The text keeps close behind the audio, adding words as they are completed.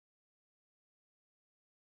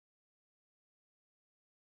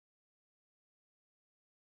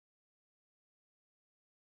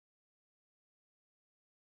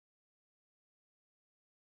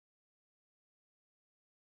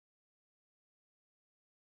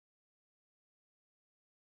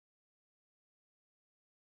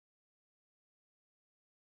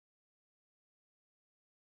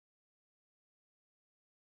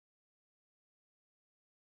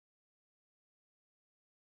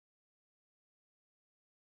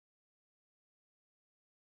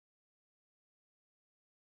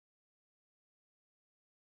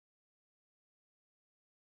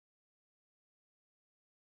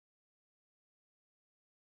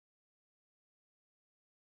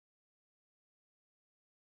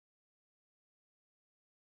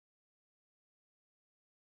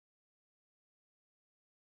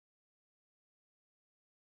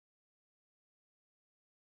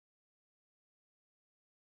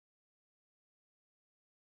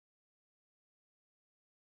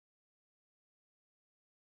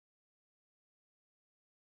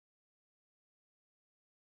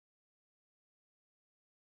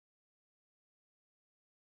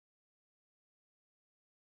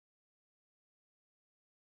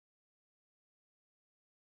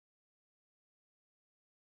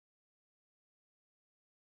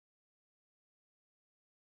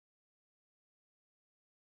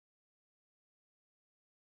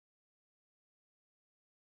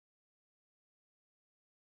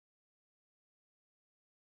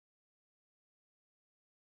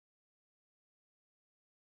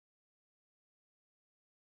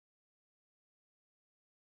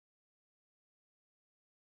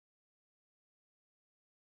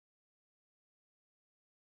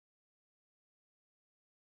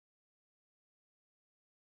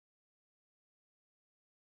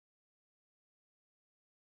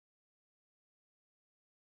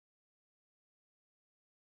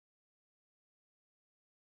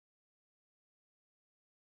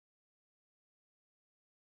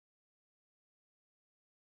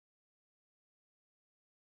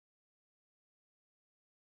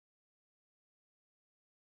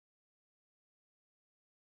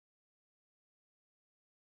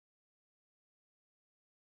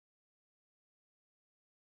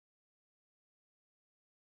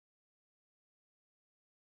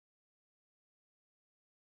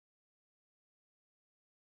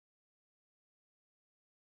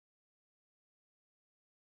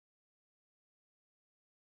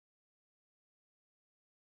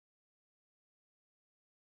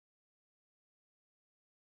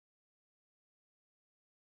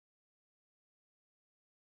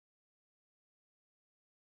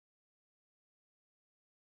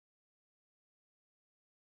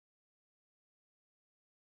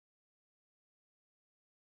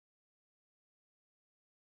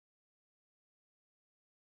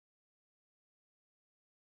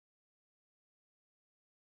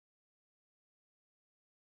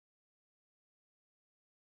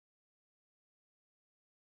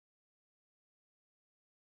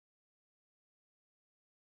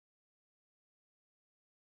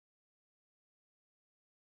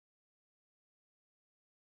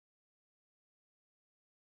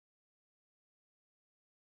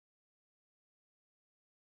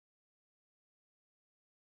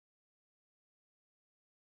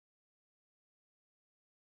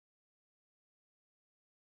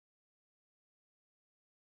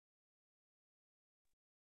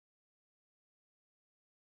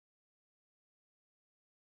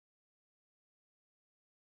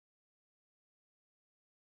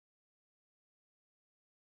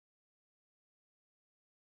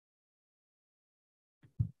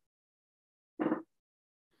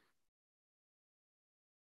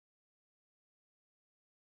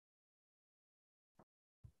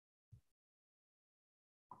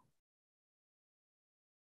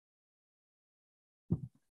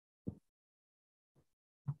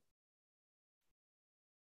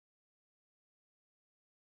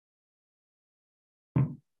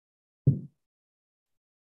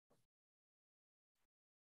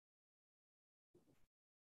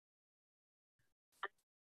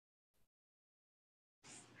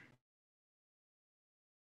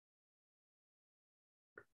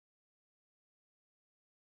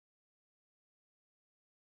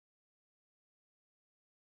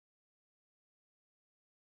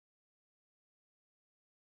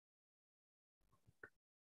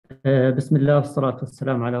بسم الله والصلاة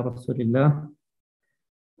والسلام على رسول الله.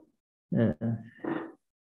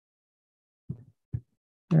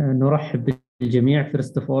 نرحب بالجميع.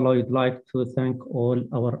 First of all, I would like to thank all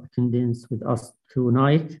our attendants with us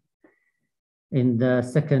tonight in the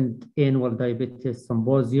second annual Diabetes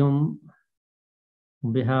Symposium.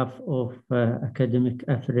 On behalf of Academic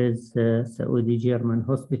Affairs Saudi German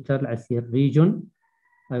Hospital, Asir region,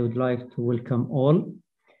 I would like to welcome all.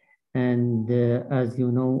 And as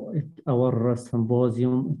you know, our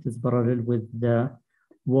symposium is parallel with the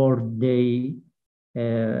World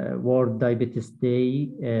Diabetes Day.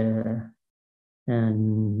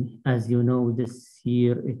 And as you know, this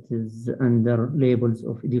year it is under labels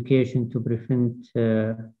of education to prevent,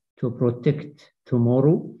 to protect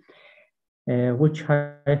tomorrow, which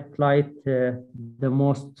highlight the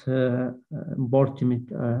most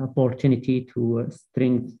important opportunity to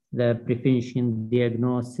strengthen the prevention,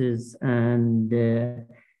 diagnosis, and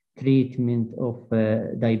treatment of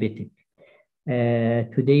diabetic.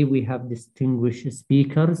 Today we have distinguished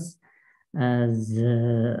speakers.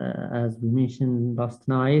 As we mentioned last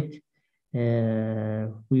night,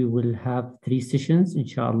 we will have 3 sessions,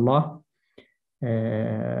 inshallah.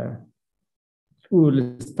 We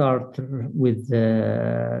will start with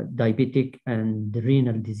diabetic and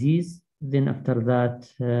renal disease. Then after that,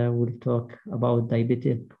 we'll talk about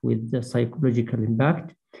diabetic with the psychological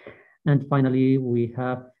impact. And finally, we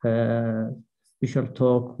have a special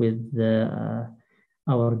talk with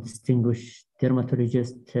our distinguished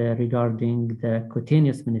dermatologist regarding the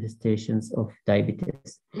cutaneous manifestations of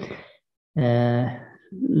diabetes.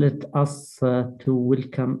 Let us to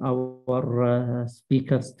welcome our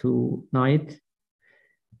speakers tonight.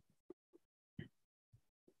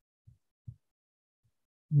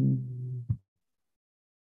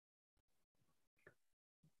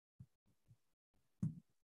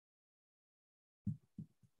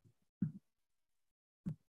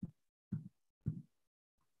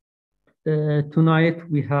 Tonight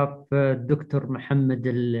we have Dr. Mohammed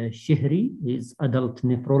Al-Shihri. He is adult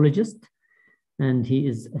nephrologist, and he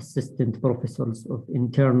is assistant professor of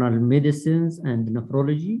internal medicines and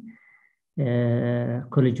nephrology,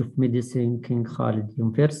 College of Medicine, King Khalid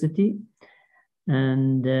University.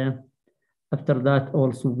 And after that,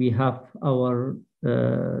 also we have our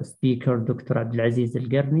speaker, Dr. Abdulaziz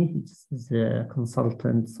Al-Garni. He's a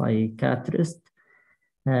consultant psychiatrist,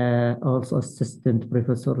 also assistant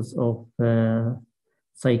professors of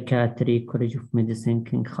psychiatry, College of Medicine,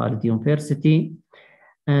 King Khalid University.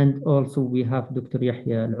 And also we have Dr.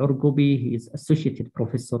 Yahya Al-Urgubi. He is associated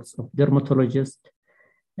professor of dermatologist,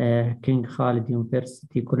 King Khalid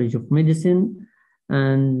University, College of Medicine.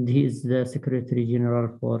 And he is the Secretary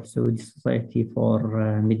General for Saudi Society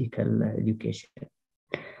for Medical Education.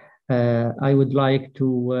 I would like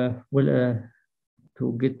to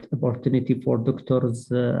get opportunity for Dr.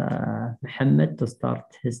 Mohammed to start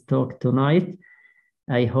his talk tonight.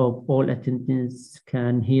 I hope all attendants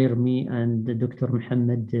can hear me and Dr.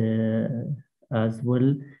 Mohammed as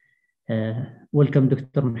well. Welcome,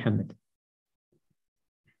 Dr. Mohammed.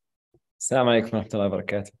 السلام عليكم ورحمة الله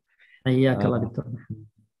وبركاته. حياك الله دكتور محمد.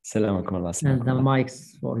 سلامكم الله. And the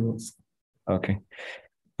mics for yours. Okay.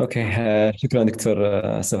 شكرا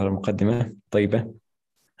دكتور سفر المقدمة طيبة.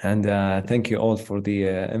 And thank you all for the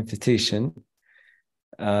invitation.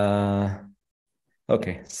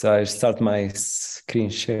 Okay, so I start my screen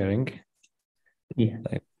sharing. Yeah.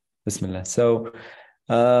 Bismillah. So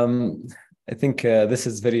I think this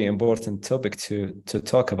is very important topic to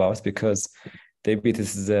talk about, because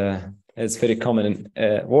diabetes is very common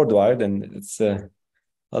worldwide, and it's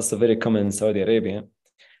also very common in Saudi Arabia.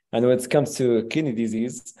 And when it comes to kidney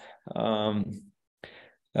disease,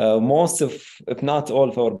 most of, if not all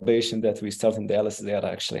of our patients that we start in dialysis, they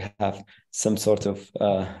actually have some sort of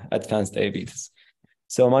advanced diabetes.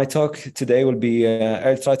 So my talk today will be,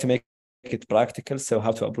 I'll try to make it practical. So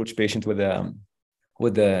how to approach patient with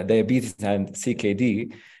the diabetes and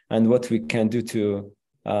CKD, and what we can do to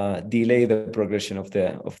delay the progression of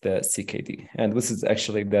the CKD. And this is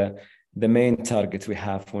actually the main target we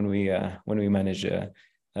have when we manage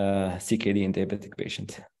CKD in diabetic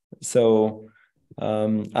patient. So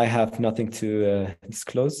I have nothing to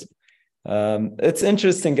disclose. It's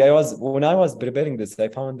interesting. When I was preparing this, I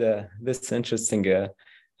found this interesting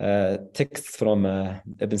text from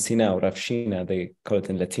Ibn Sina or Afshina, they call it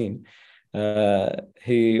in Latin.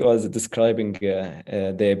 He was describing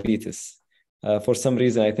diabetes. For some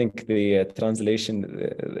reason, I think the translation,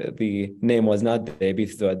 the name was not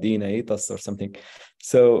diabetes or something.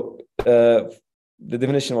 So the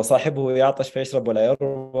definition was صاحبه يعطش فيشرب ولا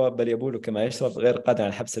يروى بل يبول كما يشرب غير قادر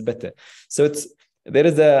على حبس البتة. So there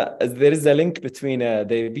is a link between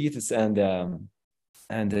diabetes and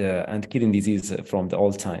kidney disease from the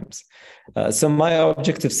old times. So my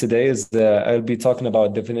objectives today is I'll be talking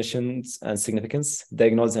about definitions and significance,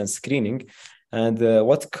 diagnosis and screening, and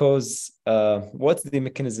what's the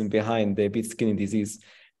mechanism behind diabetes kidney disease,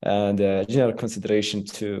 and general consideration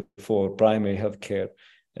for primary healthcare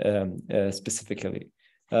specifically.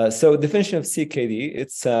 So definition of CKD,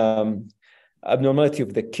 it's abnormality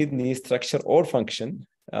of the kidney structure or function.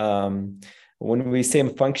 When we say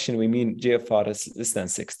function, we mean GFR is less than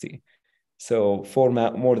 60. So for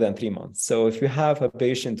more than 3 months. So if you have a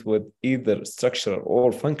patient with either structural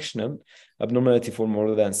or functional abnormality for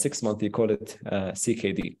more than 6 months, you call it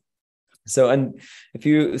CKD. So, and if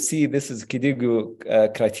you see, this is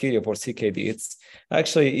KDIGO criteria for CKD. It's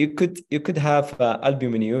actually, you could have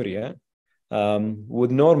albuminuria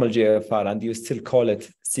with normal GFR and you still call it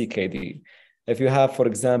CKD. If you have, for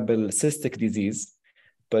example, cystic disease,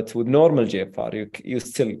 but with normal GFR, you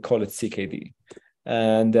still call it CKD.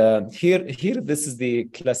 And here, this is the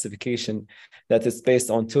classification that is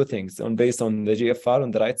based on two things, based on the GFR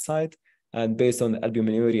on the right side and based on the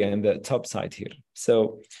albuminuria on the top side here.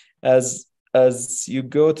 So as you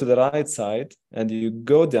go to the right side and you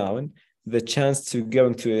go down, the chance to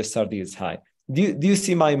going to SRD is high. Do you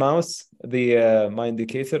see my mouse, my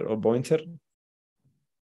indicator or pointer?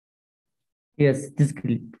 Yes, this is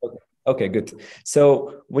good. Okay, good.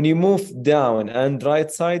 So when you move down and right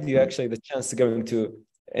side, you actually, the chance to going to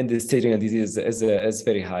end-stage renal disease is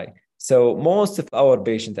very high. So most of our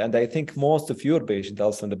patients, and I think most of your patients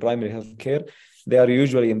also in the primary healthcare, they are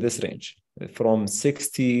usually in this range from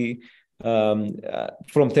 30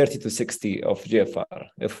 to 60 of GFR,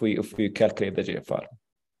 if we calculate the GFR.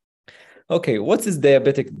 Okay, what is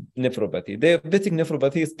diabetic nephropathy? Diabetic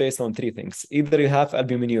nephropathy is based on three things. Either you have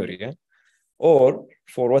albuminuria, or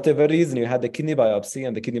for whatever reason, you had the kidney biopsy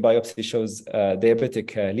and the kidney biopsy shows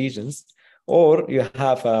diabetic lesions, or you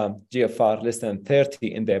have a GFR less than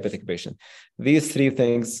 30 in diabetic patient. These three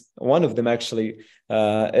things, one of them actually,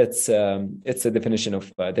 it's a definition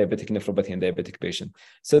of diabetic nephropathy in diabetic patient.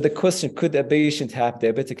 So the question, could a patient have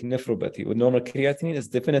diabetic nephropathy with normal creatinine? Is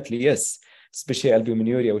definitely yes, especially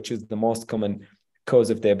albuminuria, which is the most common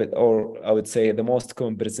cause of diabetes, or I would say the most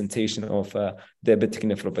common presentation of diabetic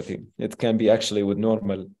nephropathy. It can be actually with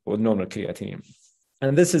normal creatinine.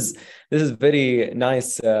 And this is very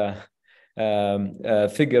nice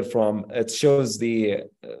figure from, it shows the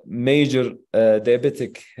major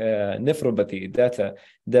diabetic nephropathy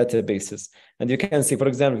databases. And you can see, for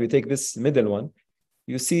example, if you take this middle one,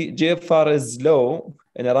 you see GFR is low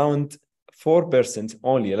and around 4%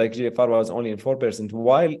 only, like GFR was only in 4%,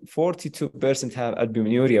 while 42% have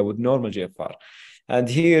albuminuria with normal GFR. And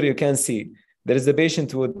here you can see there is a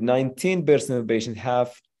patient with 19% of patients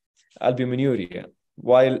have albuminuria,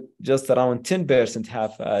 while just around 10%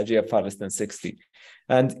 have GFR less than 60.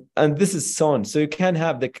 And this is so on. So you can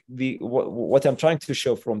have what I'm trying to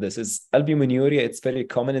show from this is albuminuria. It's very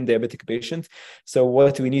common in diabetic patients. So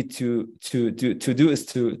what we need to do is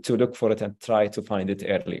to look for it and try to find it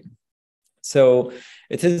early. So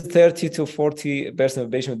it is 30 to 40% of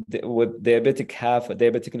patients with diabetic have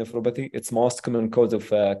diabetic nephropathy. It's most common cause of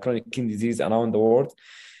chronic kidney disease around the world.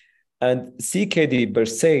 And CKD per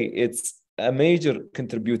se, it's a major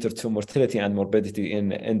contributor to mortality and morbidity in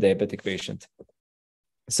diabetic patients.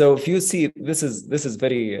 So if you see, this is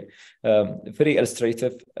very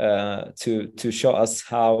illustrative to show us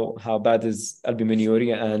how bad is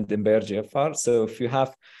albuminuria and impaired GFR. So if you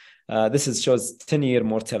have, this shows 10-year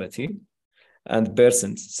mortality and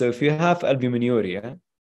percent. So if you have albuminuria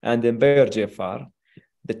and impaired GFR,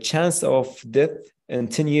 the chance of death in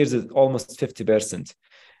 10 years is almost 50%.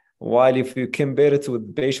 While if you compare it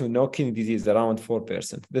with patient with no kidney disease, around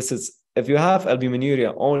 4%. This is, if you have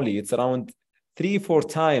albuminuria only, it's around 3-4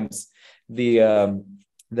 times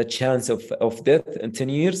the chance of death in 10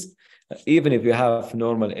 years, even if you have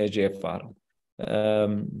normal AGFR.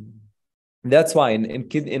 That's why in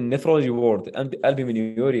nephrology world,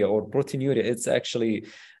 albuminuria or proteinuria, it's actually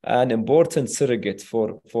an important surrogate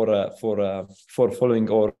for following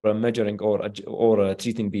or measuring or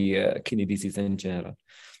treating the kidney disease in general.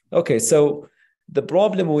 Okay, so the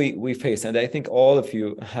problem we face, and I think all of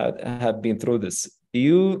you have been through this,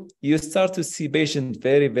 you start to see patients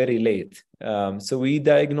very, very late. So we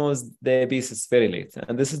diagnose diabetes very late,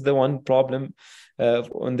 and this is the one problem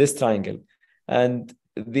on this triangle. And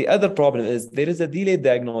the other problem is there is a delayed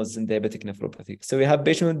diagnosis in diabetic nephropathy. So we have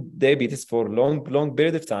patients with diabetes for long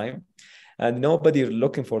period of time, and nobody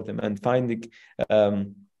looking for them and finding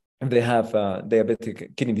they have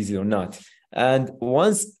diabetic kidney disease or not. And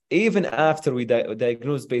even after we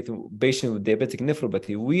diagnose patient with diabetic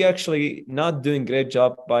nephropathy, we actually not doing great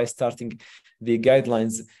job by starting the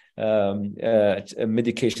guidelines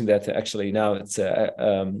medication that actually now it's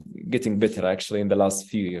getting better actually in the last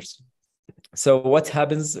few years. So what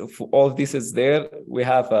happens if all this is there? We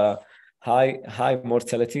have a high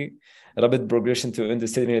mortality, rapid progression to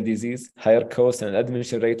end-stage disease, higher cost and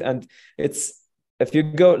admission rate. And it's, if you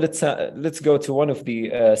go, let's go to one of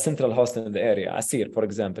the central hospitals in the area, Asir, for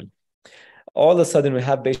example. All of a sudden, we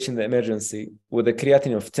have patient in the emergency with a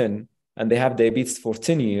creatinine of 10, and they have diabetes for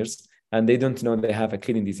 10 years, and they don't know they have a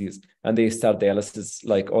kidney disease, and they start dialysis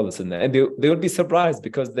like all of a sudden. And they will be surprised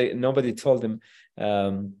because nobody told them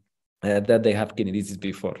that they have kidney disease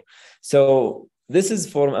before. So this is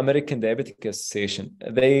from American Diabetic Association.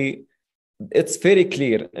 It's very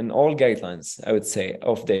clear in all guidelines, I would say,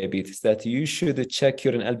 of diabetes that you should check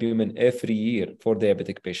urine albumin every year for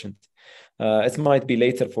diabetic patient. It might be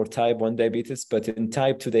later for type 1 diabetes, but in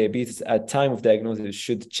type 2 diabetes, at time of diagnosis, you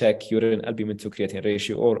should check urine albumin to creatinine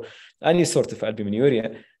ratio or any sort of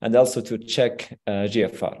albuminuria, and also to check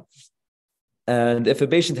GFR. And if a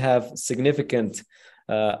patient have significant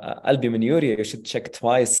albuminuria, you should check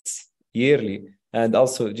twice yearly. And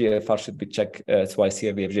also GFR should be checked twice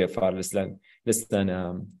yearly if GFR less than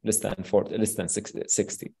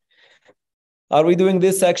 60. Are we doing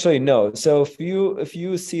this? Actually, no. So if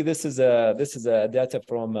you see this is a data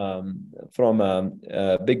from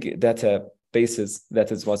big databases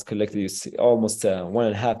that was collected. You see almost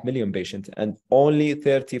 1.5 million patients, and only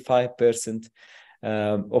 35%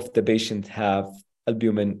 of the patient have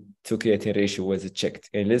albumin to creatinine ratio was checked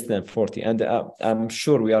in less than 40, and I'm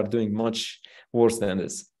sure we are doing much worse than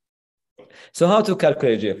this. So how to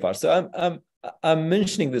calculate GFR? So I'm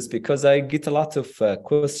mentioning this because I get a lot of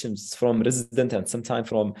questions from residents and sometimes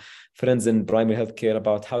from friends in primary healthcare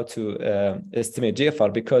about how to estimate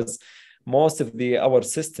GFR, because most of our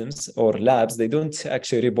systems or labs, they don't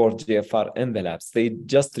actually report GFR in the labs. They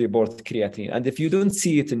just report creatinine. And if you don't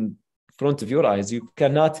see it in front of your eyes, you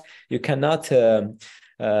cannot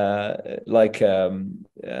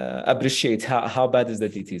appreciate how bad is the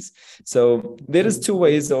disease. So there is two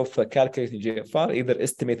ways of calculating GFR: either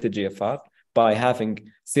estimated GFR by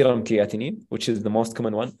having serum creatinine, which is the most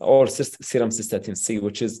common one, or serum cystatin C,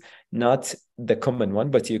 which is not the common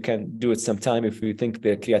one, but you can do it sometime if you think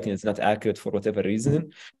the creatinine is not accurate for whatever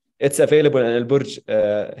reason. It's available in Al Burj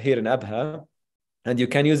here in Abha. And you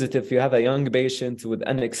can use it if you have a young patient with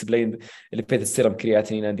unexplained elevated serum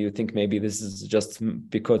creatinine, and you think maybe this is just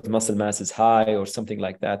because muscle mass is high or something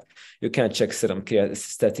like that. You can check serum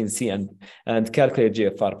cystatin C and calculate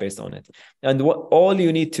GFR based on it. And all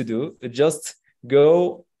you need to do is just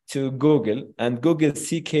go to Google and Google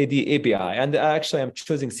CKD ABI. And actually, I'm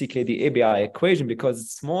choosing CKD ABI equation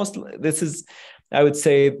because this is, I would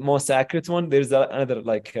say, most accurate one. There's another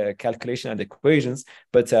calculation and equations,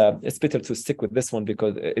 but it's better to stick with this one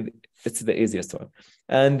because it's the easiest one.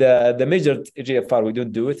 And the measured GFR, we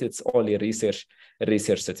don't do it. It's only a research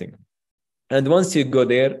setting. And once you go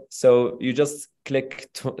there, so you just click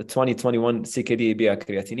 2021 CKD ABI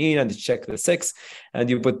creatinine and check the sex, and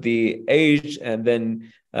you put the age and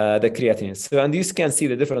then the creatinine. So, and you can see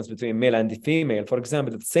the difference between male and female. For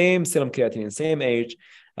example, the same serum creatinine, same age,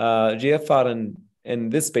 GFR in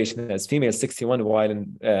this patient has female 61, while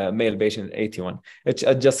in male patient 81. It's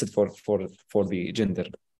adjusted for the gender.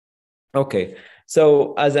 Okay,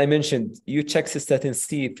 so as I mentioned, you check cystatin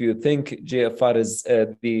C if you think GFR is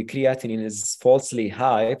the creatinine is falsely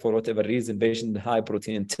high for whatever reason, patient high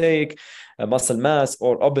protein intake, muscle mass,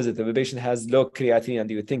 or opposite, if the patient has low creatinine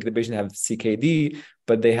and you think the patient have CKD,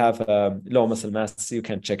 but they have low muscle mass, you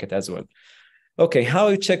can check it as well. Okay, how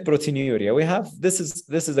you check proteinuria? We have this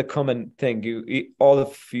is a common thing.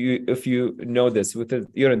 If you know this with a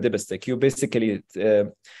urine dipstick, you basically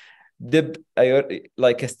dip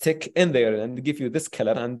like a stick in there and give you this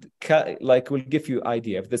color, and will give you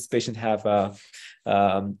idea if this patient have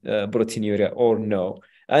proteinuria or no.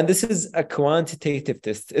 And this is a quantitative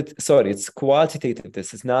test. It's qualitative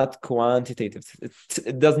test. It's not quantitative.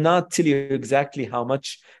 It does not tell you exactly how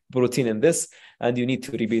much protein in this, and you need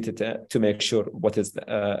to repeat it to make sure what is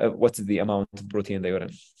the amount of protein in the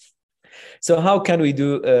urine. So how can we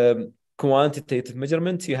do quantitative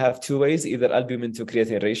measurement? You have two ways: either albumin to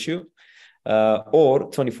creatinine ratio or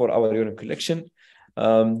 24-hour urine collection.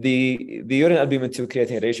 The urine albumin to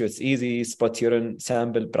creatinine ratio, it's easy. Spot urine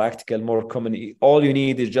sample, practical, more common. All you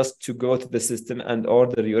need is just to go to the system and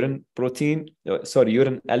order urine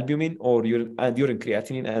albumin or urine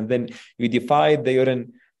creatinine, and then you divide the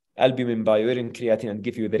urine albumin by urine creatinine and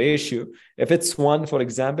give you the ratio. If it's 1, for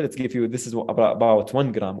example, it gives you, this is about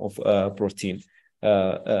 1 gram of protein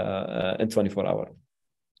in 24 hours.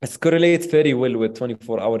 It correlates very well with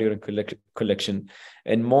 24-hour urine collection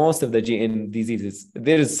in most of the GN diseases.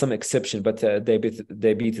 There is some exception, but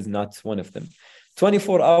diabetes is not one of them.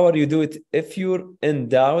 24-hour, you do it if you're in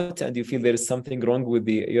doubt and you feel there is something wrong with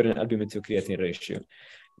the urine albumin to creatinine ratio.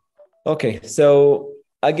 Okay, so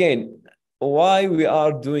again, why we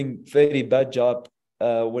are doing very bad job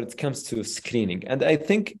when it comes to screening. And I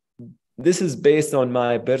think this is based on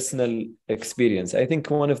my personal experience. I think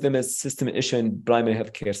one of them is system issue in primary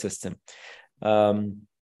healthcare system.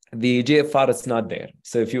 The GFR is not there.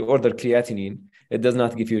 So if you order creatinine, it does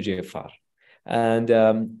not give you GFR. And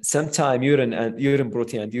sometimes urine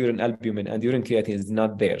protein and urine albumin and urine creatinine is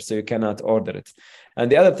not there. So you cannot order it.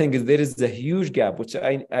 And the other thing is there is a huge gap, which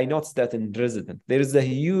I noticed that in resident. There is a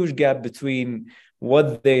huge gap between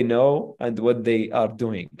what they know and what they are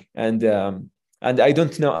doing. And I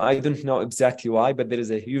don't know exactly why, but there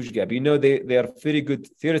is a huge gap. You know, they are very good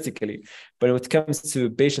theoretically, but when it comes to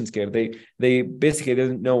patient care, they basically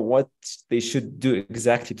don't know what they should do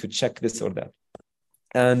exactly to check this or that.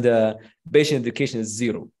 And patient education is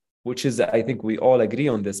zero, which is, I think we all agree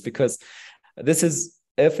on this, because this is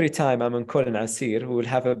every time I'm on call in Asir, we will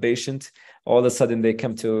have a patient, all of a sudden they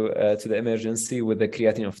come to the emergency with a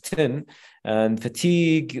creatinine of 10 and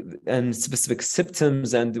fatigue and specific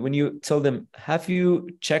symptoms. And when you tell them, have you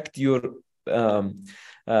checked your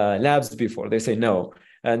labs before? They say no.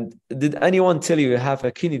 And did anyone tell you have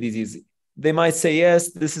a kidney disease? They might say,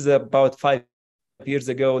 yes, this is about 5 years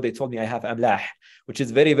ago. They told me I have amlah, which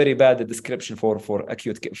is very, very bad description for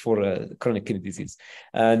chronic kidney disease,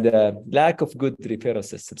 and lack of good referral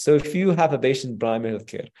system. So if you have a patient in primary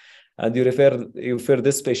healthcare and you refer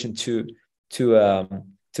this patient to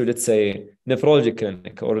let's say nephrology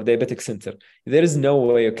clinic or diabetic center, there is no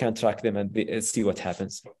way you can track them and see what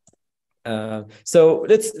happens. So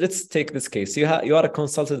let's take this case. You are a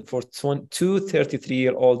consultant for two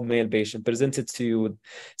 33-year-old male patient presented to you with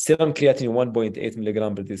serum creatinine 1.8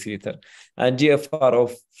 milligram per deciliter and GFR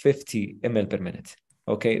of 50 ml per minute.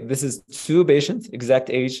 Okay, this is 2 patients, exact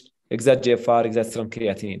age, exact GFR, exact serum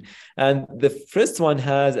creatinine. And the first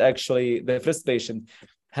patient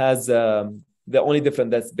has the only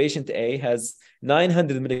difference that patient A has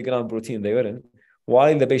 900 milligram protein in the urine,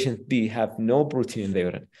 while the patient B have no protein in the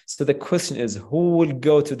urine. So the question is, who will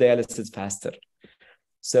go to dialysis faster?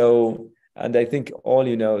 So, and I think all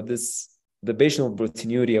you know, the patient with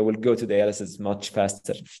proteinuria will go to dialysis much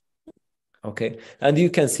faster. Okay, and you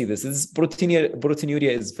can see this proteinuria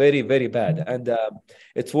is very, very bad, and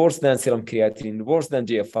it's worse than serum creatinine, worse than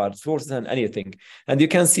GFR, it's worse than anything. And you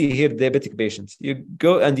can see here diabetic patients. You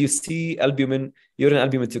go and you see urine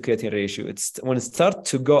albumin to creatinine ratio. It's when it starts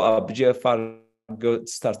to go up, GFR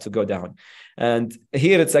start to go down, and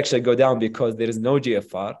here it's actually go down because there is no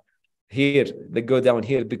GFR. Here they go down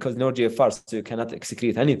here because no GFR, so you cannot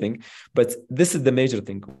excrete anything. But this is the major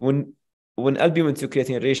thing. When albumin to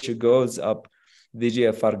creatinine ratio goes up, the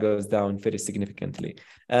GFR goes down very significantly.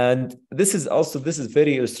 And this is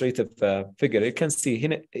very illustrative figure. You can see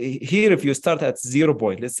here if you start at 0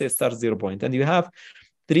 point, let's say start 0 point, and you have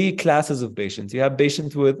 3 classes of patients. You have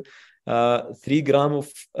patients with 3 grams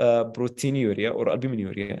of proteinuria or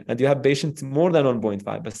albuminuria, and you have patients more than 1.5,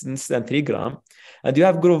 but less than 3 grams, and you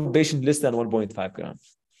have group of patients less than 1.5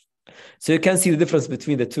 grams. So you can see the difference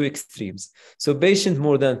between the 2 extremes. So patient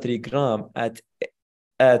more than 3 grams at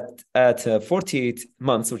 48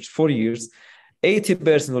 months, which is 4 years,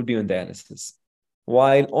 80% will be on dialysis,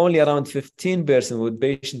 while only around 15% with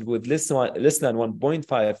patient with less than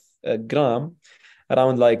 1.5 gram,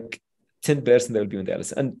 around like 10% they will be on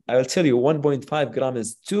dialysis. And I will tell you, 1.5 gram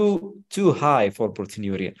is too high for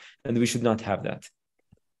proteinuria, and we should not have that.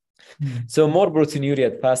 So more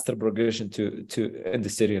proteinuria, faster progression to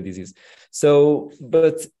endothelial disease. So,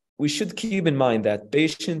 but we should keep in mind that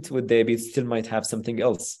patient with diabetes still might have something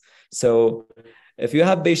else. So if you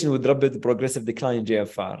have patient with rapid progressive decline in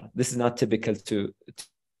GFR, this is not typical to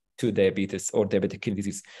diabetes or diabetic kidney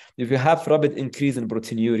disease. If you have rapid increase in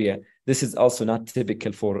proteinuria, this is also not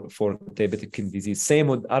typical for diabetic kidney disease. Same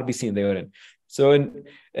with RBC in the urine. So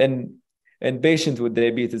in patients with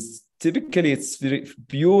diabetes, typically it's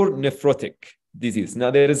pure nephrotic disease.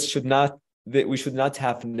 Now we should not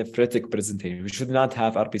have nephrotic presentation. We should not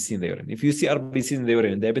have RBC in the urine. If you see RBC in the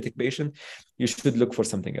urine in diabetic patient, you should look for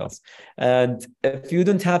something else. And if you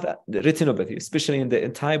don't have retinopathy, especially in the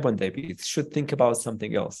type 1 diabetes, you should think about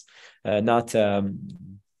something else, not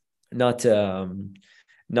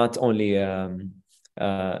only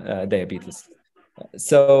diabetes.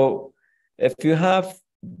 So if you have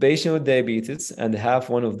patient with diabetes and have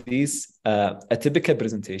one of these atypical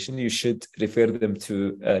presentation, you should refer them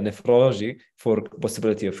to nephrology for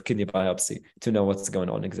possibility of kidney biopsy to know what's going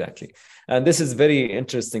on exactly. And this is very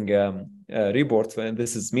interesting report, and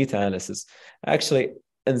this is meta-analysis. Actually,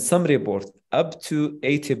 in some report, up to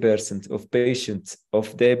 80% of patients,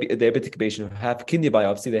 of diabetic patients who have kidney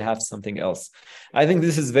biopsy, they have something else. I think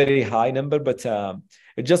this is very high number, but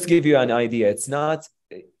it just gives you an idea. It's not,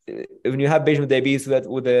 when you have patient with diabetes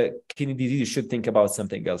with a kidney disease, you should think about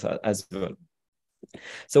something else as well.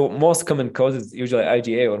 So most common causes usually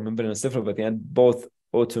IgA or membranous nephropathy, and both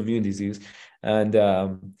autoimmune disease and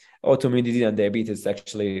autoimmune disease and diabetes,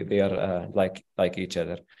 actually they are like each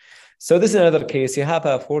other. So this is another case. You have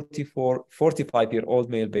a 45-year-old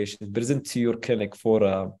male patient present to your clinic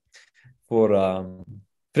for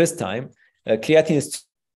first time. Creatinine is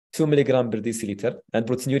 2 milligram per deciliter and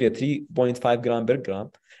proteinuria 3.5 gram per gram.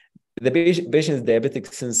 The patient is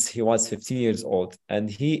diabetic since he was 15 years old, and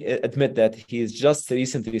he admit that he's just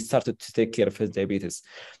recently started to take care of his diabetes.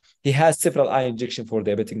 He has several eye injection for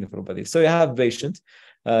diabetic nephropathy. So you have patient,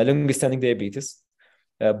 long-standing diabetes,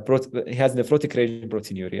 he has nephrotic range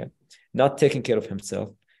proteinuria, not taking care of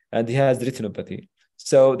himself, and he has retinopathy.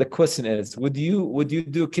 So the question is, would you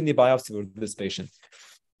do kidney biopsy for this patient?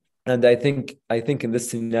 And I think in this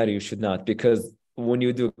scenario you should not, because when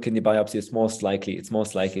you do kidney biopsy, it's most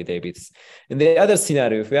likely diabetes. In the other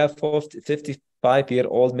scenario, if we have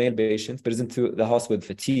 55-year-old male patient present to the hospital with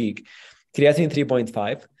fatigue, creatinine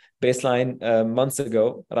 3.5, baseline months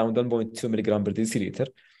ago around 1.2 milligram per deciliter,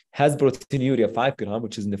 has proteinuria 5 gram,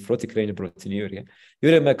 which is nephrotic range proteinuria.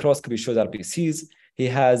 Urine microscopy shows RBCs. He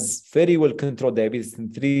has very well controlled diabetes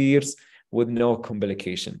in 3 years with no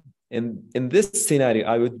complication. In this scenario,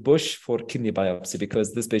 I would push for kidney biopsy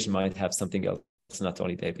because this patient might have something else, not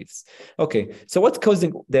only diabetes. Okay, so what's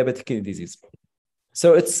causing diabetic kidney disease?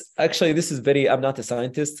 So it's actually, this is very, I'm not a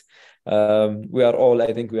scientist. I think we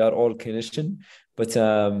are all clinician, but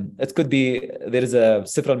it could be, there is a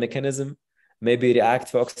several mechanism, maybe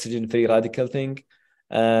reactive oxygen free radical thing.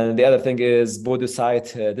 And the other thing is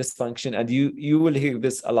podocyte dysfunction. And you will hear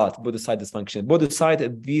this a lot, podocyte dysfunction. Podocyte are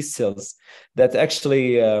these cells that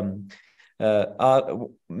actually are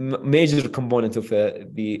major component of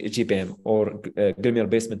the GBM or glomerular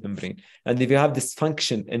basement membrane. And if you have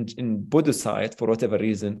dysfunction in podocyte for whatever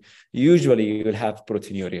reason, usually you will have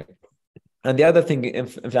proteinuria. And the other thing,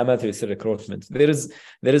 inflammatory cell recruitment. There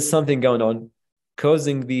is something going on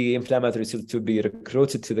causing the inflammatory cells to be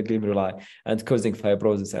recruited to the glomeruli and causing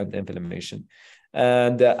fibrosis and inflammation.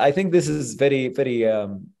 And I think this is very, very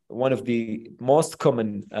one of the most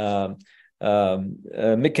common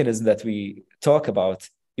mechanism that we talk about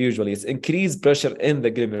usually is increased pressure in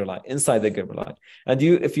the glomeruli, inside the glomeruli. And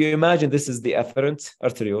if you imagine this is the afferent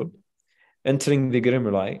arteriole entering the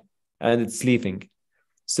glomeruli and it's leaving.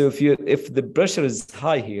 So if the pressure is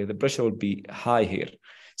high here, the pressure will be high here.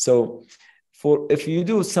 So if you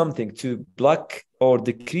do something to block or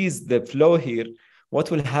decrease the flow here,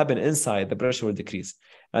 what will happen inside? The pressure will decrease.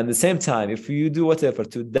 And at the same time, if you do whatever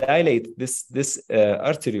to dilate this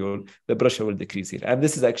arteriole, the pressure will decrease here. And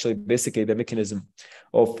this is actually basically the mechanism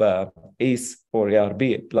of ACE or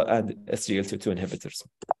ARB and SGLT2 inhibitors.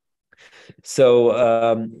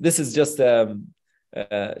 So this is just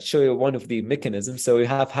show you one of the mechanisms. So you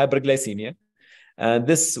have hyperglycemia, and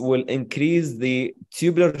this will increase the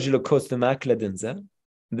tubular glucose to macula densa,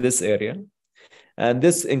 this area. And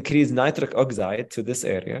this increase nitric oxide to this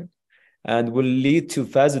area and will lead to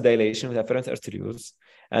vasodilation with afferent arterioles.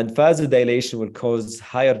 And vasodilation will cause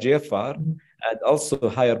higher GFR and also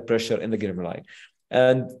higher pressure in the glomeruli.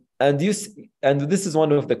 And this is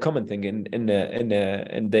one of the common thing in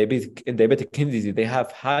diabetic kidney disease. They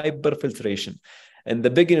have hyperfiltration. In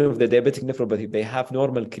the beginning of the diabetic nephropathy, they have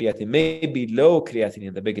normal creatinine, maybe low creatinine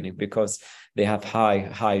in the beginning because they have high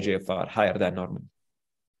GFR, higher than normal.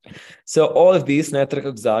 So all of these, nitric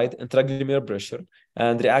oxide, intraglomerular pressure,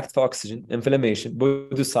 and reactive oxygen, inflammation,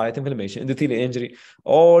 podocyte inflammation, endothelial injury,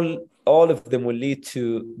 all of them will lead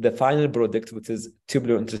to the final product, which is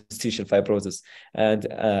tubular interstitial fibrosis and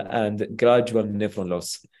gradual nephron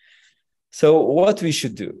loss. So what we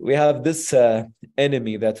should do, we have this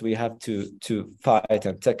enemy that we have to fight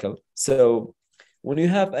and tackle. So when you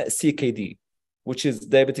have a CKD, which is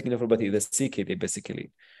diabetic nephropathy, the CKD basically,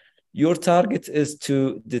 your target is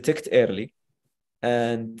to detect early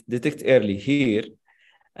here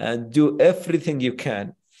and do everything you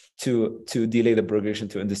can to delay the progression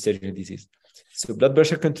to end-stage disease. So blood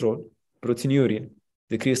pressure control, proteinuria,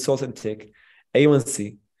 decrease salt intake,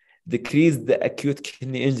 A1C, decrease the acute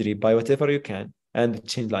kidney injury by whatever you can, and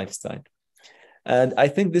change lifestyle. And I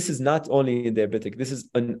think this is not only in diabetic, this is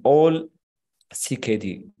in all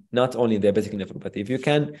CKD, not only diabetic nephropathy.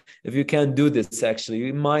 If you can do this, actually,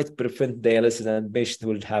 you might prevent dialysis and patient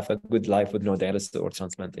will have a good life with no dialysis or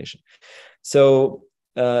transplantation. So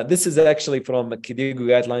this is actually from KDIGO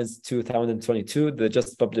guidelines 2022. They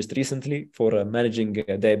just published recently for managing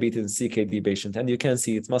diabetes in CKD patient. And you can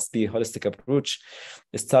see it must be a holistic approach.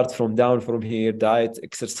 It starts from down from here: diet,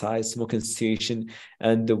 exercise, smoking cessation,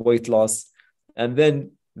 and the weight loss. And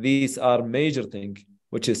then these are major things,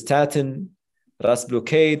 which is statin, RAS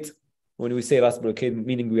blockade. When we say RAS blockade,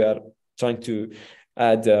 meaning we are trying to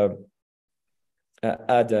add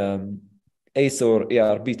ACE or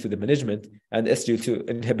ARB to the management, and SGLT2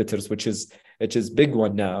 inhibitors, which is big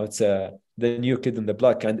one now. It's the new kid in the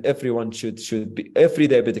block, and everyone should be, every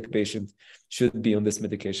diabetic patient should be on this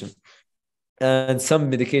medication. And some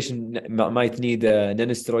medication might need a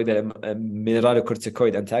non-steroidal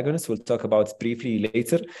mineralocorticoid antagonist. We'll talk about briefly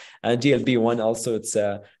later. And GLP-1 also, it's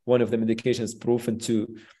one of the medications proven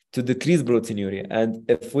to decrease proteinuria. And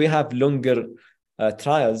if we have longer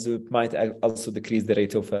trials, we might also decrease the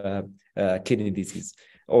rate of kidney disease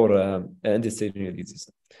or end-stage disease.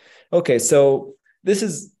 Okay, so this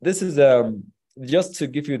is just to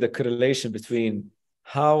give you the correlation between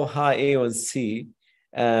how high A1C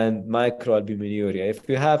and microalbuminuria. If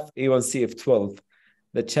you have A1C of 12,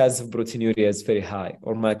 the chance of proteinuria is very high,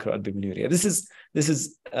 or microalbuminuria. This is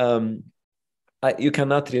you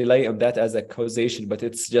cannot rely on that as a causation, but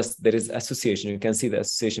it's just there is association. You can see the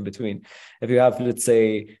association between, if you have, let's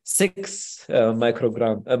say, 6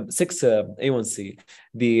 A1C,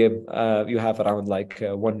 you have around like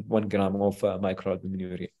 1 gram of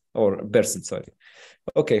microalbuminuria or percent. Sorry.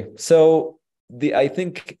 Okay, so I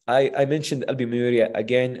think I mentioned albuminuria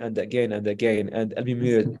again and again and again, and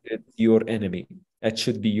albuminuria is your enemy. It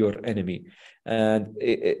should be your enemy. And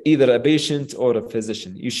either a patient or a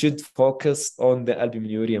physician, you should focus on the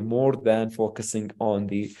albuminuria more than focusing on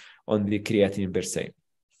the creatinine per se.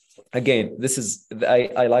 Again, this is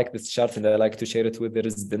I like this chart, and I like to share it with the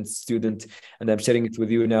resident student, and I'm sharing it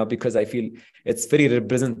with you now because I feel it's very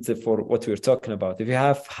representative for what we're talking about. If you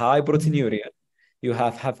have high proteinuria, you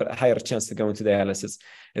have a higher chance to go into dialysis.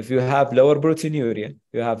 If you have lower proteinuria,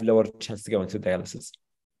 you have lower chance to go into dialysis.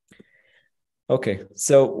 Okay,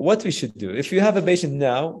 so what we should do, if you have a patient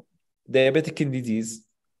now, diabetic kidney disease,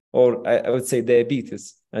 or I would say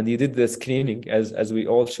diabetes, and you did the screening as we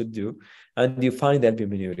all should do, and you find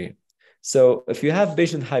albuminuria. So if you have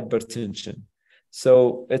patient hypertension,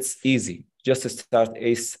 so it's easy just to start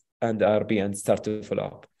ACE and ARB and start to follow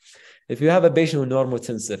up. If you have a patient with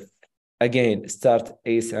normotensive, again, start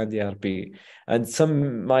ACE and ARB. And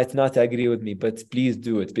some might not agree with me, but please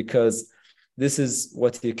do it, because this is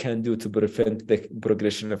what you can do to prevent the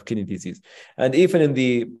progression of kidney disease. And even in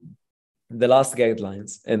the last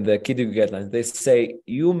guidelines, in the kidney guidelines, they say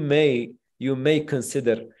you may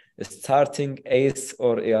consider starting ACE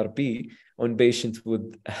or ARB on patients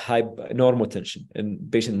with high normotension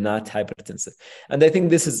and patient not hypertensive. And I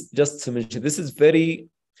think this is, just to mention, this is very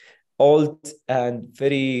old and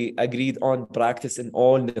very agreed on practice in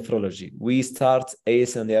all nephrology. We start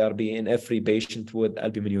ACE and ARB in every patient with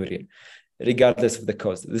albuminuria, regardless of the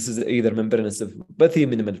cause. This is either membranous nephropathy,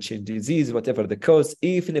 minimal change disease, whatever the cause,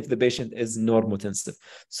 even if the patient is normotensive.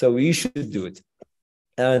 So you should do it.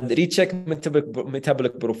 And recheck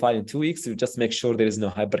metabolic profile in 2 weeks to just make sure there is no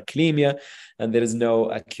hyperkalemia and there is no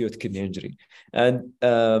acute kidney injury. And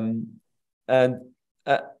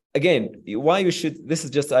again, why you should, this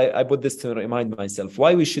is just, I put this to remind myself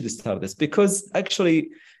why we should start this, because actually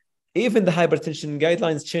even the hypertension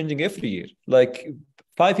guidelines changing every year. Like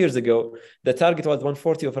 5 years ago, the target was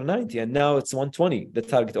 140/90, and now it's 120, the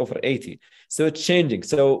target over 80. So it's changing.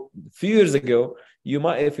 So a few years ago, you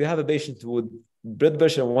might, if you have a patient with blood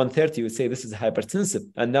pressure of 130, you would say this is hypertensive.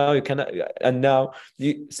 And now you cannot, and now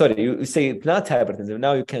you say it's not hypertensive.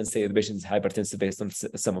 Now you can say the patient is hypertensive based on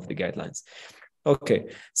some of the guidelines. Okay,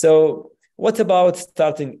 so what about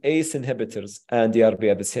starting ACE inhibitors and DRB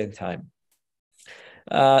at the same time?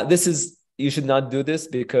 You should not do this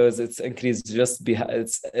because it's increased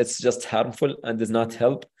it's just harmful and does not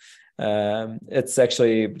help. It's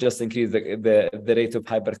actually just increase the rate of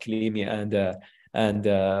hyperkalemia and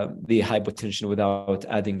the hypotension without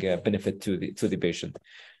adding a benefit to the patient.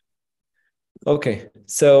 Okay,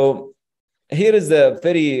 so here is a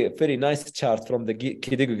very, very nice chart from the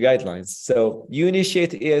KDIGO guidelines. So you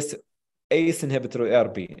initiate ACE inhibitor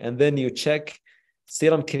ARB, and then you check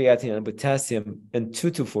serum creatinine and potassium in 2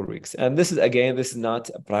 to 4 weeks. And this is not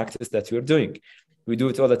a practice that we're doing. We do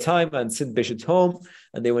it all the time and send patient home,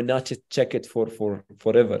 and they will not check it for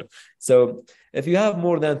forever. So if you have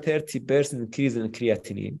more than 30% increase in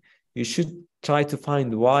creatinine, you should try to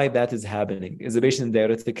find why that is happening. Is the patient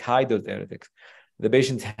diuretic, high dose diuretic? The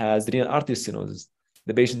patient has renal artery stenosis.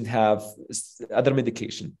 The patient have other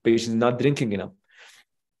medication. Patient not drinking enough.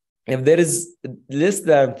 If there is less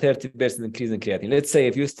than 30% increase in creatinine, let's say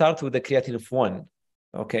if you start with a creatinine of 1,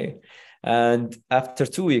 okay, and after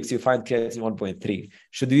 2 weeks you find creatinine 1.3,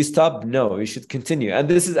 should you stop? No, you should continue. And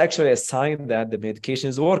this is actually a sign that the medication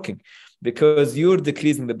is working, because you're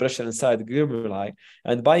decreasing the pressure inside the glomeruli,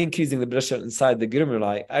 and by increasing the pressure inside the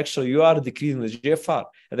glomeruli, actually you are decreasing the GFR,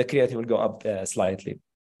 and the creatinine will go up slightly.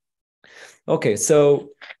 Okay,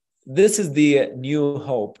 so this is the new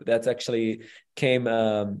hope that actually came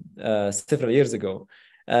several years ago.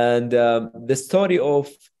 And the story of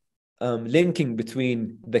linking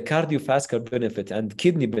between the cardiovascular benefit and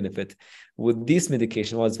kidney benefit with this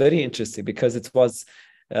medication was very interesting, because it was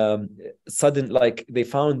sudden, like they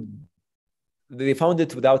found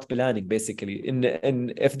it without planning, basically. In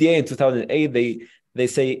FDA in 2008, they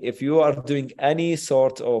say if you are doing any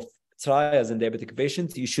sort of trials in diabetic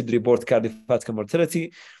patients, you should report cardiovascular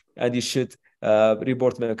mortality, and you should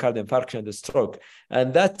report myocardial infarction and stroke.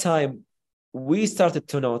 And that time, we started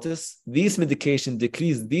to notice these medications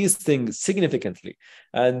decrease these things significantly,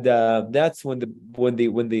 and that's when the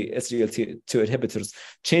SGLT2 inhibitors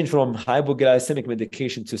change from hypoglycemic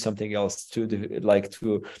medication to something else, to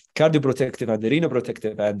cardioprotective and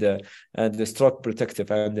renoprotective and the stroke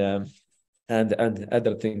protective and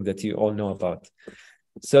other things that you all know about.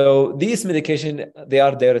 So these medication, they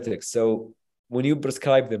are diuretics. So when you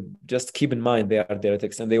prescribe them, just keep in mind they are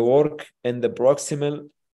diuretics, and they work in the proximal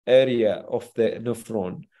area of the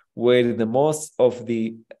nephron where the most of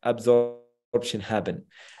the absorption happen,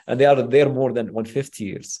 and they are there more than 150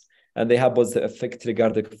 years, and they have positive effect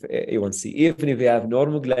regarding A1C. Even if you have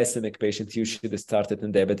normal glycemic patient, you should start it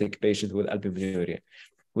in diabetic patient with albuminuria,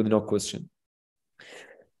 with no question.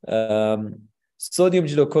 Sodium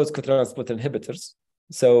glucose cotransporter inhibitors.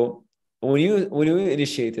 So when you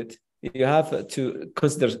initiate it, you have to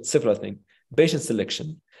consider several things. Patient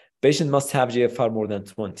selection. Patient must have GFR more than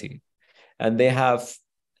 20, and they have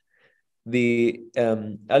the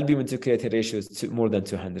albumin to creatinine ratios to more than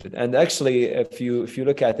 200. And actually, if you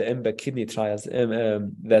look at the IMPACT kidney trials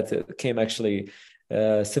that came actually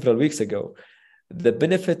several weeks ago, the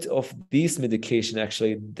benefit of this medication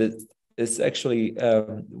actually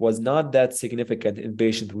was not that significant in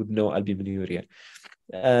patients with no albuminuria.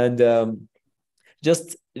 And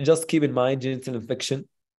just keep in mind genital infection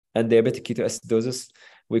and diabetic ketoacidosis.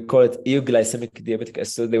 We call it euglycemic diabetic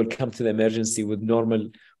acidosis. They will come to the emergency with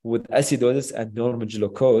acidosis and normal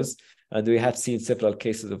glucose, and we have seen several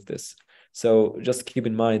cases of this. So just keep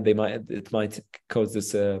in mind it might cause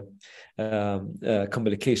this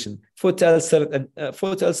complication. Foot ulcer, and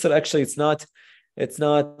foot ulcer actually it's not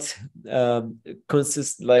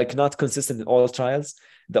consistent in all trials.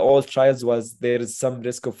 The all trials was there is some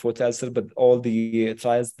risk of foot ulcer, but all the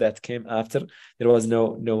trials that came after, there was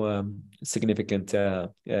no significant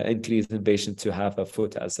increase in patients to have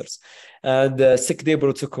foot ulcers. And sick day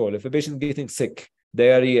protocol. If a patient getting sick,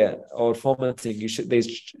 diarrhea or vomiting, they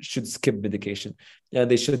should skip medication, and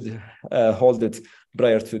they should hold it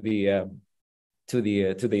prior to the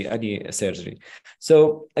any surgery.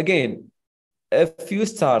 So again, if you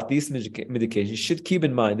start these medications, you should keep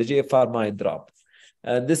in mind the GFR might drop.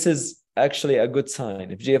 And this is actually a good sign.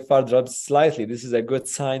 If GFR drops slightly, this is a good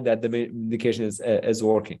sign that the medication is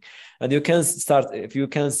working. And you can start, if you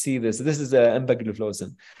can see this is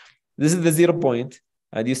empagliflozin. This is the 0 point,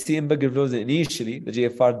 and you see empagliflozin initially, the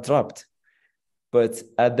GFR dropped. But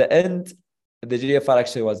at the end, the GFR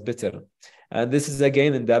actually was better. And this is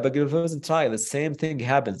again in the empagliflozin trial, the same thing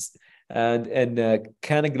happens. And in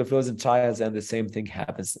canagliflozin trials, and the same thing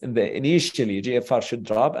happens. Initially, GFR should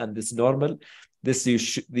drop, and this normal. This you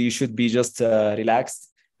should be just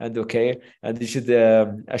relaxed and okay, and you should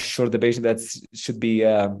assure the patient that should be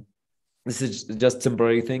this is just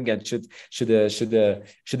temporary thing and should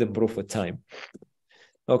improve with time.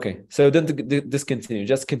 Okay, so don't discontinue,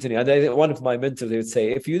 just continue. And one of my mentors, they would say,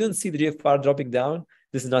 if you don't see the GFR dropping down,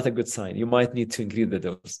 this is not a good sign. You might need to increase the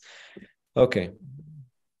dose. Okay.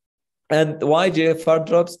 And why GFR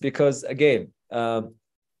drops? Because again,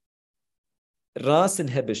 RAS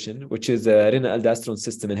inhibition, which is a renal aldosterone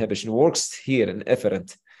system inhibition, works here in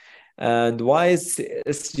efferent. And why is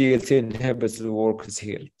SGLT inhibitor works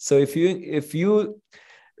here? So if you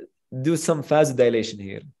do some vasodilation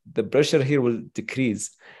here, the pressure here will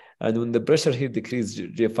decrease. And when the pressure here decreases,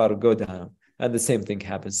 GFR will go down. and the same thing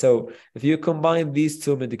happens. So if you combine these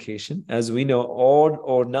two medication, as we know,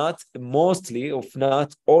 or not mostly, if not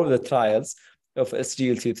all the trials of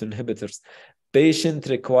SGLT2 inhibitors, patient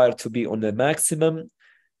required to be on the maximum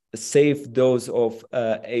safe dose of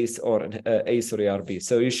ACE or ARB.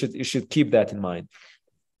 So you should keep that in mind.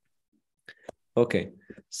 Okay,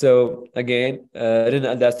 so again,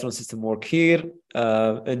 renal aldosterone system work here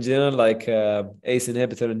in general, like ACE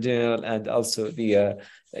inhibitor in general, and also the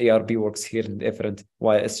ARB works here in different,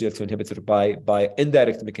 while SGLT2 inhibitor by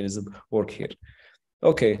indirect mechanism work here.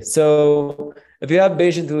 Okay, so if you have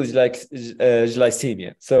patient who is like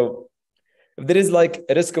glycemia, so if there is like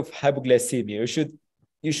a risk of hypoglycemia,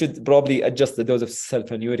 you should probably adjust the dose of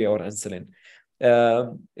sulfonylurea or insulin.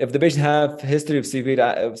 If the patient have history of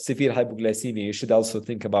severe hypoglycemia, you should also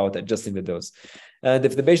think about adjusting the dose. And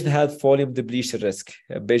if the patient had folium depletion risk,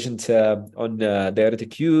 a patient on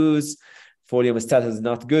diuretic use, folium status is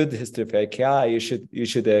not good, history of AKI, you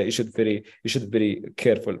should be very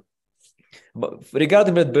careful. But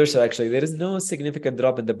regarding blood pressure, actually, there is no significant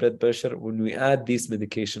drop in the blood pressure when we add these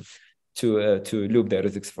medications to loop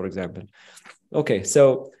diuretics, for example. Okay,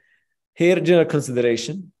 so here, general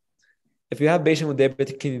consideration. If you have patient with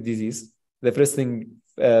diabetic kidney disease, the first thing,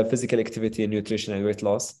 physical activity and nutrition and weight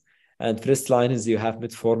loss. And first line is you have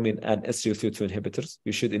metformin and SGLT2 inhibitors.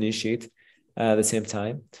 You should initiate at the same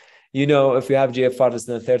time. You know, if you have GFR less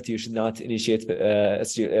than 30, you should not initiate.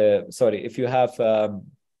 If you have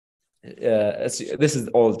this is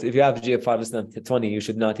old. If you have GFR less than 20, you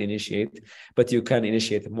should not initiate, but you can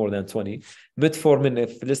initiate more than 20. Metformin,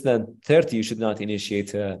 if less than 30, you should not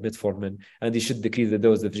initiate metformin, and you should decrease the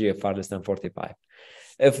dose of GFR less than 45.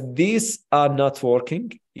 If these are not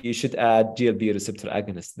working, you should add GLP receptor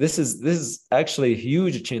agonist. This is actually a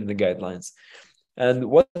huge change in the guidelines. And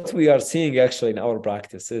what we are seeing actually in our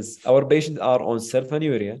practice is our patients are on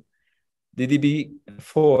sulfonylurea,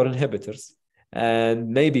 DDP4 inhibitors, and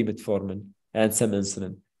maybe metformin and some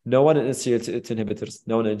insulin. No one in SGLT2 inhibitors,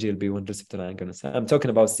 no one in GLP-1 receptor agonists. I'm talking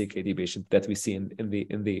about CKD patient that we see in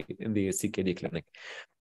the CKD clinic.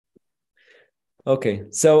 Okay,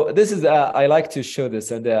 so this is I like to show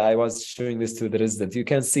this, and I was showing this to the resident. You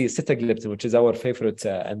can see sitagliptin, which is our favorite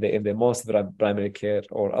in the most primary care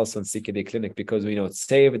or also in CKD clinic, because we know it's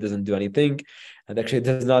safe, it doesn't do anything, and actually it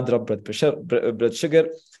does not drop blood sugar.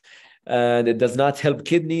 And it does not help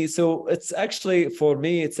kidney. So it's actually, for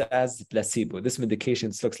me, it's as placebo. This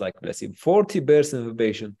medication looks like placebo. 40% of the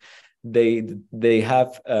patient, they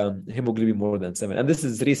have hemoglobin more than 7. And this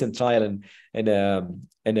is recent trial in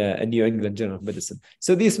a New England Journal of Medicine.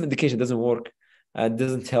 So this medication doesn't work and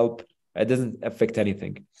doesn't help. It doesn't affect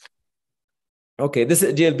anything. Okay, this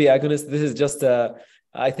is GLP agonist. This is just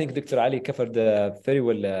I think Dr. Ali covered very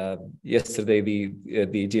well yesterday the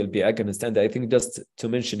GLP agonist, and I think just to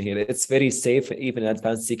mention here, it's very safe even in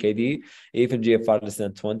advanced CKD, even GFR less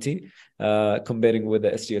than 20, comparing with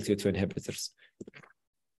the SGLT2 inhibitors.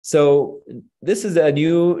 So this is a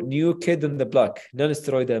new kid in the block,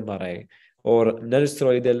 non-steroidal MRA or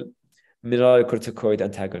non-steroidal mineralocorticoid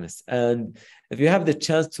antagonist. And if you have the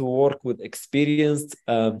chance to work with experienced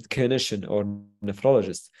clinician or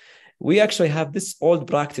nephrologist, we actually have this old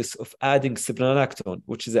practice of adding spironolactone,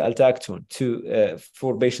 which is aldactone,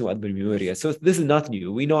 for patient with albuminuria. So this is not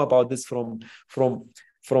new. We know about this from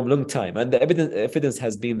long time, and the evidence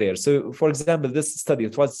has been there. So, for example, this study,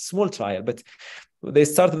 it was a small trial, but they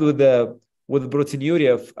started with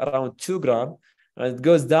proteinuria of around 2 grams, and it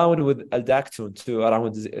goes down with aldactone to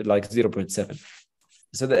around like 0.7.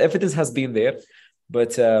 So the evidence has been there.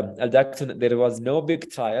 But aldactone, there was no big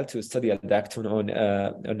trial to study aldactone on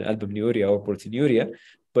albuminuria or proteinuria,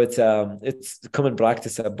 but it's common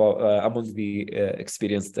practice among the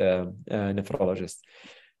experienced nephrologists.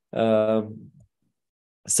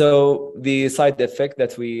 So the side effect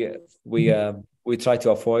that we try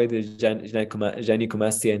to avoid is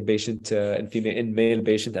gynecomastia in patient in male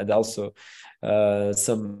patient, and also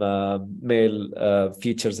some male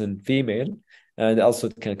features in female. And also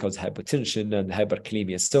it can cause hypotension and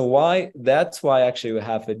hyperkalemia. So that's why actually we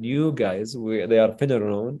have a new guys, they are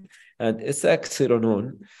finerenone and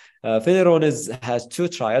isaxarenone. Finerenone has 2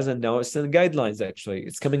 trials, and now it's in guidelines actually.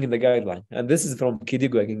 It's coming in the guideline. And this is from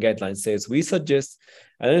KDIGO again guidelines, says we suggest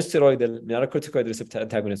an non-steroidal mineralocorticoid receptor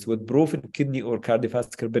antagonist with proven kidney or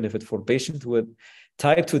cardiovascular benefit for patients with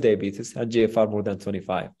type 2 diabetes and GFR more than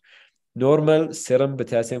 25. Normal serum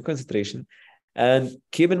potassium concentration. And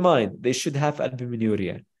keep in mind, they should have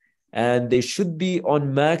albuminuria, and they should be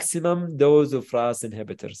on maximum dose of RAS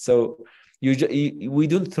inhibitors. So We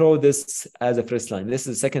don't throw this as a first line. This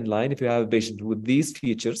is the second line if you have a patient with these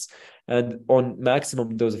features and on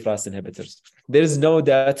maximum dose of RAS inhibitors. There is no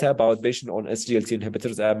data about patient on SGLT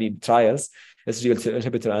inhibitors, I mean trials, SGLT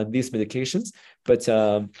inhibitor and these medications, but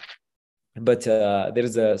there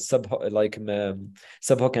is a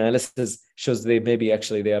sub-hoc analysis shows there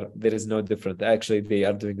is no difference. Actually, they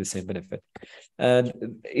are doing the same benefit. And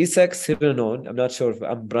isaxarenone, I'm not sure if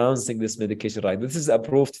I'm pronouncing this medication right. This is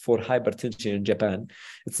approved for hypertension in Japan.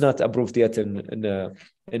 It's not approved yet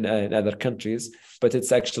in other countries, but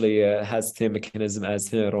it's actually has the same mechanism as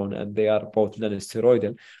Hilarone, and they are both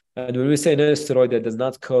non-steroidal. And when we say non-steroidal, it does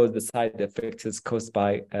not cause the side effects it's caused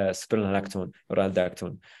by spironolactone or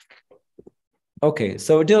aldactone. Okay,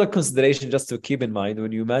 so general consideration just to keep in mind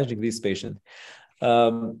when you're managing these patients.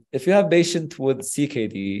 If you have patient with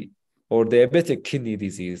CKD or diabetic kidney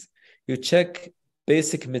disease, you check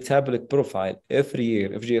basic metabolic profile every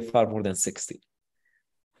year if GFR more than 60.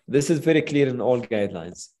 This is very clear in all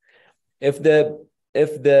guidelines. If the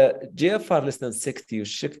GFR less than 60,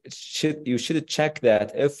 you should check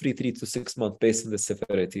that every 3 to 6 months based on the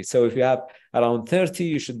severity. So if you have around 30,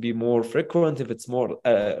 you should be more frequent. If it's more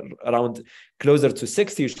around closer to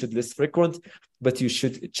 60, you should less frequent, but you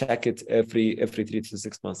should check it every 3 to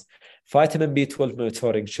 6 months. Vitamin B12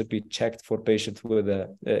 monitoring should be checked for patients with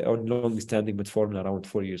on long-standing metformin around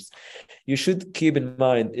 4 years. You should keep in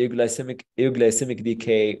mind euglycemic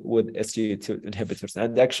decay with SGLT inhibitors.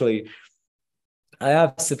 And actually, I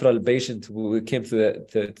have several patients who came to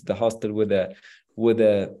the hospital with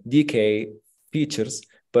a decay features,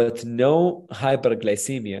 but no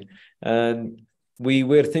hyperglycemia. And we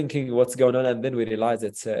were thinking what's going on, and then we realized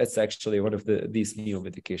it's actually one of these new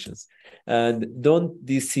medications. And don't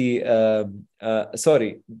DC.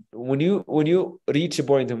 When you reach a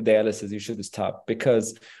point of dialysis, you should stop,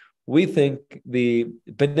 because we think the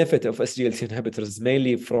benefit of SGLT inhibitors is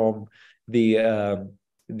mainly from the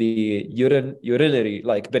urinary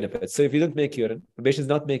benefits. So if you don't make urine, the patient is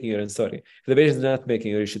not making urine. Sorry, if the patient is not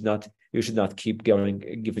making urine, you should not keep giving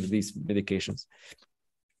these medications.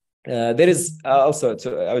 There is also,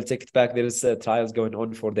 so I will take it back. There is trials going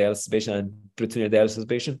on for dialysis patient and peritoneal dialysis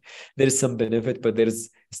patient. There is some benefit, but this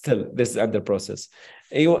is under process.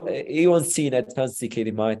 A1C in advanced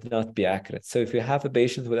CKD might not be accurate. So if you have a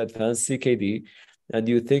patient with advanced CKD and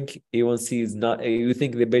you think A1C is not, you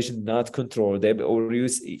think the patient not controlled, or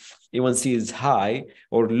A1C is high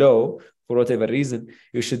or low for whatever reason,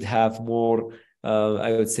 you should have more,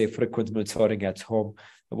 I would say, frequent monitoring at home,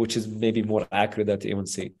 which is maybe more accurate than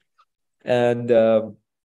A1C. And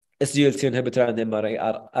SGLT inhibitor and MRA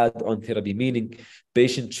are add-on therapy, meaning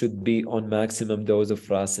patient should be on maximum dose of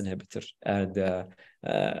RAS inhibitor, and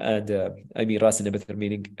I mean RAS inhibitor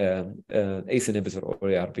meaning ACE inhibitor or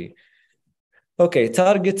ARB. Okay,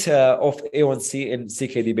 target of A1C in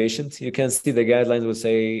CKD patients. You can see the guidelines will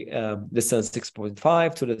say less than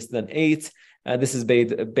 6.5 to less than 8. And this is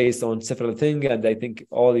based on several things. And I think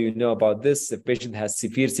all you know about this. If patient has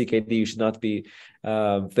severe CKD, you should not be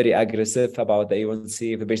very aggressive about the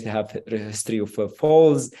A1C. If the patient have a history of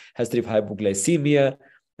falls, history of hypoglycemia,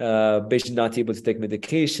 patient not able to take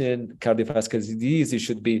medication, cardiovascular disease, you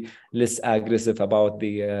should be less aggressive about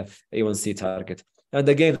the A1C target. And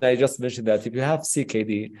again, I just mentioned that if you have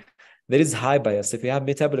CKD, there is high bias. If you have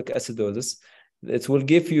metabolic acidosis, it will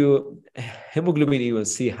give you hemoglobin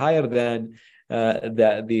A1C higher than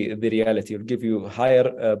the reality. It will give you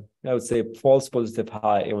higher, I would say, false positive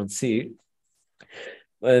high A1C.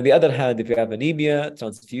 On the other hand, if you have anemia,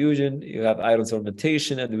 transfusion, you have iron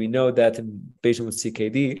supplementation, and we know that in patients with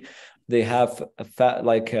CKD, they have a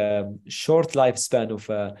short lifespan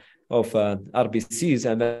of RBCs,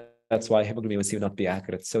 and that's why hemoglobin A1C will not be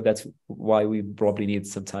accurate. So that's why we probably need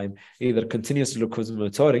some time, either continuous glucose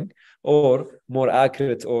monitoring or more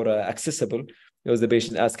accurate or accessible, because the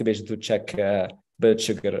patient ask a patient to check blood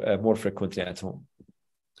sugar more frequently at home.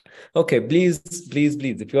 Okay, please,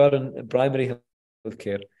 if you are in primary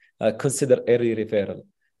healthcare, consider early referral,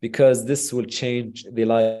 because this will change the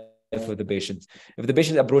life of the patient. If the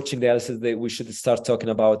patient is approaching dialysis, we should start talking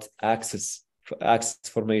about access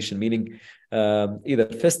formation, meaning either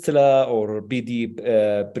fistula or BD,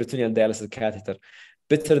 peritoneal dialysis catheter.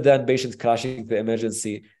 Better than patients crashing the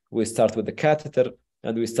emergency, we start with the catheter,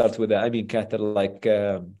 and we start with the catheter like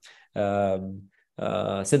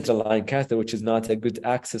central line catheter, which is not a good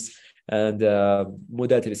access, and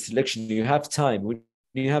modality selection. You have time. When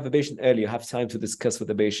you have a patient early, you have time to discuss with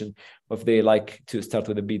the patient if they like to start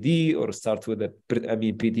with a BD or start with a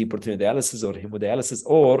PD, peritoneal dialysis or hemodialysis,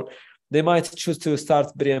 or they might choose to start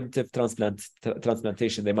preemptive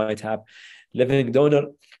transplantation. They might have living donor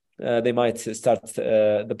they might start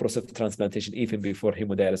the process of transplantation even before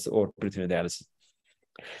hemodialysis or peritoneal dialysis.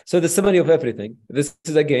 So the summary of everything, this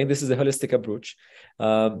is a holistic approach.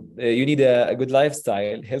 You need a good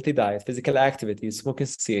lifestyle, healthy diet, physical activity, smoking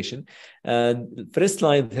cessation, and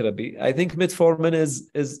first-line therapy. I think metformin is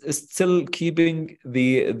still keeping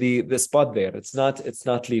the spot there. It's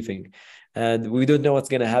not leaving, and we don't know what's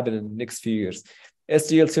going to happen in the next few years.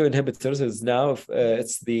 SGLT2 inhibitors is now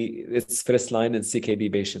it's first line in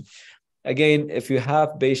CKD patient. Again, if you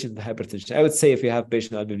have patient hypertension, I would say if you have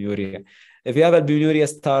patient albuminuria, if you have albuminuria,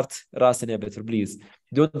 start RAS inhibitor, please.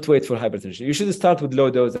 Don't wait for hypertension. You should start with low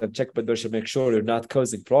dose and check blood pressure, make sure you're not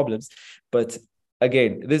causing problems. But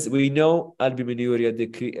again, we know albuminuria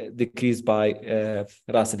decreased by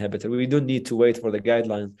RAS inhibitor. We don't need to wait for the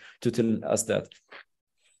guidelines to tell us that.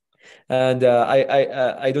 And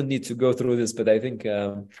I don't need to go through this, but I think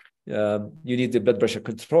you need the blood pressure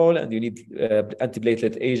control, and you need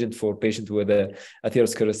antiplatelet agent for patients with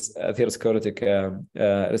atherosclerotic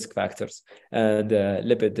risk factors, and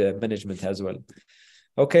lipid management as well.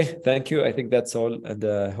 Okay, thank you. I think that's all, and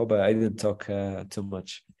hope I didn't talk too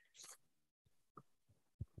much.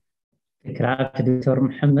 Dr.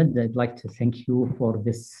 Mohammed, I'd like to thank you for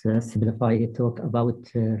this simplified talk about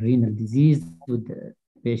renal disease with the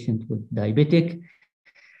patient with diabetic.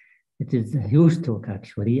 It is a huge talk,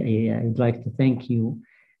 actually. I'd like to thank you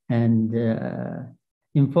and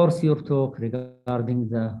enforce your talk regarding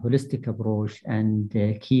the holistic approach and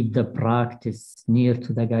keep the practice near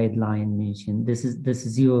to the guideline mentioned. This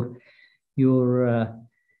is your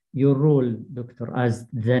role, doctor, as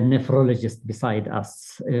the nephrologist beside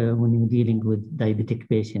us when you're dealing with diabetic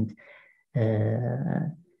patient.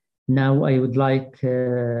 Now, I would like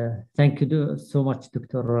thank you so much,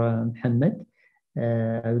 Dr. Mohammed.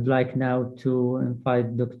 I would like now to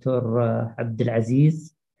invite Dr.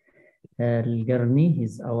 Abdulaziz Al-Garni.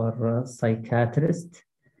 He's our psychiatrist.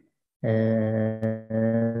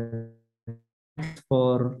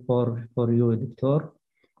 For you, Dr.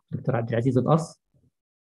 Abdulaziz with us.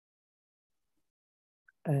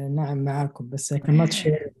 نعم معكم بس I cannot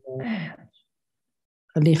share.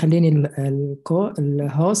 خليني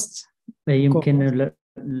الهوست. يمكن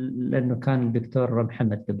لأنه كان الدكتور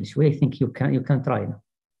محمد قبل شوي. I think you can try now.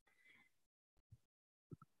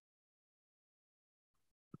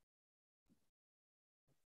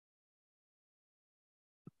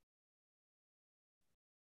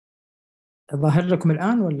 ظاهر لكم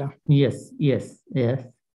الآن ولا؟ Yes.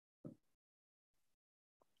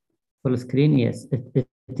 Full screen, yes.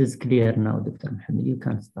 It is clear now, Dr. Mohammed. You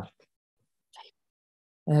can start.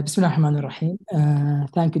 بسم الله الرحمن الرحيم.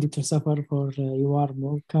 Thank you, Dr. Safar, for you are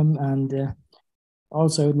welcome, and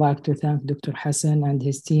also I would like to thank Dr. Hassan and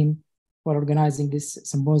his team for organizing this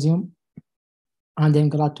symposium, and I'm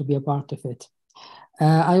glad to be a part of it.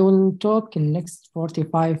 I will talk in the next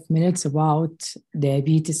 45 minutes about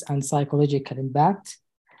diabetes and psychological impact.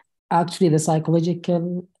 Actually, the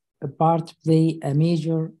psychological part play a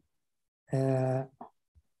major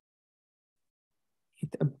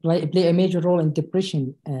role in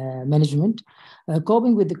depression management.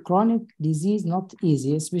 Coping with the chronic disease not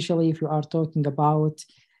easy, especially if you are talking about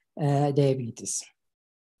diabetes.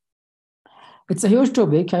 It's a huge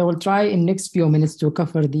topic. I will try in next few minutes to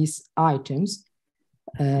cover these items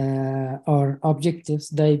or objectives: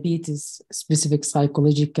 diabetes, specific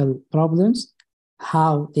psychological problems,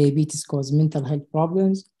 how diabetes cause mental health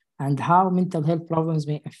problems, and how mental health problems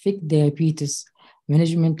may affect diabetes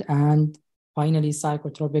management, and finally,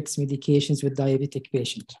 psychotropics medications with diabetic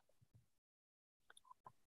patient.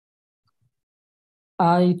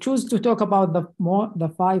 I choose to talk about the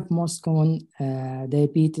 5 most common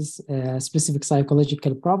diabetes specific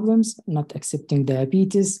psychological problems: not accepting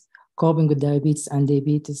diabetes, coping with diabetes and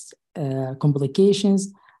diabetes complications,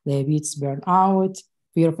 diabetes burnout,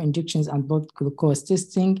 fear of injections and blood glucose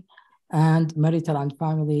testing, and marital and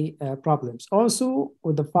family problems. Also,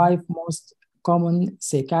 with the 5 most common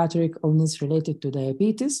psychiatric illness related to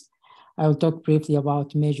diabetes, I will talk briefly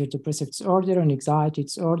about major depressive disorder and anxiety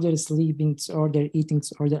disorder, sleeping disorder, eating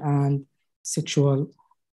disorder, and sexual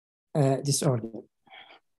disorder.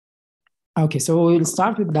 Okay, so we'll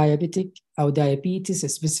start with diabetes,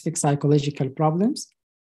 specific psychological problems.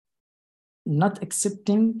 Not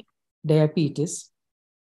accepting diabetes.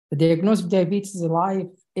 The diagnosis of diabetes is a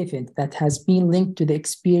life event that has been linked to the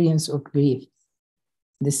experience of grief.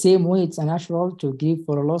 The same way it's natural to grieve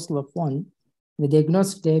for a lost loved one, the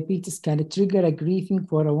diagnosis of diabetes can trigger a grieving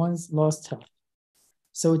for one's lost health.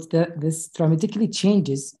 So this dramatically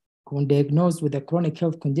changes when diagnosed with a chronic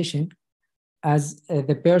health condition, as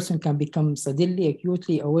the person can become suddenly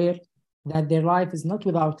acutely aware that their life is not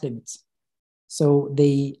without limits. So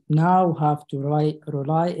they now have to rely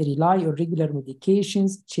on regular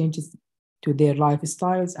medications, changes to their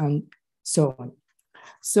lifestyles, and so on.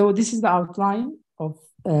 So this is the outline of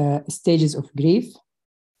stages of grief.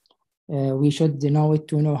 We should know it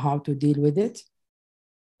to know how to deal with it.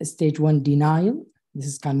 Stage 1, denial.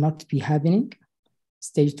 This cannot be happening.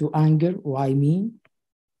 Stage 2, anger. Why me?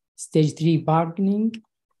 Stage 3, bargaining.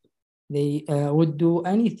 They would do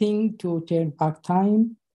anything to turn back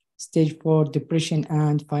time. Stage 4, depression.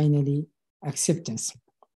 And finally, acceptance.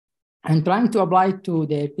 I'm trying to apply to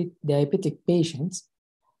diabetic patients.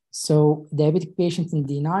 So diabetic patients in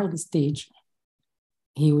denial stage,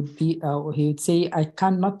 he would say, I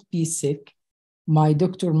cannot be sick. My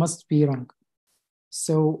doctor must be wrong.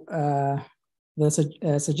 So the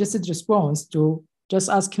suggested response to just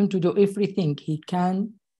ask him to do everything he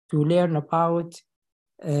can to learn about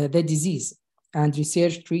the disease and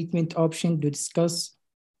research treatment option to discuss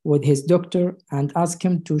with his doctor and ask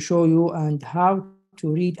him to show you and how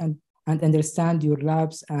to read and understand your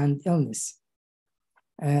labs and illness.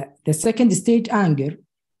 The second stage, anger.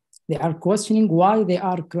 They are questioning why they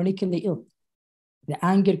are chronically ill. The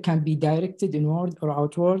anger can be directed inward or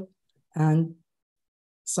outward, and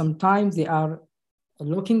sometimes they are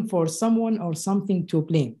looking for someone or something to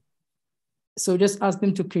blame. So just ask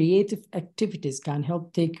them to creative activities can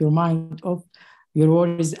help take your mind off your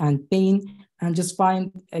worries and pain, and just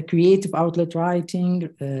find a creative outlet,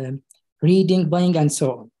 writing, reading, playing, and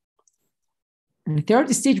so on. And the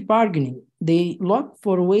third stage, bargaining. They look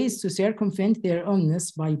for ways to circumvent their illness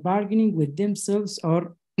by bargaining with themselves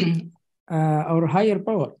or higher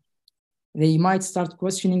power. They might start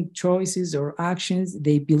questioning choices or actions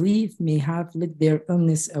they believe may have led their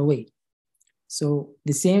illness away. So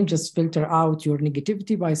the same, just filter out your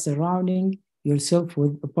negativity by surrounding yourself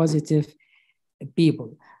with positive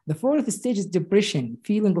people. The fourth stage is depression,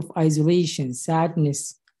 feeling of isolation,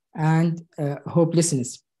 sadness, and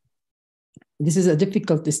hopelessness. This is a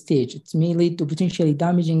difficult stage. It may lead to potentially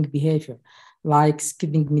damaging behavior, like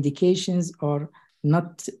skipping medications or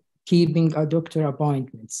not keeping a doctor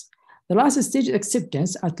appointments. The last stage,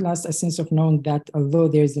 acceptance, at last a sense of knowing that although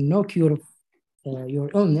there is no cure of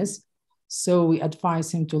your illness, so we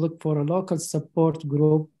advise him to look for a local support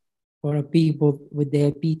group for people with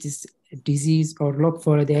diabetes disease, or look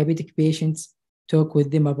for diabetic patients, talk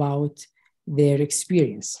with them about their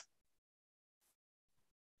experience.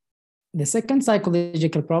 The second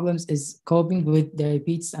psychological problems is coping with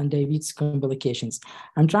diabetes and diabetes complications.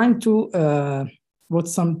 I'm trying to put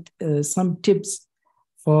some tips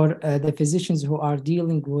for the physicians who are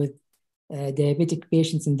dealing with diabetic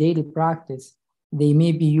patients in daily practice. They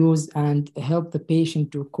may be used and help the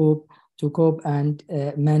patient to cope and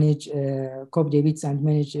manage cope diabetes and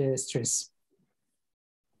manage stress.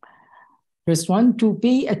 First one, to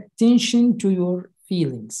pay attention to your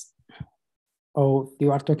feelings. Or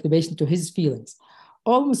you are talking to the patient to his feelings.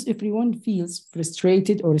 Almost everyone feels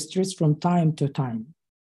frustrated or stressed from time to time.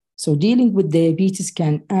 So dealing with diabetes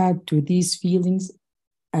can add to these feelings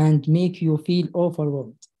and make you feel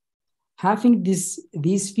overwhelmed. Having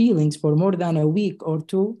these feelings for more than a week or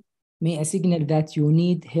two may signal that you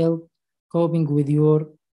need help coping with your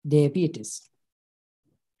diabetes.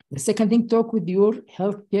 The second thing, talk with your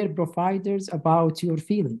healthcare providers about your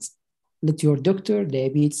feelings. Let your doctor,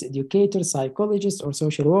 diabetes educator, psychologist, or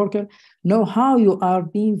social worker know how you are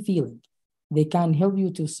feeling. They can help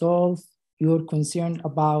you to solve your concern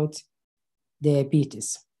about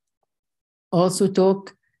diabetes. Also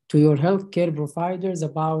talk to your healthcare providers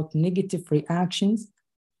about negative reactions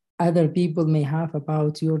other people may have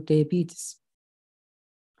about your diabetes.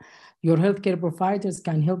 Your healthcare providers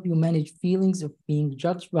can help you manage feelings of being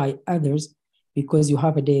judged by others because you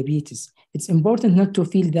have a diabetes. It's important not to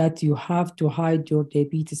feel that you have to hide your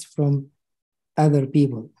diabetes from other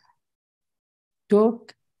people.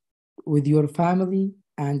 Talk with your family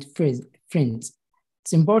and friends.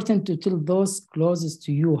 It's important to tell those closest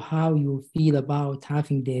to you how you feel about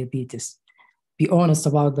having diabetes. Be honest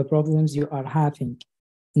about the problems you are having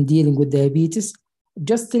in dealing with diabetes.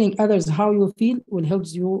 Just telling others how you feel will help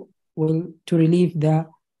you to relieve the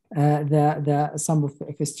some of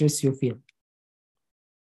the stress you feel.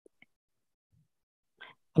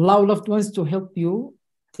 Allow loved ones to help you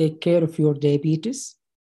take care of your diabetes.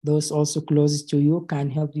 Those also closest to you can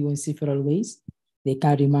help you in several ways. They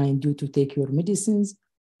can remind you to take your medicines,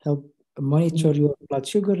 help monitor your blood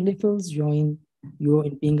sugar levels, join you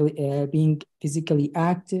in being physically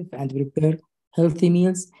active, and prepare healthy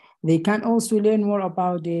meals. They can also learn more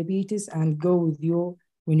about diabetes and go with you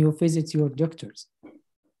when you visit your doctors.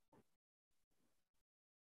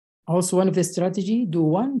 Also, one of the strategies, do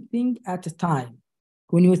one thing at a time.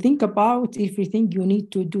 When you think about everything you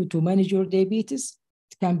need to do to manage your diabetes,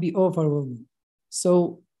 it can be overwhelming.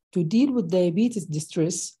 So to deal with diabetes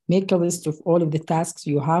distress, make a list of all of the tasks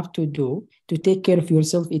you have to do to take care of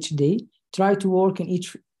yourself each day. Try to work on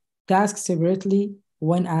each task separately,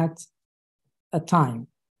 one at a time.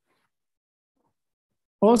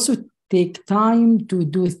 Also, take time to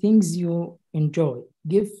do things you enjoy.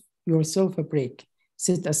 Give yourself a break.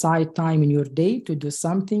 Set aside time in your day to do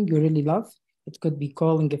something you really love. It could be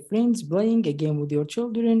calling a friend, playing a game with your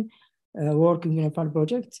children, working on a fun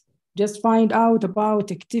project. Just find out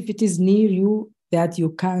about activities near you that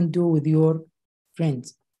you can do with your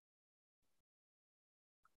friends.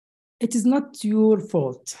 It is not your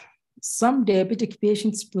fault. Some diabetic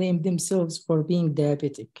patients blame themselves for being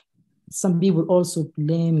diabetic. Some people also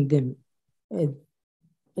blame them.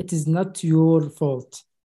 It is not your fault.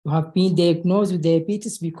 You have been diagnosed with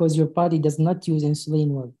diabetes because your body does not use insulin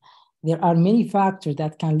well. There are many factors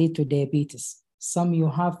that can lead to diabetes. Some you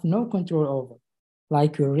have no control over,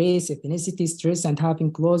 like your race, ethnicity, stress, and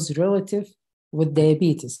having close relatives with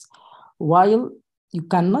diabetes. While you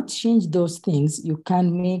cannot change those things, you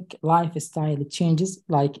can make lifestyle changes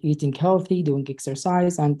like eating healthy, doing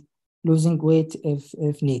exercise, and losing weight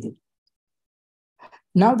if needed.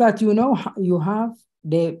 Now that you know you have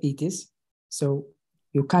diabetes, so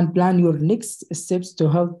you can plan your next steps to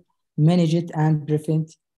help manage it and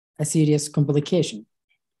prevent a serious complication.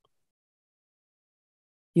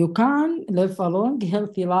 You can live a long,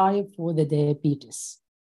 healthy life with a diabetes.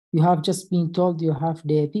 You have just been told you have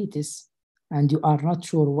diabetes and you are not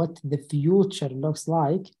sure what the future looks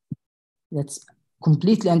like. That's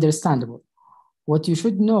completely understandable. What you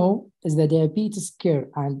should know is that diabetes care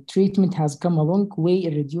and treatment has come a long way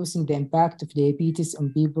in reducing the impact of diabetes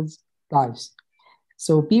on people's lives.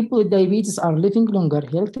 So people with diabetes are living longer,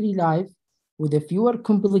 healthy life with a fewer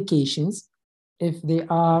complications if they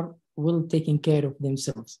are well taken care of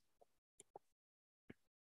themselves.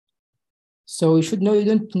 So you should know you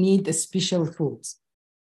don't need a special foods.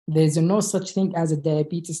 There's no such thing as a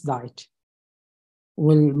diabetes diet.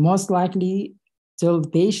 Will most likely tell the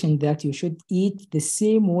patient that you should eat the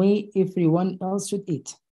same way everyone else should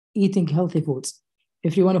eat, eating healthy foods.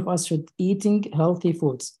 Every one of us should eating healthy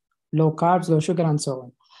foods, low carbs, low sugar, and so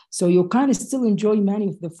on. So you can still enjoy many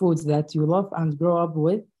of the foods that you love and grow up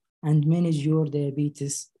with and manage your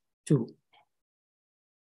diabetes too.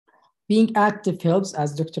 Being active helps,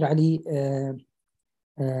 as Dr. Ali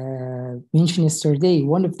mentioned yesterday.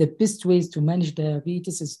 One of the best ways to manage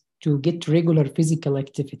diabetes is to get regular physical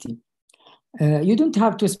activity. You don't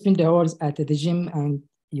have to spend hours at the gym, and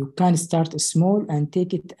you can start small and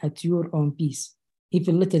take it at your own pace.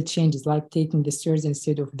 Even little changes like taking the stairs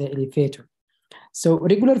instead of the elevator. So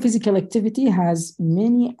regular physical activity has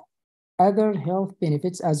many other health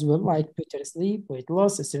benefits as well, like better sleep, weight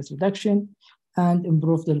loss, stress reduction, and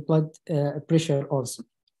improve the blood pressure also.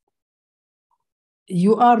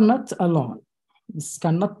 You are not alone. This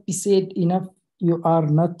cannot be said enough. You are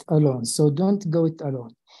not alone. So don't go it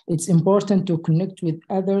alone. It's important to connect with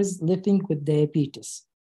others living with diabetes.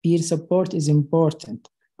 Peer support is important.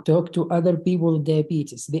 Talk to other people with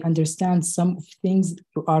diabetes. They understand some of things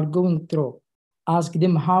you are going through. Ask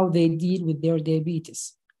them how they deal with their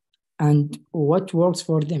diabetes and what works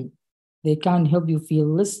for them. They can help you feel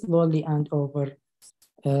less lonely and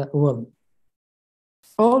overwhelmed.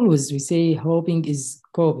 Always we say hoping is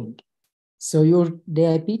coping. So your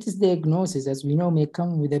diabetes diagnosis, as we know, may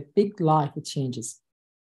come with a big life changes.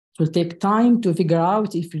 It will take time to figure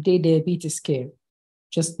out everyday diabetes care.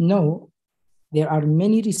 Just know there are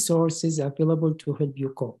many resources available to help you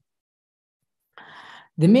cope.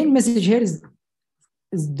 The main message here is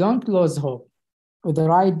don't lose hope. With the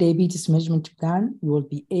right diabetes management plan, you will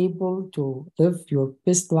be able to live your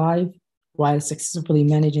best life while successfully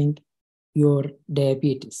managing your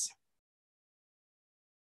diabetes.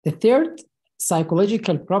 The third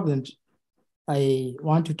psychological problem I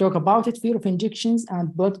want to talk about it, fear of injections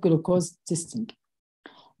and blood glucose testing.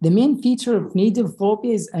 The main feature of needle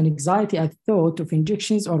phobia is an anxiety at thought of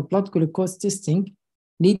injections or blood glucose testing,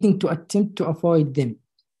 leading to attempt to avoid them.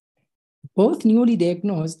 Both newly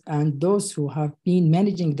diagnosed and those who have been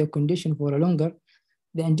managing the condition for longer,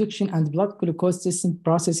 the injection and blood glucose testing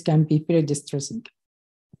process can be very distressing.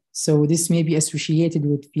 So this may be associated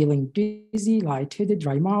with feeling dizzy, lightheaded,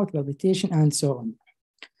 dry mouth, palpitation, and so on.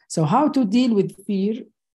 So how to deal with fear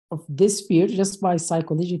of this fear just by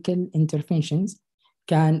psychological interventions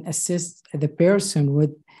can assist the person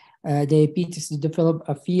with diabetes to develop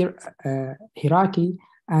a fear hierarchy.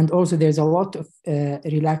 And also there's a lot of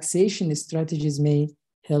relaxation strategies may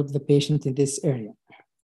help the patient in this area.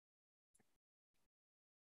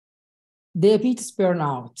 Diabetes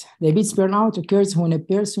burnout. Diabetes burnout occurs when a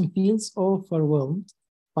person feels overwhelmed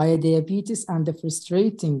by diabetes and the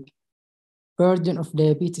frustrating burden of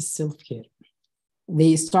diabetes self-care.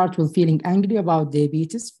 They start with feeling angry about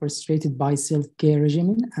diabetes, frustrated by self-care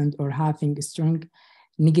regimen, and or having strong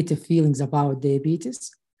negative feelings about diabetes,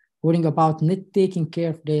 worrying about not taking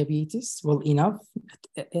care of diabetes well enough,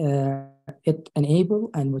 it unable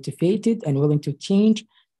and motivated and willing to change,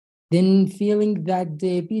 then feeling that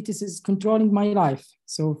diabetes is controlling my life.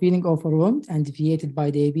 So feeling overwhelmed and defeated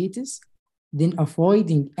by diabetes, then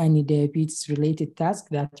avoiding any diabetes-related task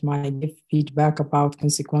that might give feedback about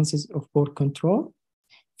consequences of poor control,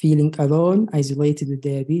 feeling alone, isolated with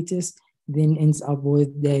diabetes, then ends up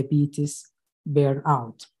with diabetes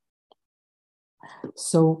burnout.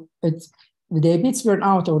 So it's the diabetes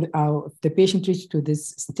burnout, or if the patient reaches to this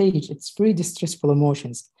stage, it's very distressful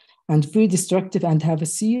emotions and very destructive and have a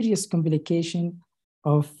serious complication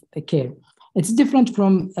of care. It's different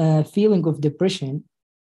from feeling of depression.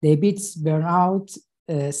 Diabetes burnout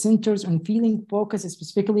centers on feeling focused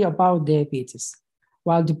specifically about diabetes,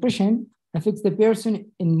 while depression affects the person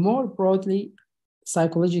in more broadly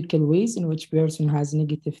psychological ways in which person has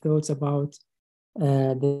negative thoughts about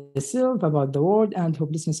the self, about the world, and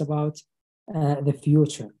hopelessness about the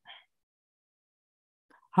future.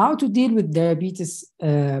 How to deal with diabetes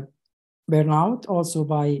burnout? Also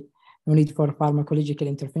by no need for pharmacological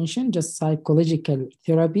intervention, just psychological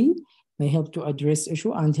therapy may help to address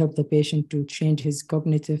issue and help the patient to change his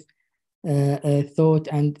cognitive thought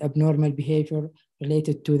and abnormal behavior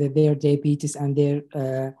related to their diabetes and their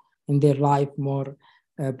in their life more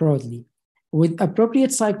broadly. With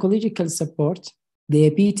appropriate psychological support,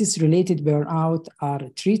 diabetes-related burnout are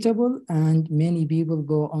treatable, and many people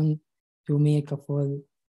go on to make a full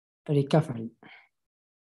recovery.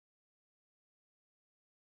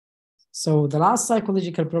 So the last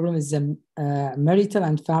psychological problem is marital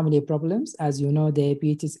and family problems. As you know,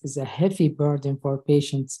 diabetes is a heavy burden for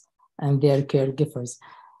patients and their caregivers.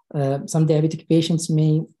 Some diabetic patients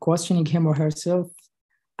may questioning him or herself,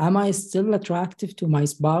 am I still attractive to my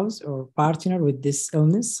spouse or partner with this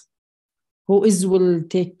illness? Who will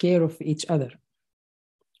take care of each other?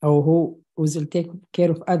 Or who will take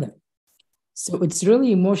care of other? So it's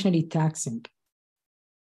really emotionally taxing.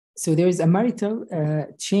 So there is a marital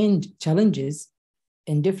challenges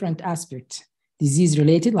in different aspects. Disease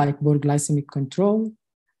related like poor glycemic control,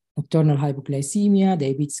 nocturnal hypoglycemia,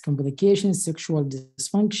 diabetes complications, sexual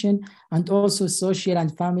dysfunction, and also social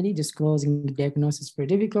and family disclosing diagnosis very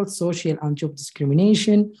difficult, social and job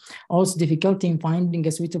discrimination, also difficulty in finding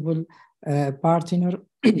a suitable partner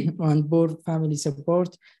and poor family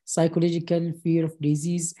support, psychological fear of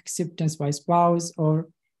disease, acceptance by spouse, or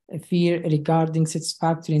fear regarding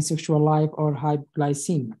satisfactory in sexual life or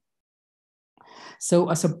hypoglycemia.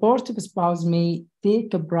 So a supportive spouse may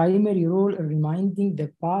take a primary role in reminding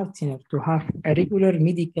the partner to have a regular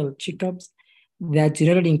medical checkups that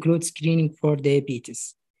generally include screening for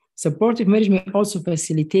diabetes. Supportive marriage may also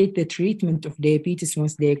facilitate the treatment of diabetes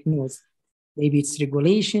once diagnosed. Diabetes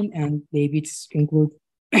regulation and diabetes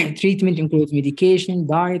treatment includes medication,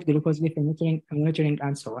 diet, glucose level monitoring,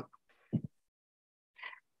 and so on.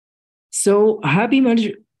 So happy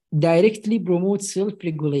marriage directly promotes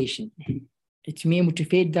self-regulation. It may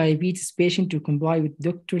motivate diabetes patients to comply with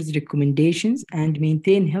doctors' recommendations and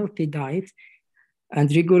maintain healthy diet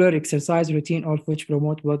and regular exercise routine, all of which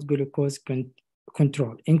promote blood glucose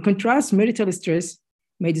control. In contrast, marital stress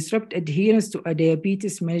may disrupt adherence to a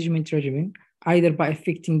diabetes management regimen, either by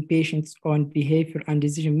affecting patients' own behavior and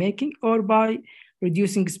decision-making or by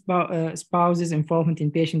reducing spouses' involvement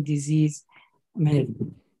in patient disease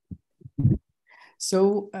management.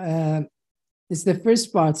 So this is the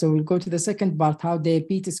first part. So we'll go to the second part, how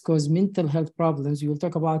diabetes causes mental health problems. We will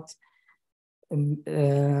talk about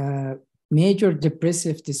major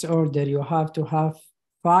depressive disorder. You have to have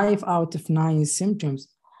 5 out of 9 symptoms.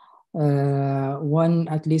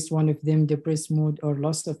 At least one of them, depressed mood or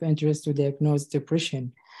loss of interest to diagnose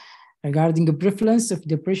depression. Regarding the prevalence of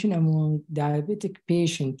depression among diabetic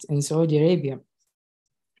patients in Saudi Arabia,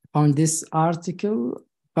 on this article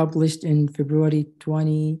published in February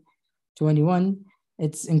 2021,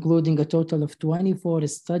 it's including a total of 24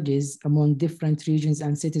 studies among different regions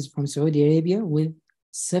and cities from Saudi Arabia with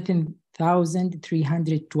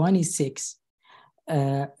 7,326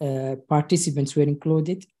 participants were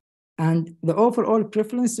included. And the overall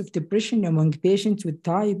prevalence of depression among patients with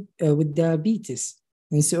diabetes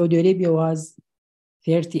in Saudi Arabia was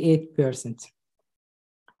 38%.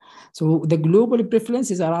 So the global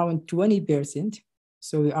prevalence is around 20%.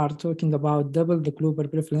 So we are talking about double the global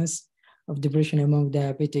prevalence of depression among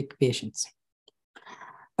diabetic patients.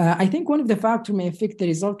 I think one of the factors may affect the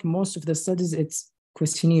result. Most of the studies, it's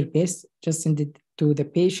questionnaire-based, just send it to the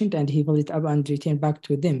patient and he will it up and return back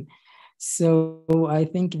to them. So I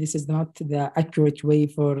think this is not the accurate way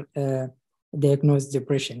for diagnose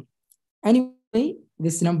depression. Anyway,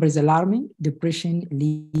 this number is alarming. Depression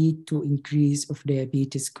lead to increase of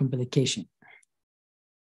diabetes complication.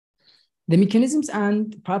 The mechanisms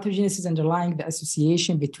and pathogenesis underlying the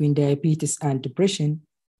association between diabetes and depression,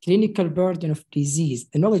 clinical burden of disease,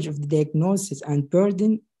 the knowledge of the diagnosis and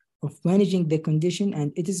burden of managing the condition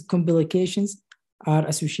and its complications are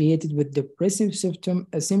associated with depressive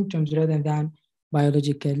symptoms rather than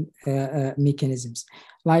biological mechanisms.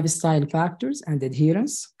 Lifestyle factors and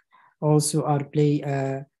adherence also play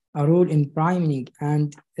a role in priming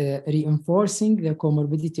and reinforcing the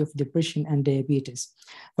comorbidity of depression and diabetes.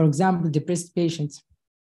 For example, depressed patients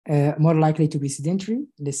more likely to be sedentary,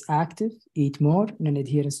 less active, eat more,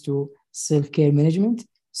 non-adherence to self-care management.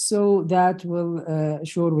 So that will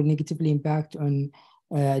will negatively impact on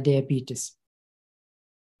diabetes.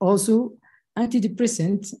 Also,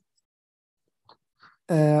 antidepressant,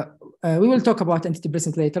 we will talk about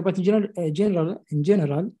antidepressant later, but in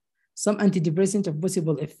general, some antidepressants have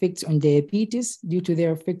possible effects on diabetes due to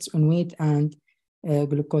their effects on weight and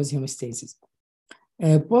glucose homeostasis.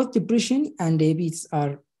 Both depression and diabetes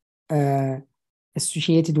are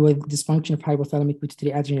associated with dysfunction of hypothalamic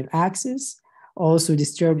pituitary adrenal axis. Also,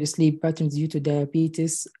 disturbed sleep patterns due to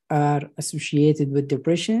diabetes are associated with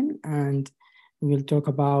depression, and we will talk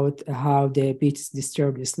about how diabetes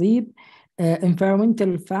disturbs sleep.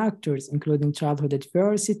 Environmental factors, including childhood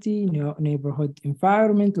adversity, neighborhood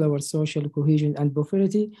environment, lower social cohesion and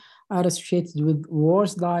poverty, are associated with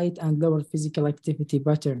worse diet and lower physical activity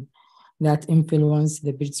pattern that influence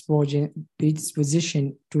the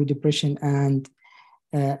predisposition to depression and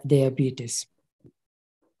diabetes.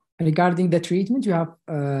 Regarding the treatment, you have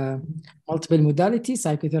multiple modalities: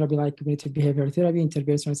 psychotherapy like cognitive behavioral therapy,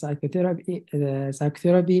 interpersonal psychotherapy,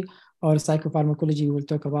 or psychopharmacology. We will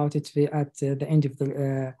talk about it at the end of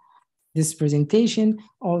this presentation.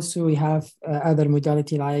 Also, we have other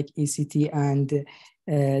modality like ECT and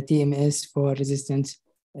TMS for resistant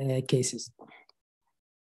cases.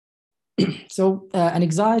 So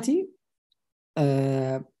anxiety,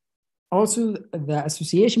 also the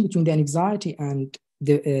association between the anxiety and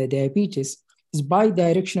the diabetes is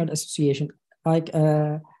bidirectional association, like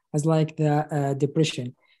the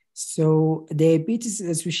depression. So diabetes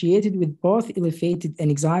is associated with both elevated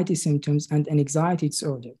anxiety symptoms and anxiety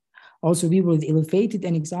disorder. Also, people with elevated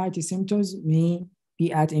anxiety symptoms may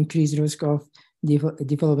be at increased risk of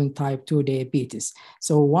developing type 2 diabetes.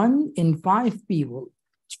 So 1 in 5 people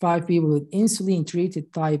with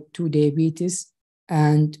insulin-treated type 2 diabetes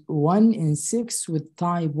and 1 in 6 with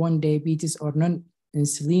type 1 diabetes or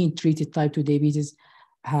non-insulin-treated type 2 diabetes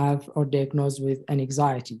have or diagnosed with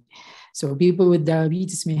anxiety. So people with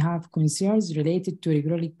diabetes may have concerns related to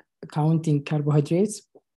regularly counting carbohydrates,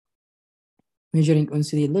 measuring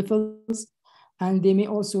insulin levels, and they may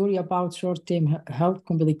also worry about short-term health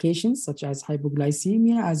complications such as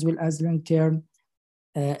hypoglycemia as well as long-term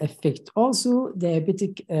effect. Also,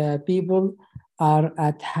 diabetic people are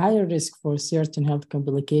at higher risk for certain health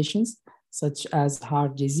complications such as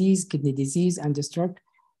heart disease, kidney disease, and stroke.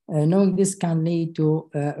 Knowing this can lead to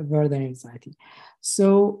further anxiety.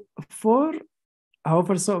 So for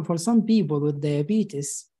some people with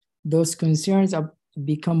diabetes, those concerns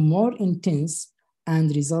become more intense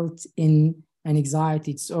and result in an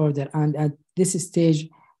anxiety disorder. And at this stage,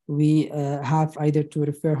 we have either to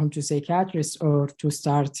refer him to psychiatrist or to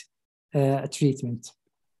start treatment.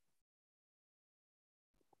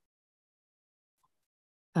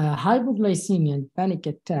 Hypoglycemia and panic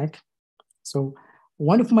attack. So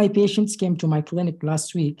one of my patients came to my clinic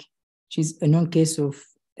last week. She's a known case of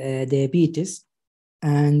diabetes,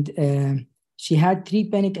 and she had 3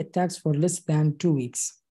 panic attacks for less than 2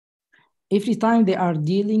 weeks. Every time they are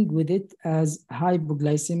dealing with it as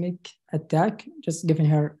hypoglycemic attack, just giving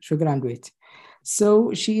her sugar and weight.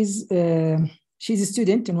 So she's a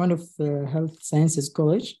student in one of health sciences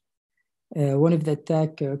college. One of the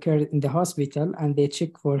attack occurred in the hospital, and they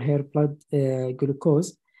checked for her blood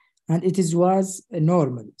glucose, and it was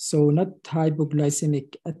normal, so not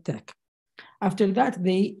hypoglycemic attack. After that,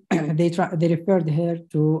 they referred her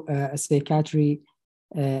to a psychiatry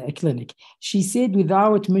clinic. She said,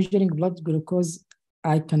 without measuring blood glucose,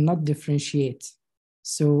 I cannot differentiate.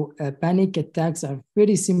 So panic attacks are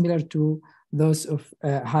very similar to those of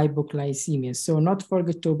hypoglycemia. So not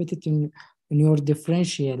forget to put it in your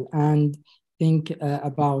differential and think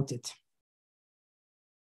about it.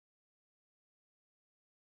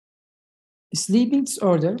 Sleeping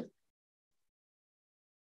disorder.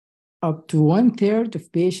 up to 1/3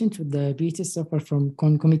 of patients with diabetes suffer from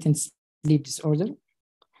concomitant sleep disorder.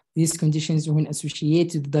 These conditions, when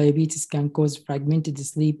associated with diabetes, can cause fragmented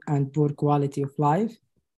sleep and poor quality of life,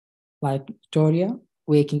 like Victoria.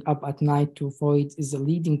 Waking up at night to void is a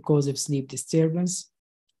leading cause of sleep disturbance,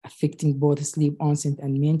 affecting both sleep onset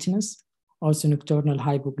and maintenance. Also, nocturnal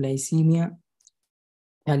hypoglycemia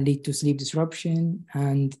can lead to sleep disruption.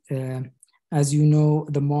 And as you know,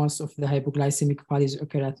 the most of the hypoglycemic values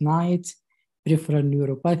occur at night, peripheral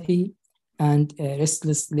neuropathy, and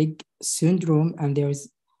restless leg syndrome. And there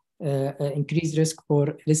is increased risk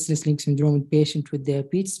for restless leg syndrome in patients with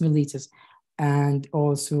diabetes mellitus, and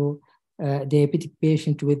also diabetic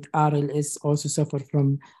patient with RLS also suffer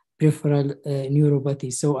from peripheral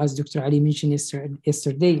neuropathy. So as Dr. Ali mentioned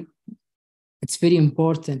yesterday, it's very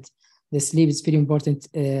important. The sleep is very important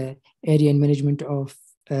area in management of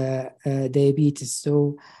diabetes.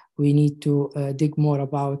 So we need to dig more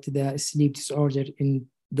about the sleep disorder in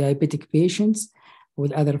diabetic patients,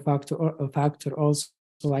 with other factor also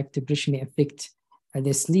like depression may affect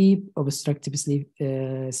the sleep, obstructive sleep,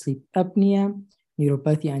 sleep apnea,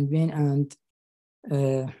 neuropathy and pain, and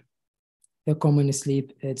the common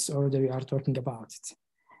sleep disorder we are talking about it.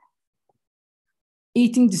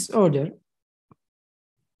 Eating disorder.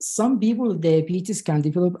 Some people with diabetes can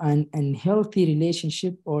develop an unhealthy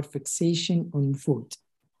relationship or fixation on food.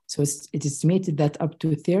 So it's estimated that up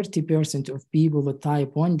to 30% of people with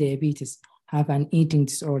type 1 diabetes have an eating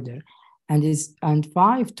disorder, and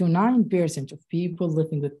 5 to 9% of people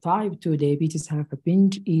living with type 2 diabetes have a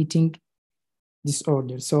binge eating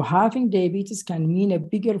disorder. So having diabetes can mean a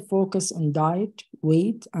bigger focus on diet,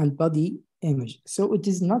 weight, and body image. So it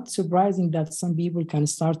is not surprising that some people can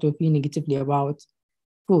start to feel negatively about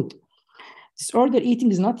food. Disorder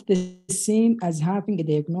eating is not the same as having a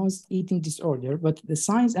diagnosed eating disorder, but the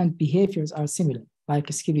signs and behaviors are similar,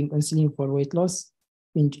 like skipping insulin for weight loss,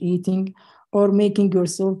 binge eating, or making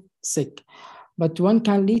yourself sick. But one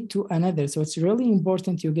can lead to another. So it's really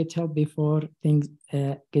important you get help before things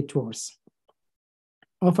get worse.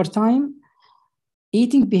 Over time,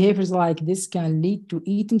 eating behaviors like this can lead to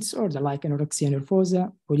eating disorder, like anorexia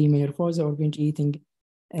nervosa, bulimia nervosa, or binge eating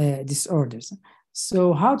disorders.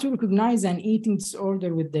 So how to recognize an eating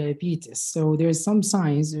disorder with diabetes? So there's some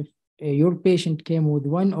signs. If your patient came with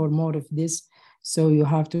one or more of this, so you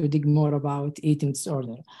have to dig more about eating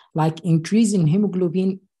disorder, like increase in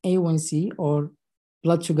hemoglobin A1C or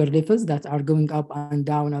blood sugar levels that are going up and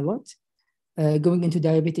down a lot, going into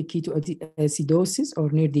diabetic ketoacidosis or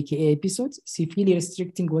near DKA episodes, severely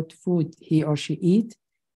restricting what food he or she eat,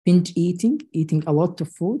 binge eating, eating a lot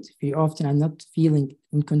of food very often and not feeling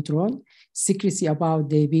in control, secrecy about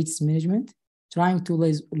diabetes management, trying to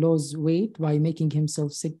lose weight by making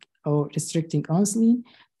himself sick or restricting insulin,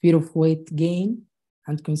 fear of weight gain,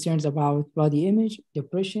 and concerns about body image,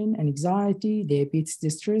 depression, anxiety, diabetes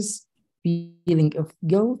distress, feeling of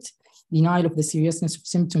guilt, denial of the seriousness of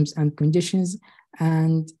symptoms and conditions,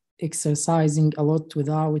 and exercising a lot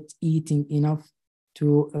without eating enough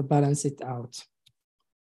to balance it out.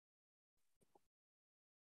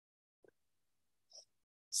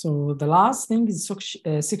 So the last thing is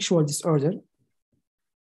sexual disorder.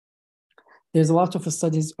 There's a lot of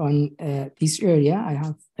studies on this area.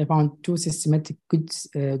 I found two systematic good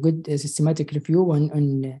systematic review, one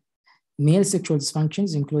on male sexual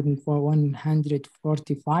dysfunctions, including for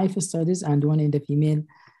 145 studies, and one in the female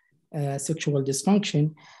sexual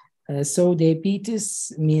dysfunction. So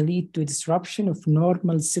diabetes may lead to disruption of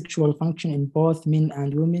normal sexual function in both men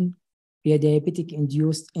and women via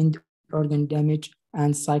diabetic-induced end organ damage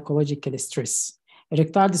and psychological stress.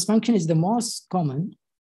 Erectile dysfunction is the most common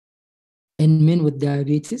in men with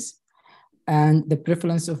diabetes, and the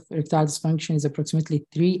prevalence of erectile dysfunction is approximately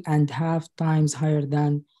 3.5 times higher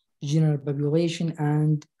than the general population,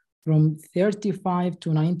 and from 35 to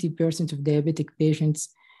 90% of diabetic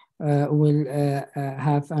patients will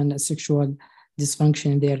have a sexual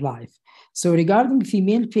dysfunction in their life. So regarding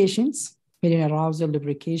female patients, male arousal,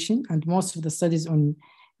 lubrication, and most of the studies on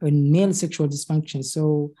male sexual dysfunction.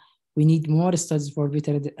 So we need more studies for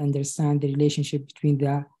better understand the relationship between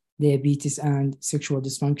the diabetes and sexual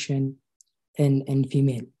dysfunction in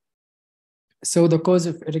female. So the cause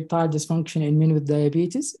of erectile dysfunction in men with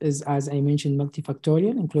diabetes is, as I mentioned,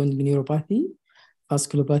 multifactorial, including neuropathy,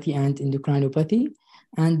 vasculopathy, and endocrinopathy.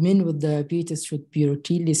 And men with diabetes should be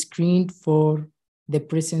routinely screened for the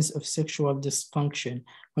presence of sexual dysfunction.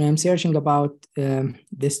 When I'm searching about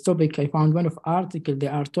this topic, I found one of article, they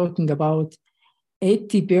are talking about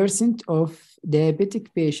 80% of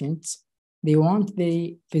diabetic patients, they want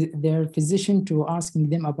their physician to asking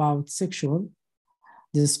them about sexual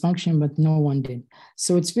dysfunction, but no one did.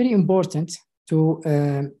 So it's very important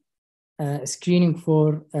to screening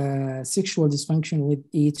for sexual dysfunction with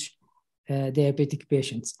each diabetic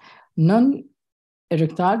patients.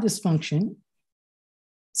 Non-erectile dysfunction,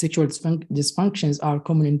 sexual dysfunctions are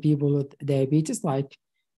common in people with diabetes, like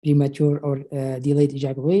premature or delayed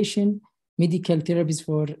ejaculation. Medical therapies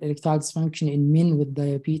for erectile dysfunction in men with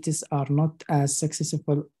diabetes are not as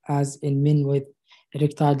successful as in men with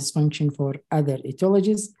erectile dysfunction for other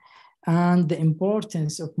etiologies. And the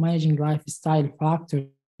importance of managing lifestyle factors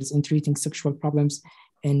in treating sexual problems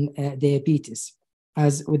in diabetes.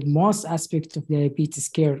 As with most aspects of diabetes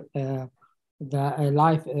care, the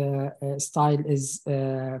lifestyle is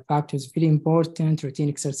factors very important: routine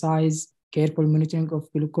exercise, careful monitoring of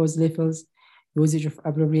glucose levels, usage of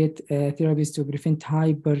appropriate therapies to prevent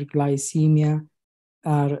hyperglycemia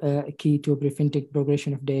are key to preventing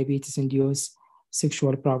progression of diabetes-induced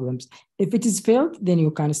sexual problems. If it is failed, then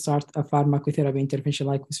you can start a pharmacotherapy intervention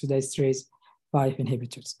like phosphodiesterase 5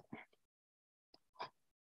 inhibitors.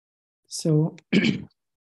 So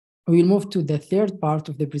we'll move to the third part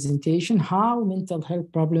of the presentation: how mental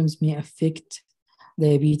health problems may affect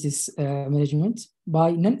diabetes management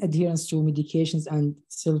by non-adherence to medications and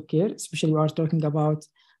self-care. Especially we are talking about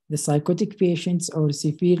the psychotic patients or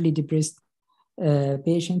severely depressed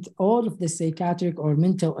patient. All of the psychiatric or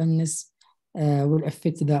mental illness will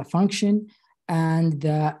affect the function, and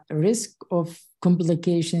the risk of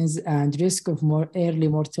complications and risk of more early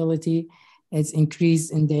mortality is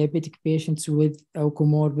increased in diabetic patients with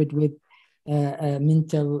comorbid with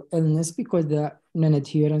mental illness because the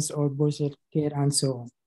non-adherence or poor care and so on.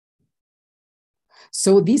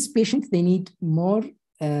 So these patients, they need more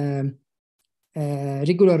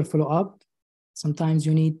regular follow-up. Sometimes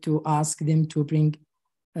you need to ask them to bring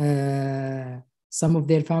some of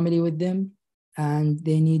their family with them, and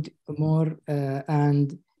they need more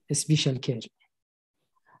and special care.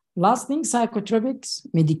 Last thing, psychotropics,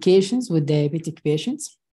 medications with diabetic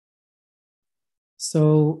patients.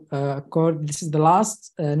 So this is the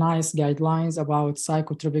last nice guidelines about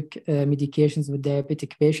psychotropic medications with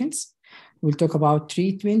diabetic patients. We'll talk about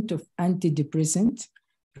treatment of antidepressant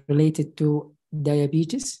related to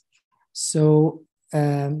diabetes. So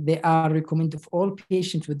they are recommended for all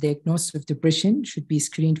patients with diagnosis of depression should be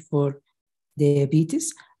screened for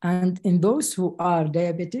diabetes. And in those who are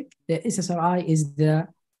diabetic, the SSRI is the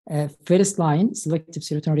first line. Selective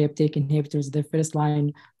serotonin reuptake inhibitors, the first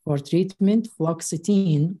line for treatment.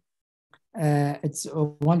 Fluoxetine, it's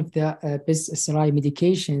one of the best SSRI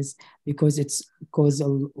medications because it's cause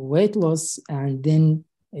weight loss and then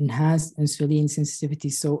enhanced insulin sensitivity,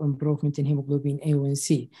 so improvement in hemoglobin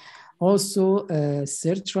A1C. Also,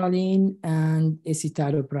 sertraline and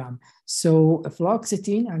escitalopram. So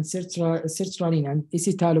fluoxetine and sertraline and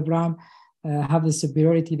escitalopram have the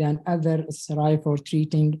superiority than other SSRI for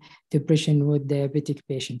treating depression with diabetic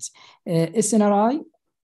patients. SNRI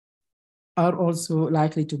are also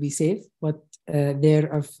likely to be safe, but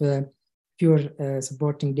there are fewer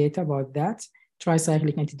supporting data about that.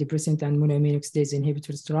 Tricyclic antidepressant and monoamine oxidase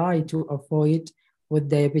inhibitors try to avoid with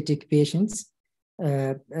diabetic patients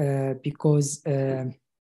because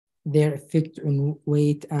their effect on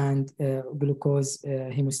weight and glucose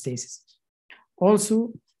homeostasis.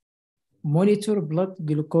 Also, monitor blood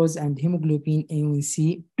glucose and hemoglobin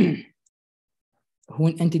A1C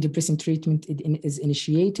when antidepressant treatment is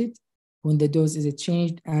initiated, when the dose is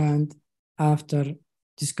changed, and after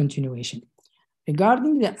discontinuation.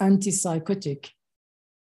 Regarding the antipsychotic,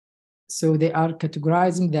 so they are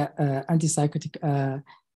categorizing the antipsychotic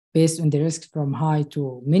based on the risk from high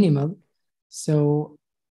to minimal. So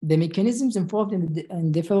the mechanisms involved in the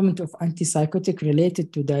development of antipsychotic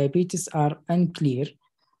related to diabetes are unclear,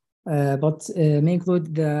 but may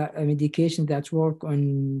include the medication that work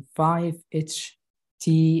on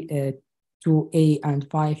 5-HT2A and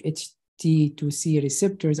 5-HT2C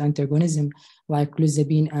receptors antagonism, like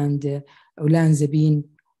clozapine and olanzapine,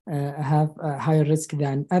 have a higher risk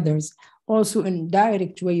than others. Also, in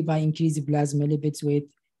direct way by increasing plasma lipids, weight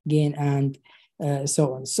gain, and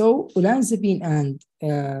so on. So olanzapine and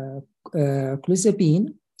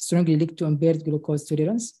clozapine strongly linked to impaired glucose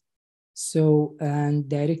tolerance, so and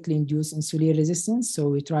directly induce insulin resistance. So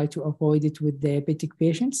we try to avoid it with diabetic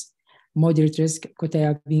patients. Moderate risk,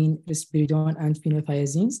 quetiapine, risperidone, and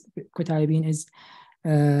phenothiazines. Quetiapine is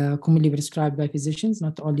commonly prescribed by physicians,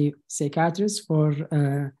 not only psychiatrists, for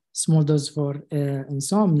small dose for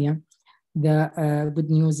insomnia. The good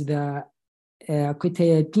news, the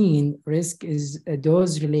quetiapine risk is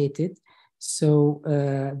dose related. So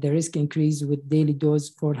the risk increase with daily dose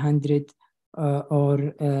 400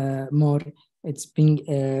 or more it's being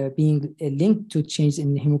linked to change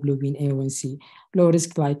in hemoglobin A1C. Low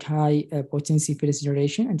risk like high potency first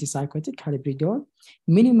generation antipsychotic, haloperidol.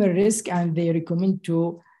 Minimal risk, and they recommend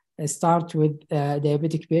to start with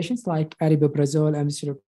diabetic patients like aripiprazole,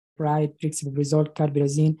 amisulpride, brexpiprazole,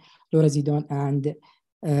 carbarazine, lorazepam, and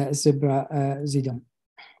zibrazidone.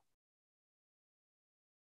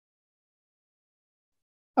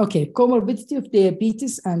 Okay, comorbidity of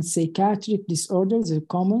diabetes and psychiatric disorders are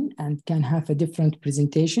common and can have a different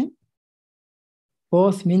presentation.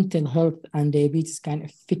 Both mental health and diabetes can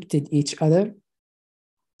affect each other.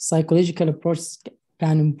 Psychological approaches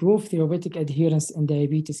can improve therapeutic adherence in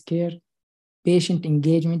diabetes care. Patient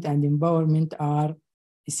engagement and empowerment are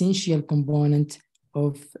essential components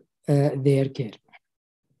of their care.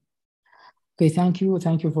 Okay, thank you.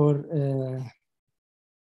 Thank you for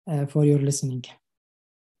your listening.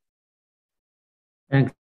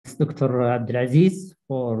 Thanks, Dr. Abdulaziz,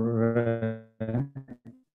 for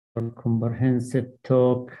comprehensive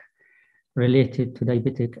talk related to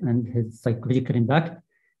diabetic and his psychological impact.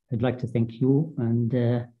 I'd like to thank you, and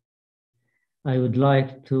I would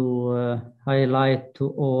like to highlight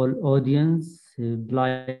to all audience who'd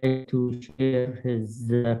like to share his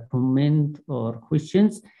comment or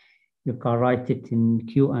questions. You can write it in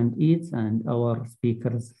Q&As, and our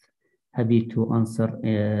speakers happy to answer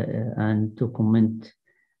and to comment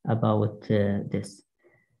about this.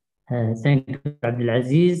 Thank you,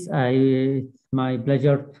 Abdulaziz. It's my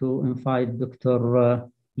pleasure to invite Dr.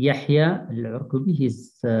 Yahya Al-Urqubi.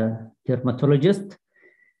 He's a dermatologist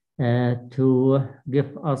to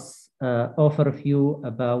give us an overview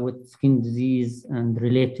about skin disease and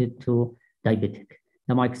related to diabetic.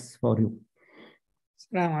 The mic's for you.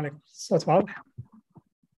 السلام عليكم. الصوت واضح؟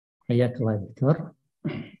 حياك الله دكتور.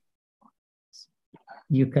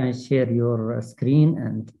 You can share your screen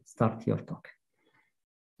and start your talk.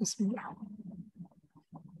 بسم الله.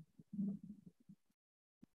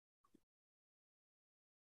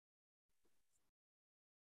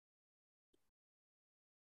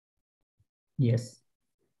 Yes.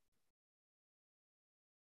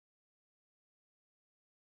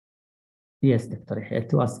 Yes, Dr. Yahya,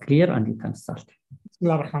 it was clear and you can start. بسم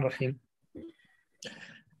الله الرحمن الرحيم.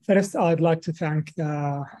 First, I'd like to thank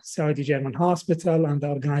the Saudi German Hospital and the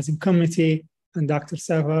organizing committee and Dr.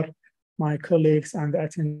 Sever, my colleagues and the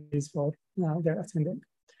attendees for their attending.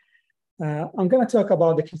 I'm going to talk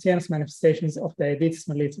about the cutaneous manifestations of diabetes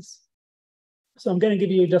mellitus. So I'm going to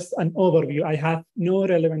give you just an overview. I have no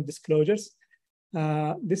relevant disclosures.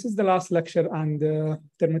 This is the last lecture, and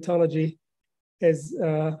dermatology is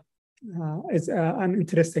an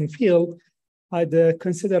interesting field. I'd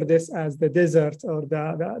consider this as the dessert or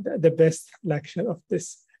the best lecture of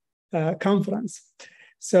this conference.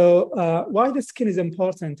 So why the skin is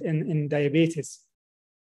important in diabetes?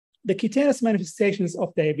 The cutaneous manifestations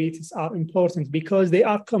of diabetes are important because they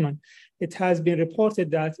are common. It has been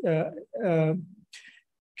reported that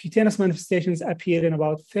cutaneous manifestations appear in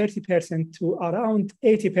about 30% to around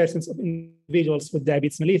 80% of individuals with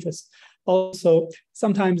diabetes mellitus. Also,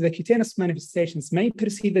 sometimes the cutaneous manifestations may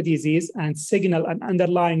precede the disease and signal an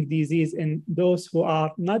underlying disease in those who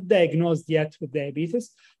are not diagnosed yet with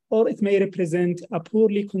diabetes, or it may represent a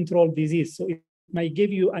poorly controlled disease. So it may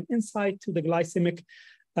give you an insight to the glycemic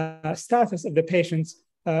status of the patients,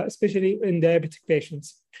 especially in diabetic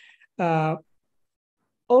patients.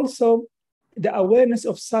 Also, the awareness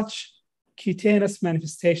of such cutaneous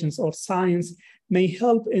manifestations or signs may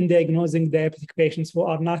help in diagnosing diabetic patients who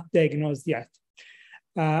are not diagnosed yet.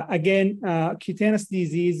 Again, cutaneous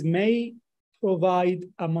disease may provide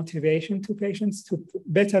a motivation to patients to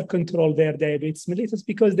better control their diabetes mellitus,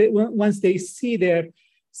 because once they see their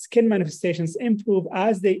skin manifestations improve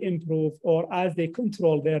as they improve or as they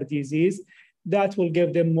control their disease, that will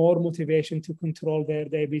give them more motivation to control their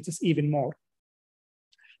diabetes even more.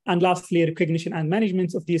 And lastly, recognition and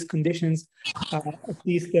management of these conditions, of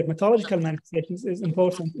these dermatological manifestations, is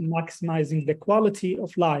important in maximizing the quality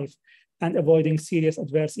of life and avoiding serious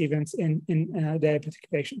adverse events in diabetic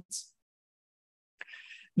patients.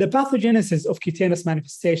 The pathogenesis of cutaneous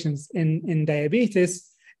manifestations in diabetes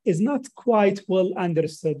is not quite well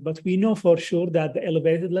understood, but we know for sure that the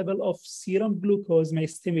elevated level of serum glucose may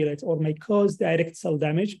stimulate or may cause direct cell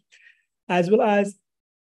damage, as well as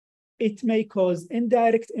it may cause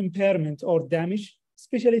indirect impairment or damage,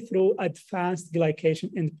 especially through advanced glycation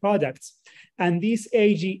end products. And these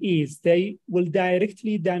AGEs, they will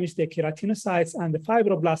directly damage the keratinocytes and the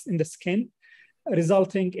fibroblasts in the skin,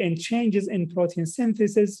 resulting in changes in protein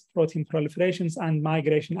synthesis, protein proliferations, and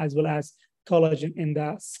migration, as well as collagen in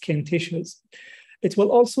the skin tissues. It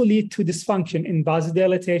will also lead to dysfunction in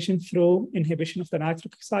vasodilatation through inhibition of the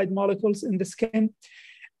nitric oxide molecules in the skin.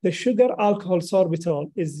 The sugar alcohol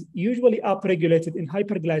sorbitol is usually upregulated in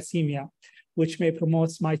hyperglycemia, which may promote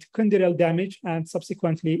mitochondrial damage and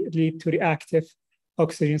subsequently lead to reactive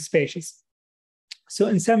oxygen species. So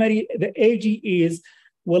in summary, the AGEs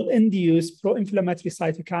will induce pro-inflammatory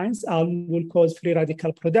cytokines and will cause free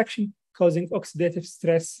radical production, causing oxidative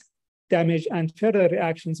stress damage and further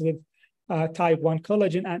reactions with type 1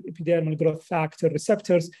 collagen and epidermal growth factor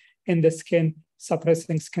receptors in the skin,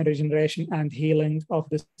 suppressing skin regeneration and healing of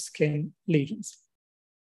the skin lesions.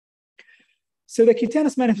 So the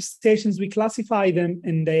cutaneous manifestations, we classify them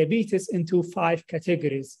in diabetes into 5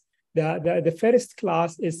 categories. The first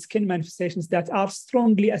class is skin manifestations that are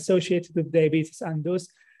strongly associated with diabetes, and those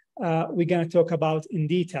we're going to talk about in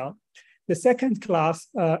detail. The second class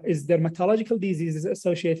is dermatological diseases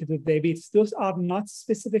associated with diabetes. Those are not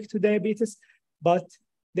specific to diabetes, but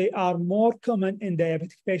they are more common in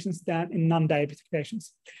diabetic patients than in non-diabetic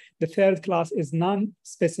patients. The third class is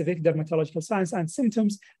non-specific dermatological signs and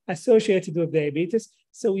symptoms associated with diabetes.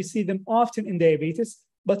 So we see them often in diabetes,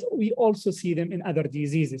 but we also see them in other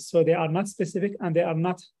diseases. So they are not specific and they are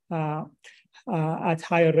not at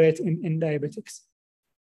higher rate in diabetics.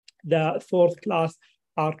 The fourth class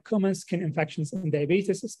are common skin infections in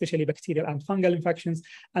diabetes, especially bacterial and fungal infections.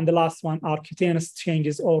 And the last one are cutaneous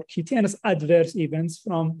changes or cutaneous adverse events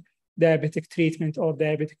from diabetic treatment or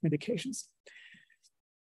diabetic medications.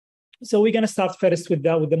 So we're going to start first with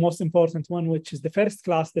the most important one, which is the first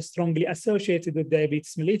class, the strongly associated with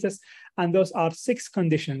diabetes mellitus. And those are 6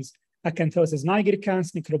 conditions: acanthosis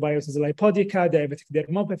nigricans, necrobiosis lipodica, diabetic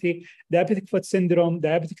dermopathy, diabetic foot syndrome,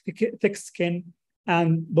 diabetic thick skin,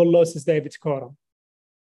 and bullosis diabeticorum.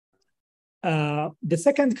 The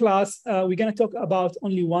second class, we're going to talk about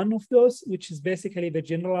only one of those, which is basically the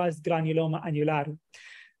generalized granuloma annulare.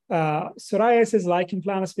 Psoriasis, lichen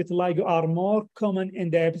planus, vitiligo are more common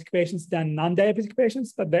in diabetic patients than non-diabetic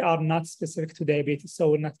patients, but they are not specific to diabetes, so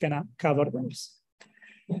we're not going to cover those.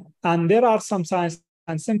 And there are some signs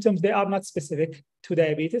and symptoms. They are not specific to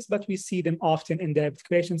diabetes, but we see them often in diabetic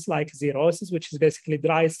patients, like xerosis, which is basically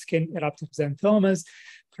dry skin, eruptive xanthomas,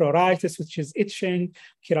 pruritus, which is itching,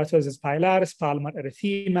 keratosis pilaris, palmar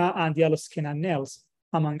erythema, and yellow skin and nails,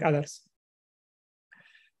 among others.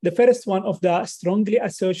 The first one of the strongly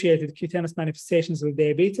associated cutaneous manifestations with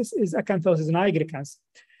diabetes is acanthosis nigricans.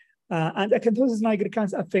 And acanthosis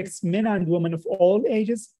nigricans affects men and women of all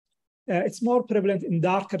ages. It's more prevalent in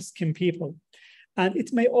darker skin people. And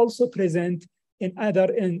it may also present in other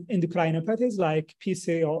endocrinopathies like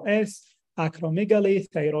PCOS, acromegaly,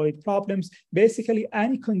 thyroid problems, basically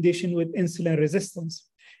any condition with insulin resistance.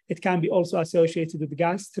 It can be also associated with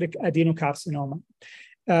gastric adenocarcinoma.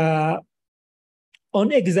 On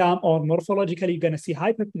exam or morphologically, you're going to see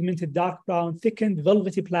hyperpigmented dark brown, thickened,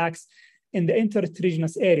 velvety plaques in the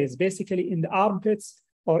intertriginous areas, basically in the armpits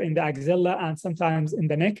or in the axilla and sometimes in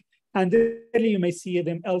the neck. And rarely you may see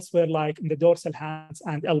them elsewhere, like in the dorsal hands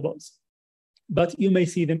and elbows. But you may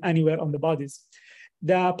see them anywhere on the bodies.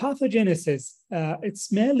 The pathogenesis, it's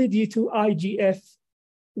mainly due to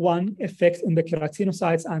IGF-1 effect in the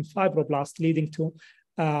keratinocytes and fibroblasts, leading to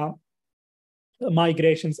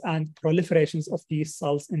migrations and proliferations of these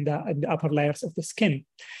cells in the upper layers of the skin.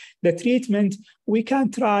 The treatment, we can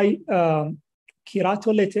try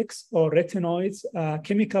keratolytics or retinoids,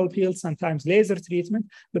 chemical peels, sometimes laser treatment,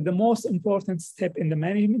 but the most important step in the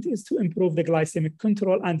management is to improve the glycemic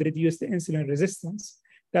control and reduce the insulin resistance.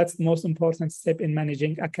 That's the most important step in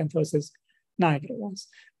managing acanthosis nigricans.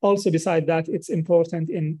 Also, beside that, it's important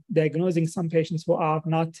in diagnosing some patients who are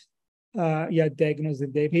not yet diagnosed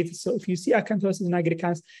with diabetes. So if you see acanthosis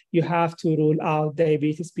nigricans, you have to rule out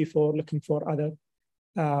diabetes before looking for other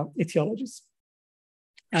etiologies.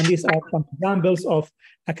 And these are some examples of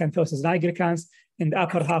acanthosis nigricans. In the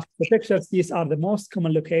upper half of the pictures, these are the most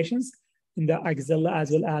common locations in the axilla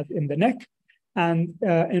as well as in the neck. And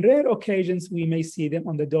in rare occasions, we may see them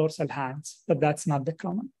on the dorsal hands, but that's not the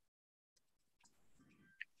common.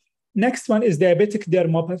 Next one is diabetic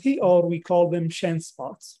dermopathy, or we call them Shen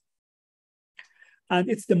spots. And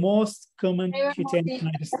it's the most common cutaneous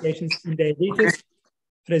manifestations in diabetes,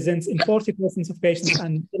 presents in 40% of patients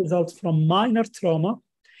and results from minor trauma.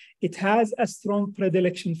 It has a strong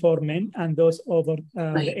predilection for men and those over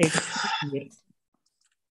the age of 50 years.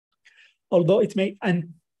 Although it may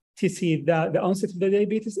antecede the onset of the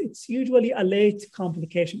diabetes, it's usually a late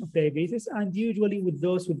complication of diabetes and usually with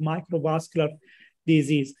those with microvascular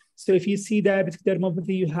disease. So if you see diabetic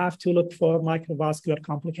dermopathy, you have to look for microvascular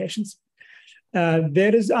complications.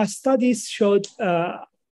 There is a study showed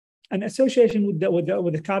an association with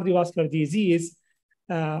the cardiovascular disease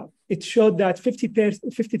it showed that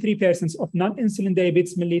 53% of non-insulin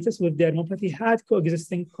diabetes mellitus with dermopathy had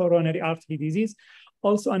coexisting coronary artery disease.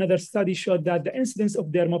 Also, another study showed that the incidence of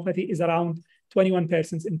dermopathy is around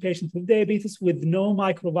 21% in patients with diabetes with no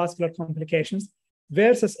microvascular complications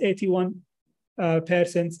versus 81%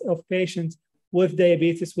 of patients with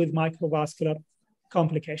diabetes with microvascular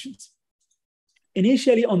complications.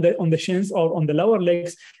 Initially on the shins or on the lower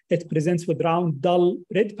legs, it presents with round, dull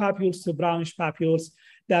red papules to brownish papules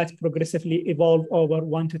that progressively evolve over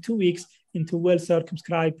 1 to 2 weeks into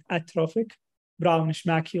well-circumscribed atrophic brownish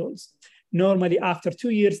macules. Normally, after 2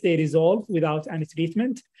 years, they resolve without any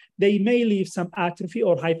treatment. They may leave some atrophy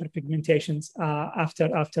or hyperpigmentations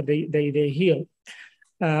after they heal.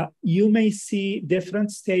 You may see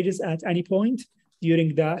different stages at any point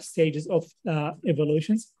during the stages of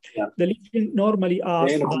evolutions. Yeah. The lesions normally are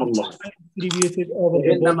distributed over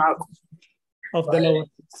the body of the lower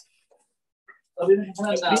legs.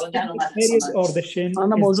 Or the shin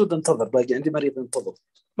أنا موجود انتظر باقي عندي مريض انتظر.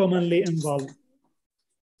 Commonly involved.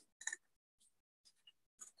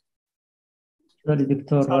 Sorry,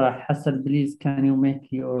 Dr. Hassan, please, can you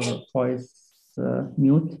make your voice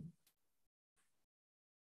mute?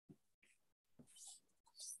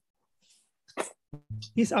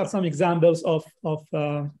 These are some examples of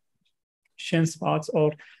shin spots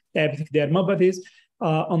or diabetic dermopathies.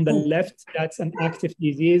 On the left, that's an active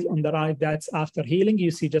disease. On the right, that's after healing. You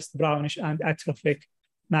see just brownish and atrophic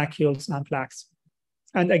macules and plaques.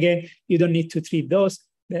 And again, you don't need to treat those.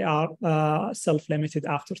 They are self-limited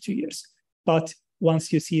after 2 years. But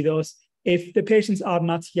once you see those, if the patients are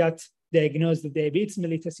not yet diagnosed with diabetes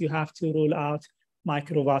mellitus, you have to rule out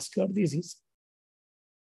microvascular disease.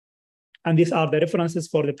 And these are the references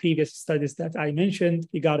for the previous studies that I mentioned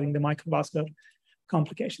regarding the microvascular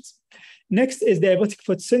complications. Next is diabetic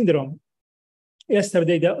foot syndrome.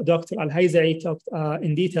 Yesterday, Dr. Al-Hayzai talked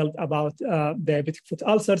in detail about diabetic foot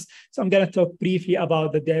ulcers. So I'm going to talk briefly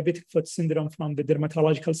about the diabetic foot syndrome from the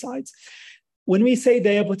dermatological side. When we say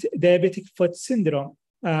diabetic foot syndrome,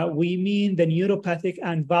 we mean the neuropathic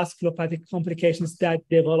and vasculopathic complications that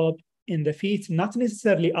develop in the feet, not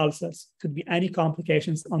necessarily ulcers. Could be any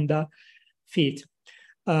complications on the feet.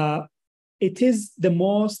 It is the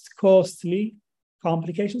most costly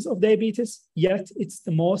complications of diabetes, yet it's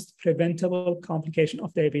the most preventable complication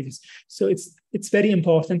of diabetes. So it's very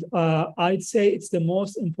important. I'd say it's the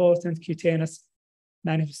most important cutaneous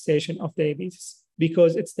manifestation of diabetes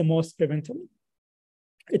because it's the most preventable.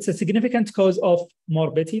 It's a significant cause of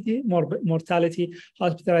morbidity, mortality,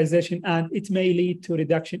 hospitalization, and it may lead to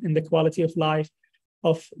reduction in the quality of life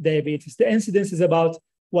of diabetes. The incidence is about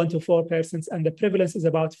 1 to 4%, and the prevalence is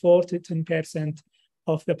about 4 to 10%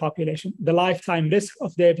 of the population. The lifetime risk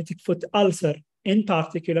of diabetic foot ulcer in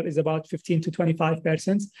particular is about 15 to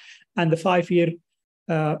 25%, and the 5-year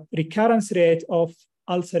recurrence rate of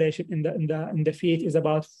ulceration in the feet is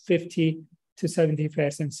about 50 to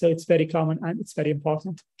 70%. So it's very common and it's very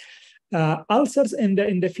important. Ulcers in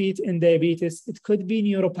the feet in diabetes, it could be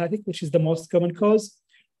neuropathic, which is the most common cause,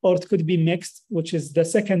 or it could be mixed, which is the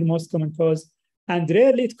second most common cause. And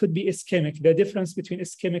rarely it could be ischemic. The difference between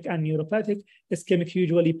ischemic and neuropathic, ischemic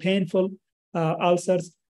usually painful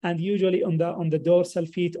ulcers, and usually on the dorsal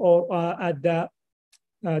feet or at the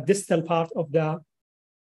distal part of the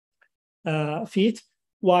feet,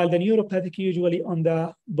 while the neuropathic usually on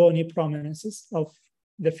the bony prominences of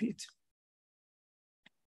the feet.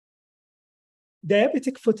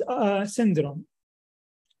 Diabetic foot syndrome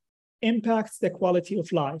impacts the quality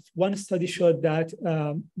of life. One study showed that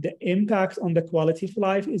the impact on the quality of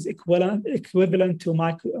life is equivalent to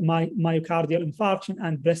myocardial infarction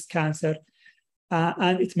and breast cancer,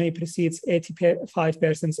 and it may precede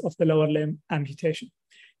 85% of the lower limb amputation.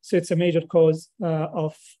 So it's a major cause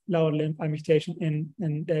of lower limb amputation in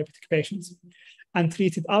diabetic patients.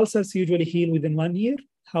 Untreated ulcers usually heal within 1 year.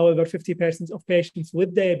 However, 50% of patients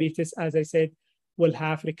with diabetes, as I said, will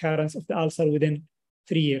have recurrence of the ulcer within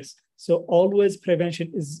 3 years. So always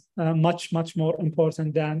prevention is much, much more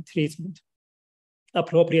important than treatment.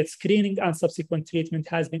 Appropriate screening and subsequent treatment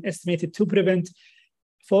has been estimated to prevent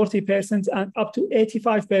 40% and up to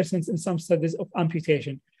 85% in some studies of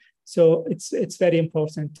amputation. So it's very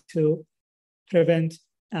important to prevent,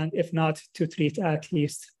 and if not, to treat at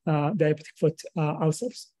least diabetic foot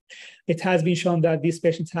ulcers. It has been shown that these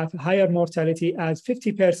patients have higher mortality as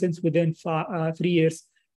 50% within 3 years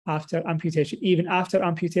after amputation. Even after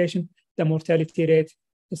amputation, the mortality rate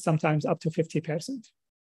is sometimes up to 50%.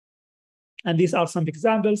 And these are some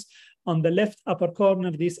examples. On the left upper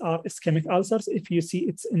corner, these are ischemic ulcers. If you see,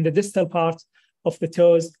 it's in the distal part of the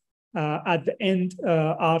toes at the end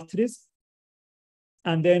arteries.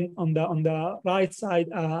 And then on the right side,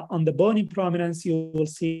 on the bony prominence, you will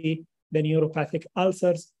see the neuropathic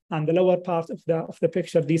ulcers. And the lower part of the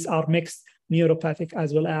picture, these are mixed neuropathic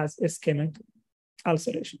as well as ischemic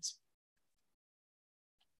ulcerations.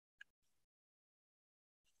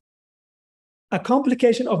 A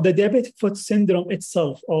complication of the diabetic foot syndrome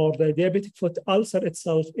itself, or the diabetic foot ulcer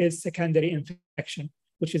itself, is secondary infection,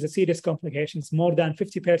 which is a serious complication. More than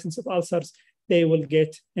 50% of ulcers, they will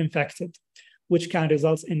get infected, which can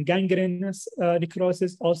result in gangrenous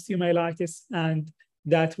necrosis, osteomyelitis, and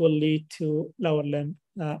that will lead to lower limb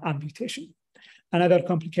amputation. Another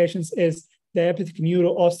complications is diabetic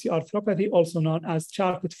neuroosteoarthropathy, also known as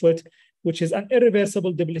charcot foot, which is an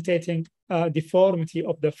irreversible debilitating deformity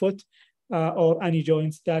of the foot or any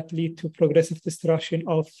joints that lead to progressive destruction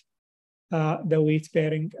of the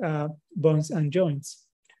weight-bearing bones and joints.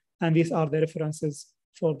 And these are the references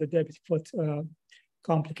for the diabetic foot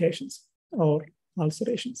complications or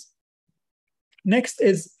ulcerations. Next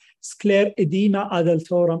is sclerodema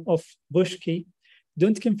adultorum of Buschke.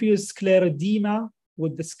 Don't confuse sclerodema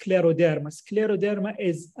with the scleroderma. Scleroderma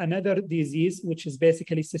is another disease, which is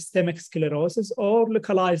basically systemic sclerosis or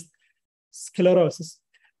localized sclerosis.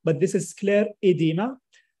 But this is sclerodema,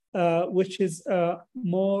 which is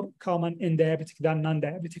more common in diabetic than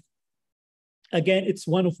non-diabetic. Again, it's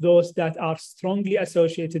one of those that are strongly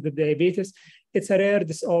associated with diabetes. It's a rare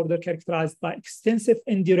disorder characterized by extensive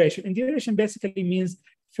induration. Induration basically means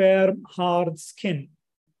firm, hard skin,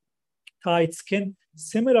 tight skin,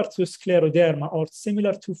 similar to scleroderma or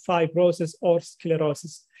similar to fibrosis or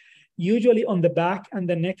sclerosis, usually on the back and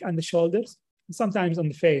the neck and the shoulders, sometimes on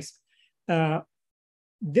the face.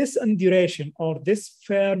 This induration or this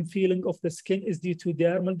firm feeling of the skin is due to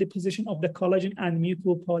dermal deposition of the collagen and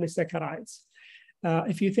mucopolysaccharides.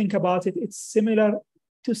 If you think about it, it's similar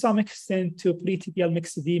to some extent to pretibial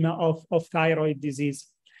myxedema of thyroid disease.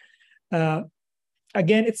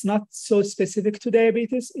 Again, it's not so specific to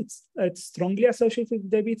diabetes. It's strongly associated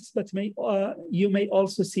with diabetes, but you may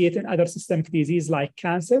also see it in other systemic disease like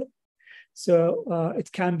cancer. So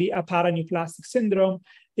it can be a paraneoplastic syndrome.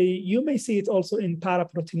 You may see it also in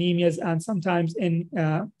paraproteinemias and sometimes in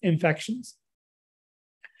infections.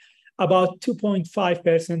 About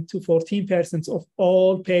 2.5% to 14% of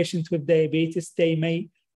all patients with diabetes, they may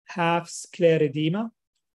have sclerodema,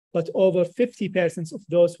 but over 50% of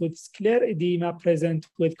those with sclerodema present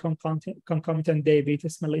with concomitant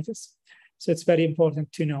diabetes mellitus. So it's very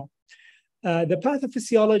important to know. The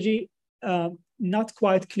pathophysiology, not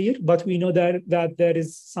quite clear, but we know that there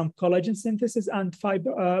is some collagen synthesis and by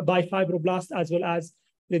fibroblasts, as well as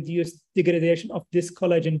reduced degradation of these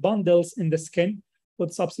collagen bundles in the skin,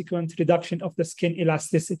 with subsequent reduction of the skin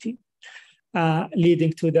elasticity,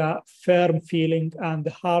 leading to the firm feeling and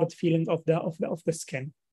the hard feeling of the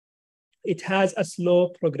skin. It has a slow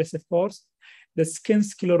progressive course. The skin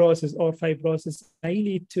sclerosis or fibrosis may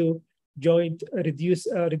lead to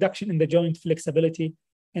reduction in the joint flexibility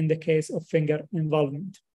in the case of finger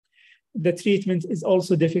involvement. The treatment is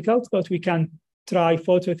also difficult, but we can try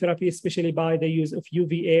phototherapy, especially by the use of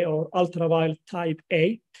UVA or ultraviolet type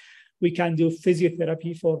A. We can do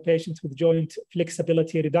physiotherapy for patients with joint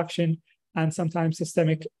flexibility reduction, and sometimes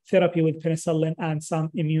systemic therapy with penicillin and some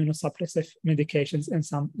immunosuppressive medications in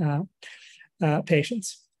some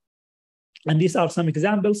patients. And these are some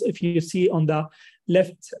examples. If you see on the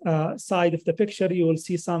left side of the picture, you will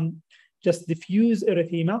see some just diffuse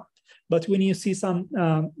erythema. But when you see some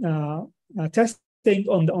testing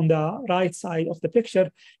on the right side of the picture,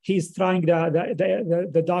 he's trying,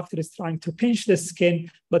 the doctor is trying to pinch the skin,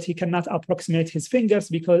 but he cannot approximate his fingers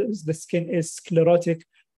because the skin is sclerotic,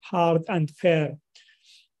 hard, and fair.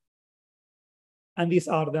 And these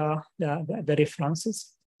are the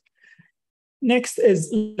references. Next is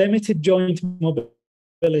limited joint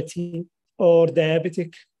mobility or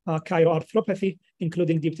diabetic chiroarthropathy,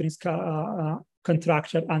 including deep joint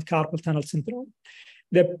contracture and carpal tunnel syndrome.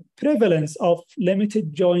 The prevalence of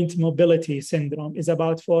limited joint mobility syndrome is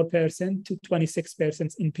about 4% to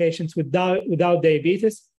 26% in patients without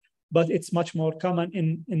diabetes, but it's much more common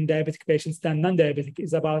in diabetic patients than non-diabetic.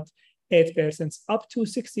 Is about 8%, up to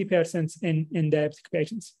 60% in diabetic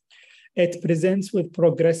patients. It presents with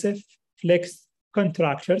progressive flexed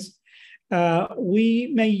contractures.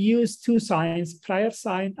 We may use two signs, prior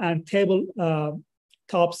sign and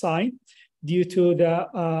tabletop sign, due to the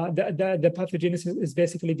pathogenesis is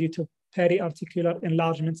basically due to periarticular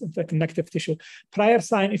enlargements of the connective tissue. Prior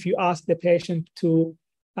sign, if you ask the patient to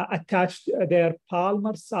attach their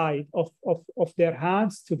palmar side of their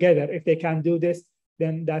hands together, if they can do this,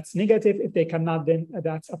 then that's negative. If they cannot, then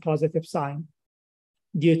that's a positive sign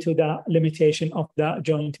due to the limitation of the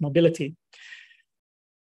joint mobility.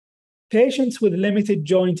 Patients with limited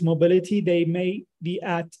joint mobility, they may be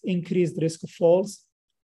at increased risk of falls.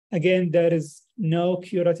 Again, there is no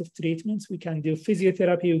curative treatments. We can do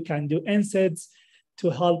physiotherapy, we can do NSAIDs to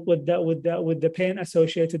help with the pain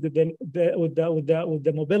associated with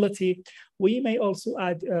the mobility. We may also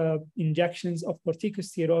add injections of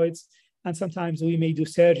corticosteroids, and sometimes we may do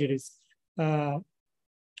surgeries.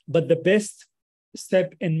 But the best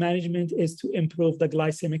step in management is to improve the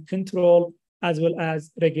glycemic control, as well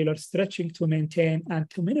as regular stretching to maintain and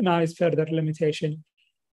to minimize further limitation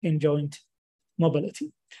in joint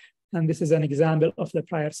mobility. And this is an example of the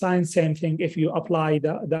prior sign. Same thing, if you apply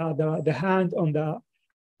the hand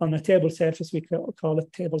on a table surface, we call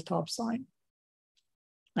it tabletop sign.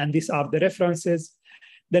 And these are the references.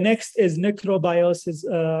 The next is necrobiosis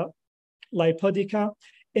lipodica.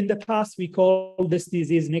 In the past, we called this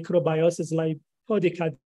disease necrobiosis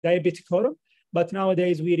lipodica diabeticorum, but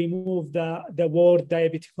nowadays we remove the word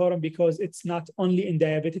diabeticorum because it's not only in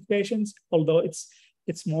diabetic patients, although it's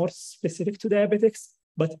more specific to diabetics,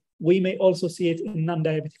 but we may also see it in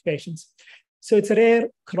non-diabetic patients. So it's a rare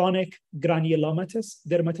chronic granulomatous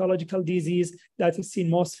dermatological disease that is seen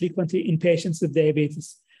most frequently in patients with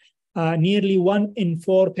diabetes. Nearly 1 in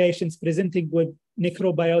 4 patients presenting with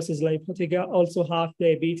necrobiosis lipodica also have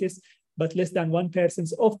diabetes, but less than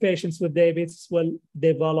 1% of patients with diabetes will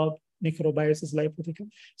develop necrobiosis lipodica.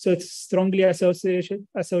 So it's strongly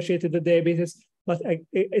associated with diabetes, but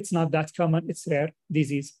it's not that common, it's rare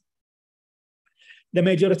disease. The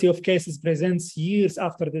majority of cases presents years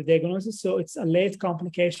after the diagnosis, so it's a late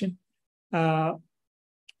complication,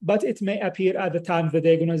 but it may appear at the time of the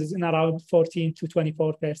diagnosis in around 14 to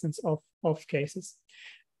 24% of cases.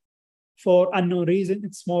 For unknown reason,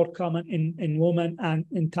 it's more common in women and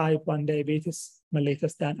in type 1 diabetes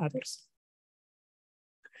mellitus than others.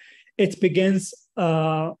 It begins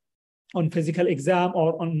on physical exam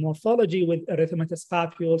or on morphology with erythematous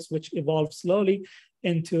papules, which evolve slowly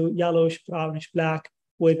into yellowish, brownish black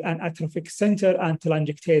with an atrophic center and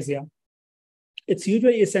telangiectasia. It's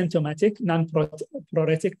usually asymptomatic,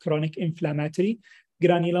 non-pruritic, chronic inflammatory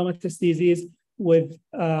granulomatous disease with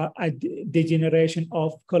a degeneration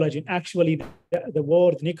of collagen. Actually, the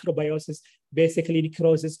word necrobiosis basically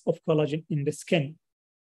necrosis of collagen in the skin.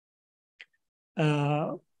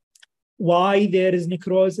 Why there is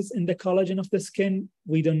necrosis in the collagen of the skin,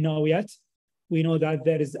 we don't know yet. We know that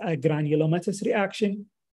there is a granulomatous reaction.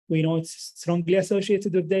 We know it's strongly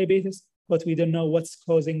associated with diabetes, but we don't know what's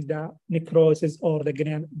causing the necrosis or the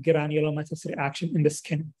granulomatous reaction in the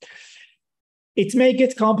skin. It may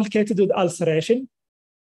get complicated with ulceration.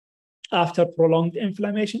 After prolonged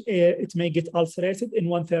inflammation, it may get ulcerated in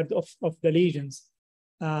 1/3 of the lesions.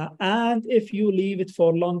 And if you leave it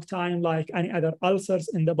for a long time, like any other ulcers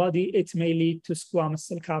in the body, it may lead to squamous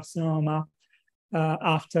cell carcinoma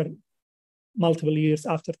after multiple years,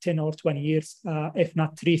 after 10 or 20 years, if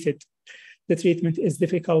not treated. The treatment is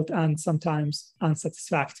difficult and sometimes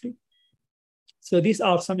unsatisfactory. So these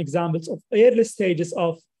are some examples of early stages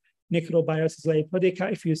of necrobiosis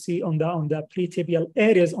lipodica. If you see on the pretibial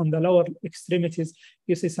areas, on the lower extremities,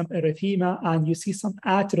 you see some erythema and you see some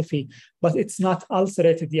atrophy, but it's not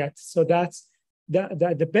ulcerated yet. So that's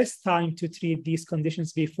the best time to treat these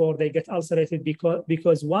conditions before they get ulcerated,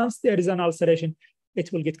 because once there is an ulceration, it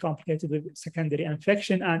will get complicated with secondary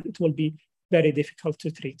infection and it will be very difficult to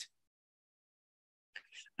treat.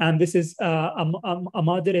 And this is a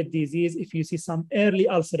moderate disease if you see some early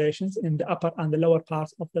ulcerations in the upper and the lower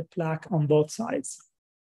parts of the plaque on both sides.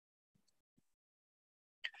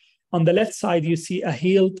 On the left side, you see a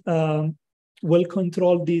healed,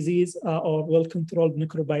 well-controlled disease or well-controlled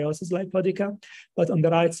necrobiosis lipodica. But on the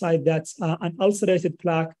right side, that's an ulcerated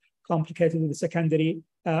plaque complicated with a secondary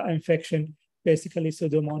infection, basically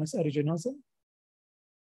Pseudomonas aeruginosa.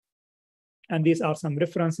 And these are some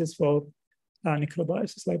references for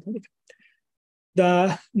necrobiosis lipodica.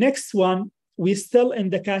 The next one, we're still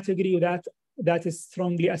in the category that is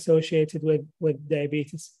strongly associated with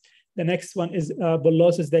diabetes. The next one is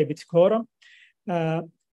bullosis diabeticorum.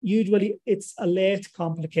 Usually it's a late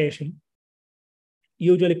complication.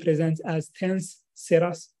 Usually presents as tense,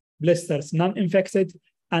 serous blisters, non-infected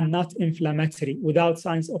and not inflammatory, without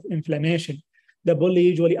signs of inflammation. The bulli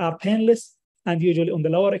usually are painless and usually on the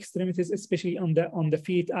lower extremities, especially on the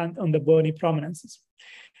feet and on the bony prominences.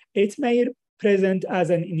 It may present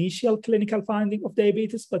as an initial clinical finding of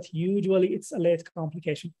diabetes, but usually it's a late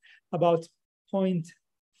complication. About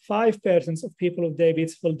 0.5% of people with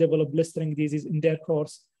diabetes will develop blistering disease in their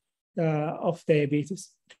course of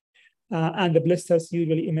diabetes. And the blisters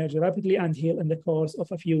usually emerge rapidly and heal in the course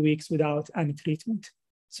of a few weeks without any treatment.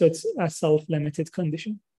 So it's a self-limited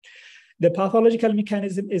condition. The pathological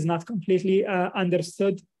mechanism is not completely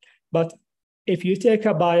understood, but if you take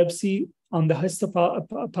a biopsy on the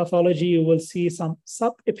histopathology, you will see some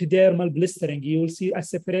subepidermal blistering. You will see a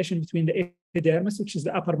separation between the epidermis, which is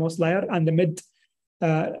the uppermost layer, and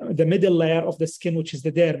the middle layer of the skin, which is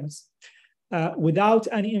the dermis. Without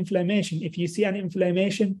any inflammation, if you see an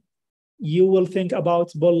inflammation, you will think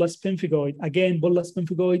about bullous pemphigoid. Again, bullous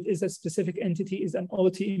pemphigoid is a specific entity, is an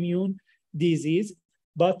autoimmune disease,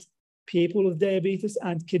 but people with diabetes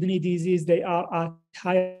and kidney disease, they are at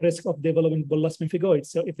high risk of developing bullous pemphigoid.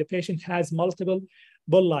 So if the patient has multiple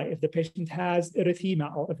bulli, if the patient has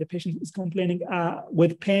erythema, or if the patient is complaining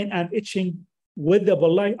with pain and itching with the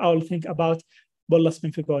bulli, I will think about bullous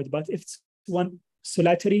pemphigoid. But if it's one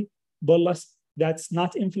solitary bullous that's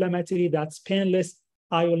not inflammatory, that's painless,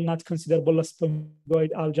 I will not consider bullous pemphigoid.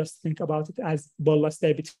 I'll just think about it as bullous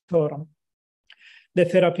diabeticorum. The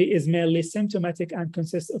therapy is mainly symptomatic and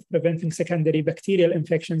consists of preventing secondary bacterial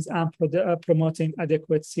infections and promoting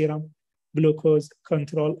adequate serum glucose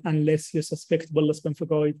control. Unless you suspect bullous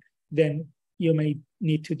pemphigoid, then you may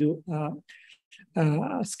need to do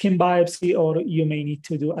a skin biopsy, or you may need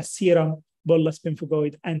to do a serum bullous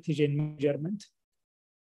pemphigoid antigen measurement.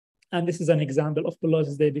 And this is an example of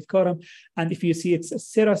bullosis diabeticorum. And if you see, it's a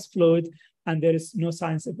serous fluid, and there is no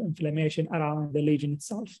signs of inflammation around the lesion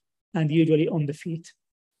itself, and usually on the feet,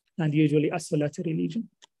 and usually a solitary lesion.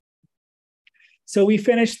 So we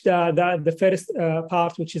finished the first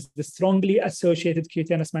part, which is the strongly associated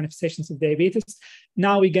cutaneous manifestations of diabetes.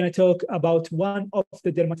 Now we're going to talk about one of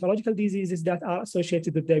the dermatological diseases that are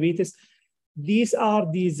associated with diabetes. These are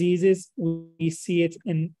diseases, we see it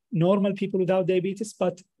in normal people without diabetes,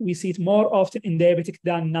 but we see it more often in diabetic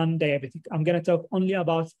than non-diabetic. I'm going to talk only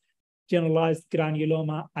about generalized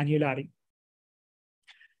granuloma annulari.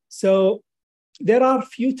 So there are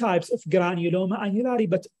few types of granuloma annulari,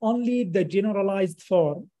 but only the generalized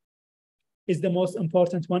form is the most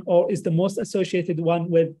important one, or is the most associated one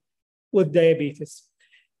with diabetes.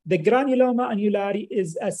 The granuloma annulari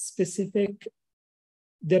is a specific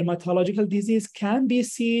dermatological disease, can be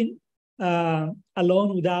seen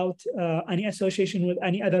alone without any association with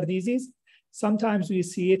any other disease. Sometimes we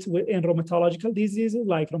see it in rheumatological diseases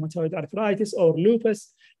like rheumatoid arthritis or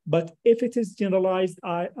lupus, but if it is generalized,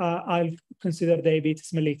 I'll consider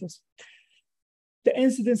diabetes mellitus. The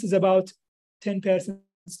incidence is about 10%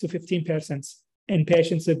 to 15% in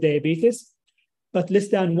patients with diabetes, but less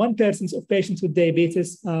than 1% of patients with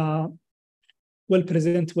diabetes will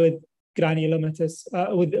present with granulomatous,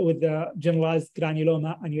 with the generalized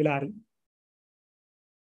granuloma annulari.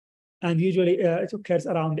 And usually it occurs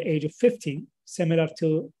around the age of 50, similar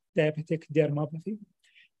to diabetic dermopathy.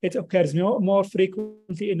 It occurs more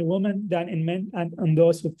frequently in women than in men, and in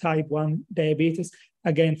those with type 1 diabetes,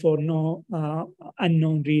 again, for no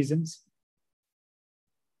unknown reasons.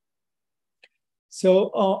 So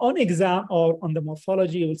on exam or on the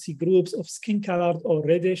morphology, you will see groups of skin-colored or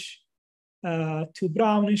reddish to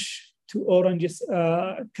brownish to orangish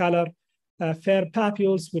color, fair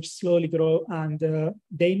papules which slowly grow, and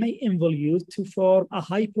they may involute to form a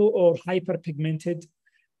hypo or hyperpigmented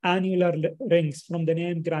annular rings from the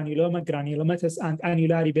name granuloma, granulomatous, and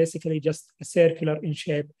annulari, basically just circular in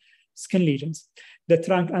shape skin lesions. The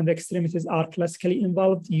trunk and the extremities are classically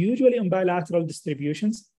involved, usually in bilateral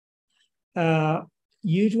distributions.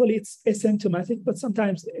 Usually it's asymptomatic, but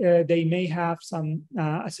sometimes they may have some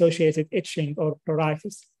associated itching or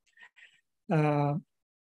pruritus. On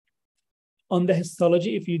the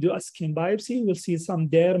histology, if you do a skin biopsy, you will see some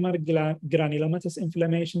dermal granulomatous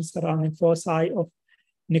inflammation surrounding foci of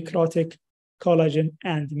necrotic collagen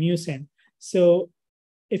and mucin. So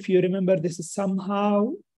if you remember, this is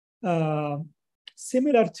somehow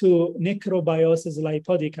similar to necrobiosis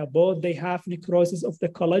lipodica. Both they have necrosis of the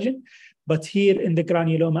collagen, but here in the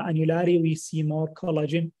granuloma annulari, we see more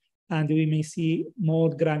collagen, and we may see more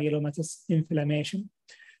granulomatous inflammation.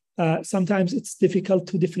 Sometimes it's difficult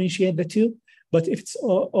to differentiate the two, but if it's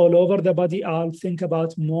all over the body, I'll think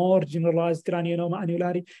about more generalized granuloma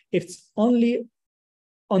annulari. If it's only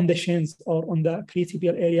on the shins or on the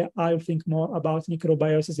pretibial area, I'll think more about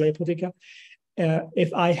necrobiosis lipodica.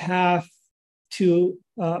 If I have to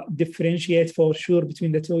differentiate for sure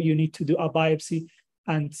between the two, you need to do a biopsy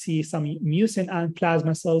and see some mucin and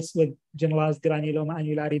plasma cells with generalized granuloma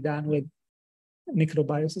annulari than with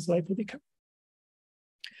necrobiosis lipodica.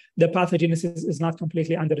 The pathogenesis is not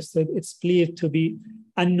completely understood. It's believed to be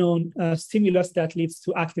unknown stimulus that leads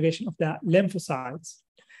to activation of the lymphocytes.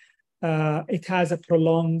 It has a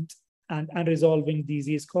prolonged and unresolving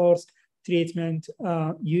disease course. Treatment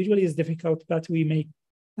usually is difficult, but we may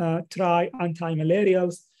try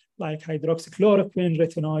antimalarials like hydroxychloroquine,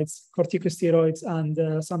 retinoids, corticosteroids,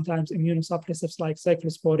 and sometimes immunosuppressives like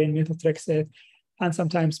cyclosporine, methotrexate, and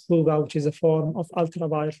sometimes PUVA, which is a form of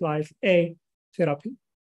ultraviolet A therapy.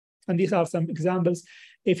 And these are some examples.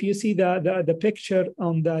 If you see the picture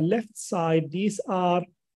on the left side, these are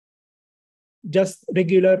just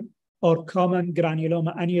regular or common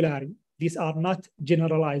granuloma annulari. These are not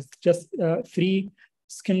generalized, just 3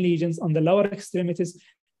 skin lesions on the lower extremities.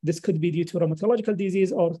 This could be due to rheumatological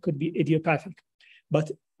disease or it could be idiopathic.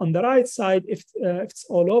 But on the right side, if it's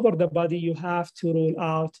all over the body, you have to rule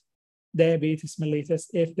out diabetes mellitus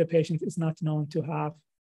if the patient is not known to have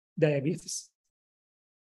diabetes.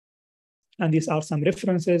 And these are some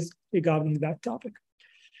references regarding that topic.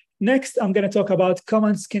 Next, I'm going to talk about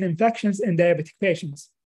common skin infections in diabetic patients.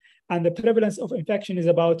 And the prevalence of infection is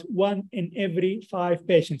about 1 in every 5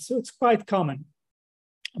 patients. So it's quite common.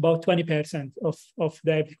 About 20% of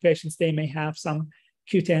diabetic patients, they may have some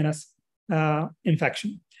cutaneous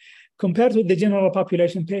infection. Compared with the general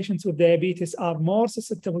population, patients with diabetes are more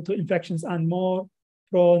susceptible to infections and more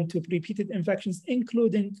prone to repeated infections,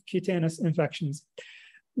 including cutaneous infections.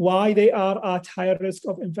 Why they are at higher risk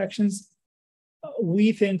of infections?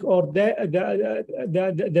 We think, or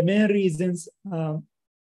the main reasons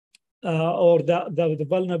or the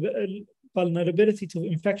vulnerability to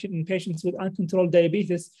infection in patients with uncontrolled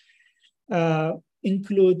diabetes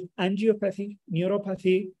include angiopathy,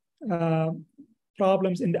 neuropathy,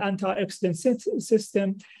 problems in the antioxidant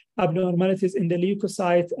system, abnormalities in the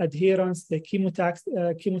leukocyte adherence, the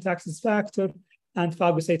chemotaxis factor, and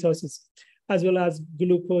phagocytosis, as well as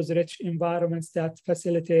glucose-rich environments that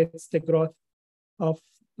facilitates the growth of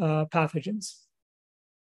pathogens.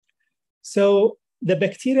 So the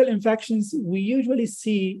bacterial infections, we usually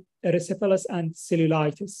see erysipelas and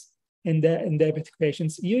cellulitis in diabetic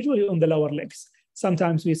patients, usually on the lower legs.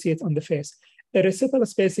 Sometimes we see it on the face.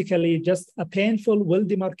 Erysipelas basically just a painful,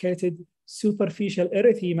 well-demarcated superficial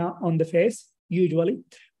erythema on the face, usually,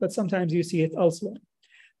 but sometimes you see it elsewhere.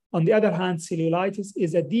 On the other hand, cellulitis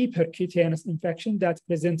is a deeper cutaneous infection that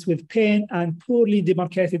presents with pain and poorly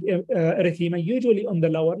demarcated erythema, usually on the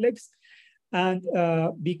lower legs. And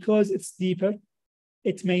because it's deeper,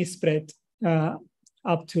 it may spread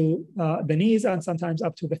up to the knees and sometimes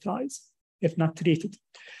up to the thighs, if not treated.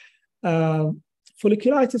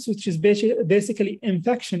 Folliculitis, which is basically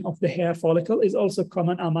infection of the hair follicle, is also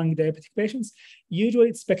common among diabetic patients. Usually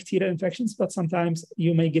it's bacterial infections, but sometimes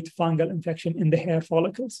you may get fungal infection in the hair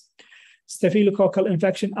follicles. Staphylococcal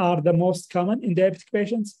infection are the most common in diabetic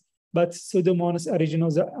patients, but Pseudomonas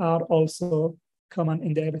aeruginosa are also common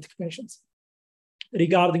in diabetic patients.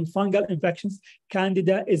 Regarding fungal infections,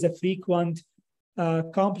 Candida is a frequent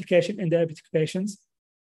complication in diabetic patients.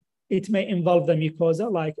 It may involve the mucosa,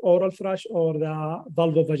 like oral thrush or the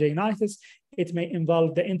vulvovaginitis. It may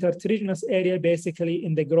involve the intertriginous area, basically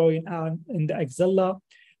in the groin and in the axilla.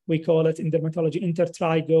 We call it in dermatology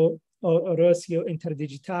intertrigo or erosio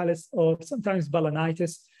interdigitalis, or sometimes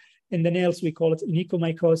balanitis. In the nails, we call it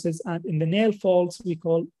onychomycosis, and in the nail folds, we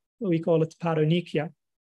call it paronychia.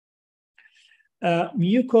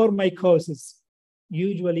 Mucormycosis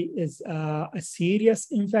usually is a serious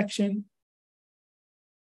infection.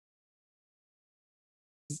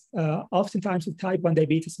 Oftentimes with type 1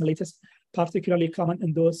 diabetes mellitus, particularly common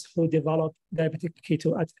in those who develop diabetic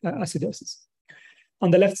ketoacidosis. On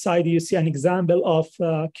the left side, you see an example of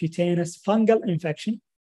cutaneous fungal infection.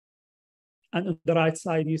 And on the right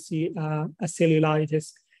side, you see a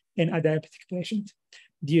cellulitis in a diabetic patient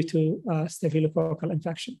due to staphylococcal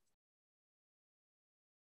infection.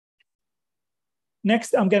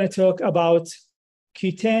 Next, I'm going to talk about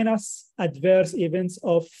cutaneous adverse events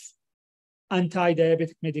of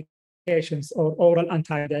anti-diabetic medications or oral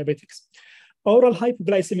anti-diabetics. Oral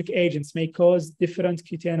hypoglycemic agents may cause different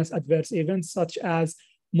cutaneous adverse events, such as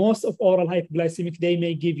most of oral hypoglycemic, they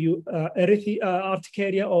may give you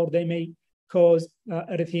urticaria, or they may cause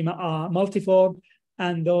erythema multiforme,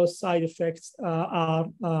 and those side effects are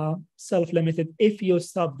self-limited if you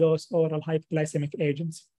stop those oral hypoglycemic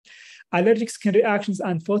agents. Allergic skin reactions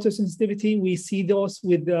and photosensitivity, we see those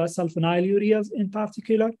with sulfonylureas in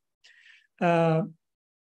particular.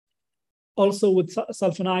 Also with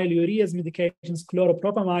sulfonylureas medications,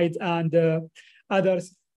 chloropropamide and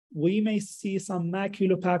others, we may see some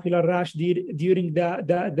maculopapular rash during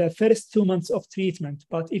the first 2 months of treatment.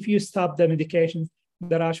 But if you stop the medication,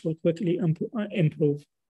 the rash will quickly improve.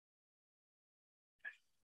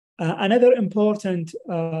 Another important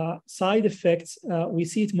side effect, we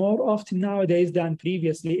see it more often nowadays than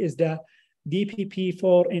previously, is the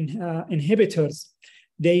DPP-4 inhibitors.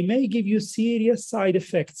 They may give you serious side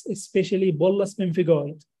effects, especially bullous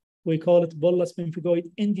pemphigoid. We call it bullous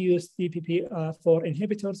pemphigoid-induced DPP-4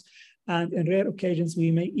 inhibitors. And in rare occasions,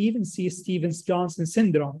 we may even see Stevens-Johnson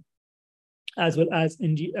syndrome, as well as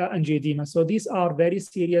angioedema. So these are very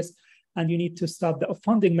serious, and you need to stop the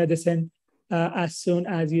offending medicine as soon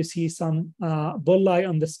as you see some bulli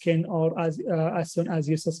on the skin, or as soon as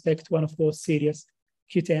you suspect one of those serious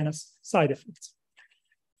cutaneous side effects.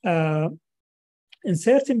 In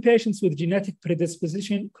certain patients with genetic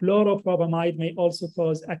predisposition, chloropropamide may also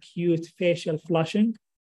cause acute facial flushing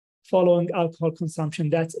following alcohol consumption.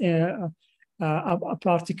 That's a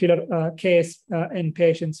particular case in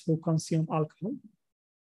patients who consume alcohol.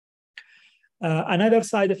 Another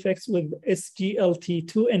side effect with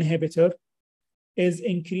SGLT2 inhibitor is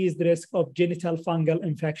increased risk of genital fungal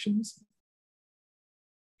infections.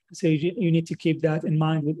 So you need to keep that in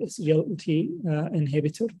mind with SGLT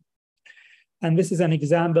inhibitor. And this is an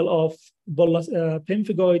example of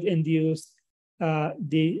pemphigoid-induced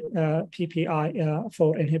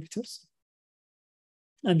PPI-4 inhibitors.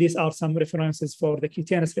 And these are some references for the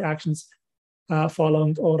cutaneous reactions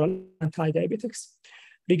following oral anti-diabetics.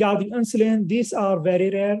 Regarding insulin, these are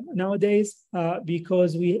very rare nowadays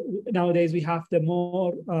because nowadays we have the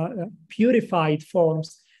more purified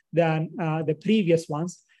forms than the previous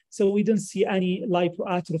ones. So we don't see any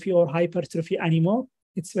lipoatrophy or hypertrophy anymore.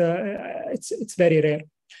 It's very rare.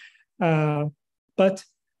 But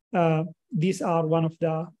these are one of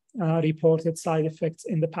the reported side effects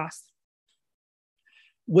in the past.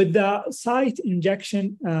 With the site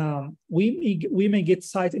injection, we may get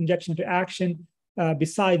site injection reaction.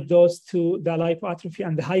 Beside those two, the lipoatrophy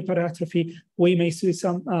and the hypertrophy, we may see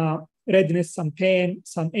some redness, some pain,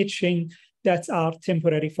 some itching that are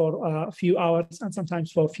temporary for a few hours and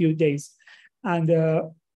sometimes for a few days. And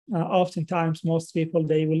oftentimes, most people,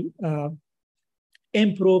 they will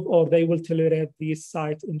improve or they will tolerate these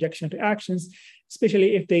site injection reactions,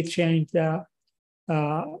 especially if they change the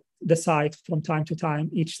site from time to time,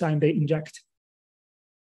 each time they inject.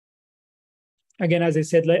 Again, as I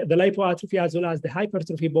said, the lipoatrophy as well as the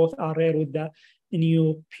hypertrophy both are rare with the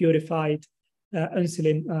new purified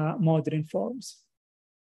insulin modern forms.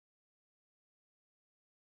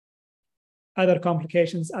 Other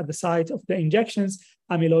complications at the site of the injections,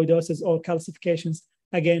 amyloidosis or calcifications.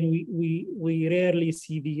 Again, we rarely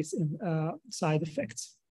see these side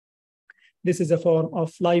effects. This is a form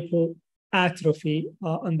of lipoatrophy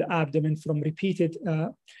on the abdomen from repeated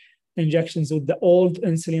injections with the old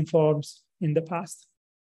insulin forms in the past.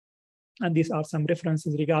 And these are some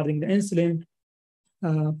references regarding the insulin.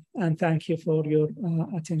 And thank you for your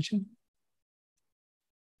attention.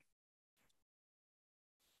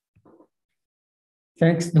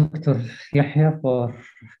 Thanks, Dr. Yahya, for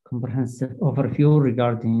comprehensive overview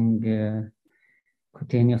regarding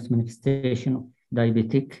cutaneous manifestation of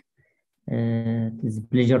diabetic. It is a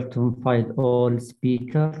pleasure to invite all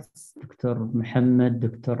speakers, Dr. Muhammad,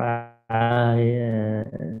 Dr.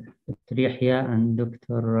 Yahya, and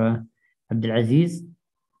Dr. Abdulaziz,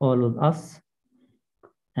 all with us.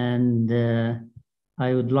 And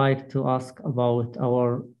I would like to ask about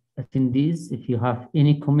our attendees. If you have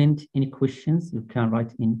any comment, any questions, you can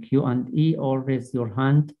write in Q&A or raise your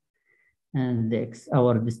hand, and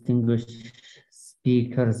our distinguished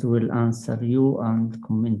speakers will answer you and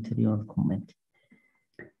comment your comment.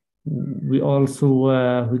 We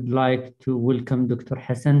also would like to welcome Dr.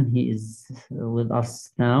 Hassan. He is with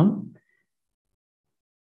us now.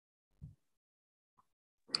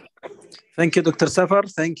 Thank you, Dr. Safar.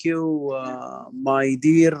 Thank you, my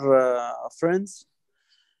dear friends,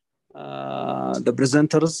 the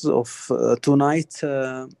presenters of tonight's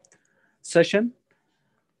session.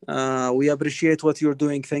 We appreciate what you're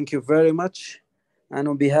doing. Thank you very much. And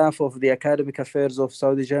on behalf of the Academic Affairs of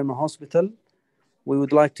Saudi German Hospital, we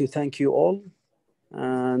would like to thank you all.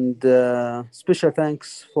 And special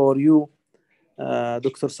thanks for you,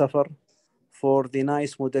 Dr. Safar, for the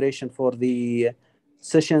nice moderation for the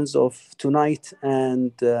sessions of tonight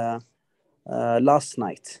and last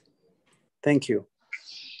night. Thank you.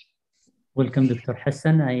 Welcome, Dr.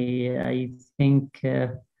 Hassan. I think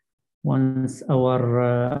once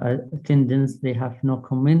our attendants, they have no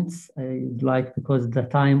comments. I'd like, because the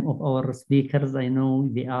time of our speakers, I know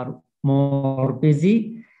they are more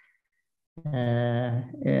busy.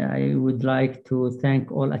 I would like to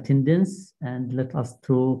thank all attendants and let us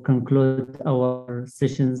to conclude our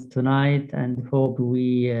sessions tonight, and hope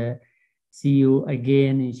we see you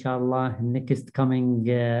again, inshallah, next coming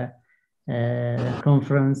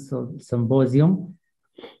conference or symposium.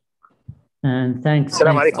 And thanks.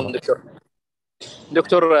 Assalamu alaikum, Doctor.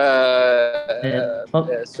 Doctor,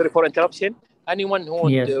 sorry for interruption. anyone who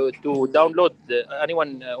want to download,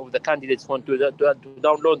 anyone of the candidates want to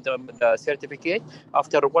download the certificate,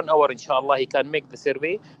 after 1 hour, inshallah, he can make the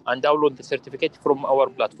survey and download the certificate from our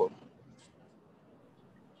platform.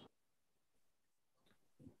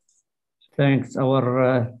 Thanks.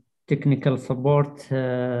 Our technical support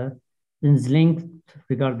is linked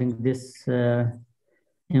regarding this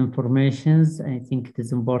informations. I think it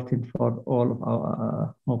is important for all of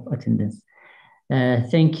our attendants.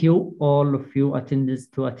 Thank you, all of you attendees,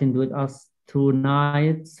 to attend with us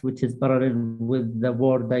tonight, which is parallel with the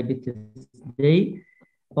World Diabetes Day.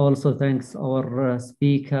 Also, thanks our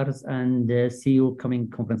speakers, and see you coming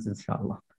conferences, inshallah.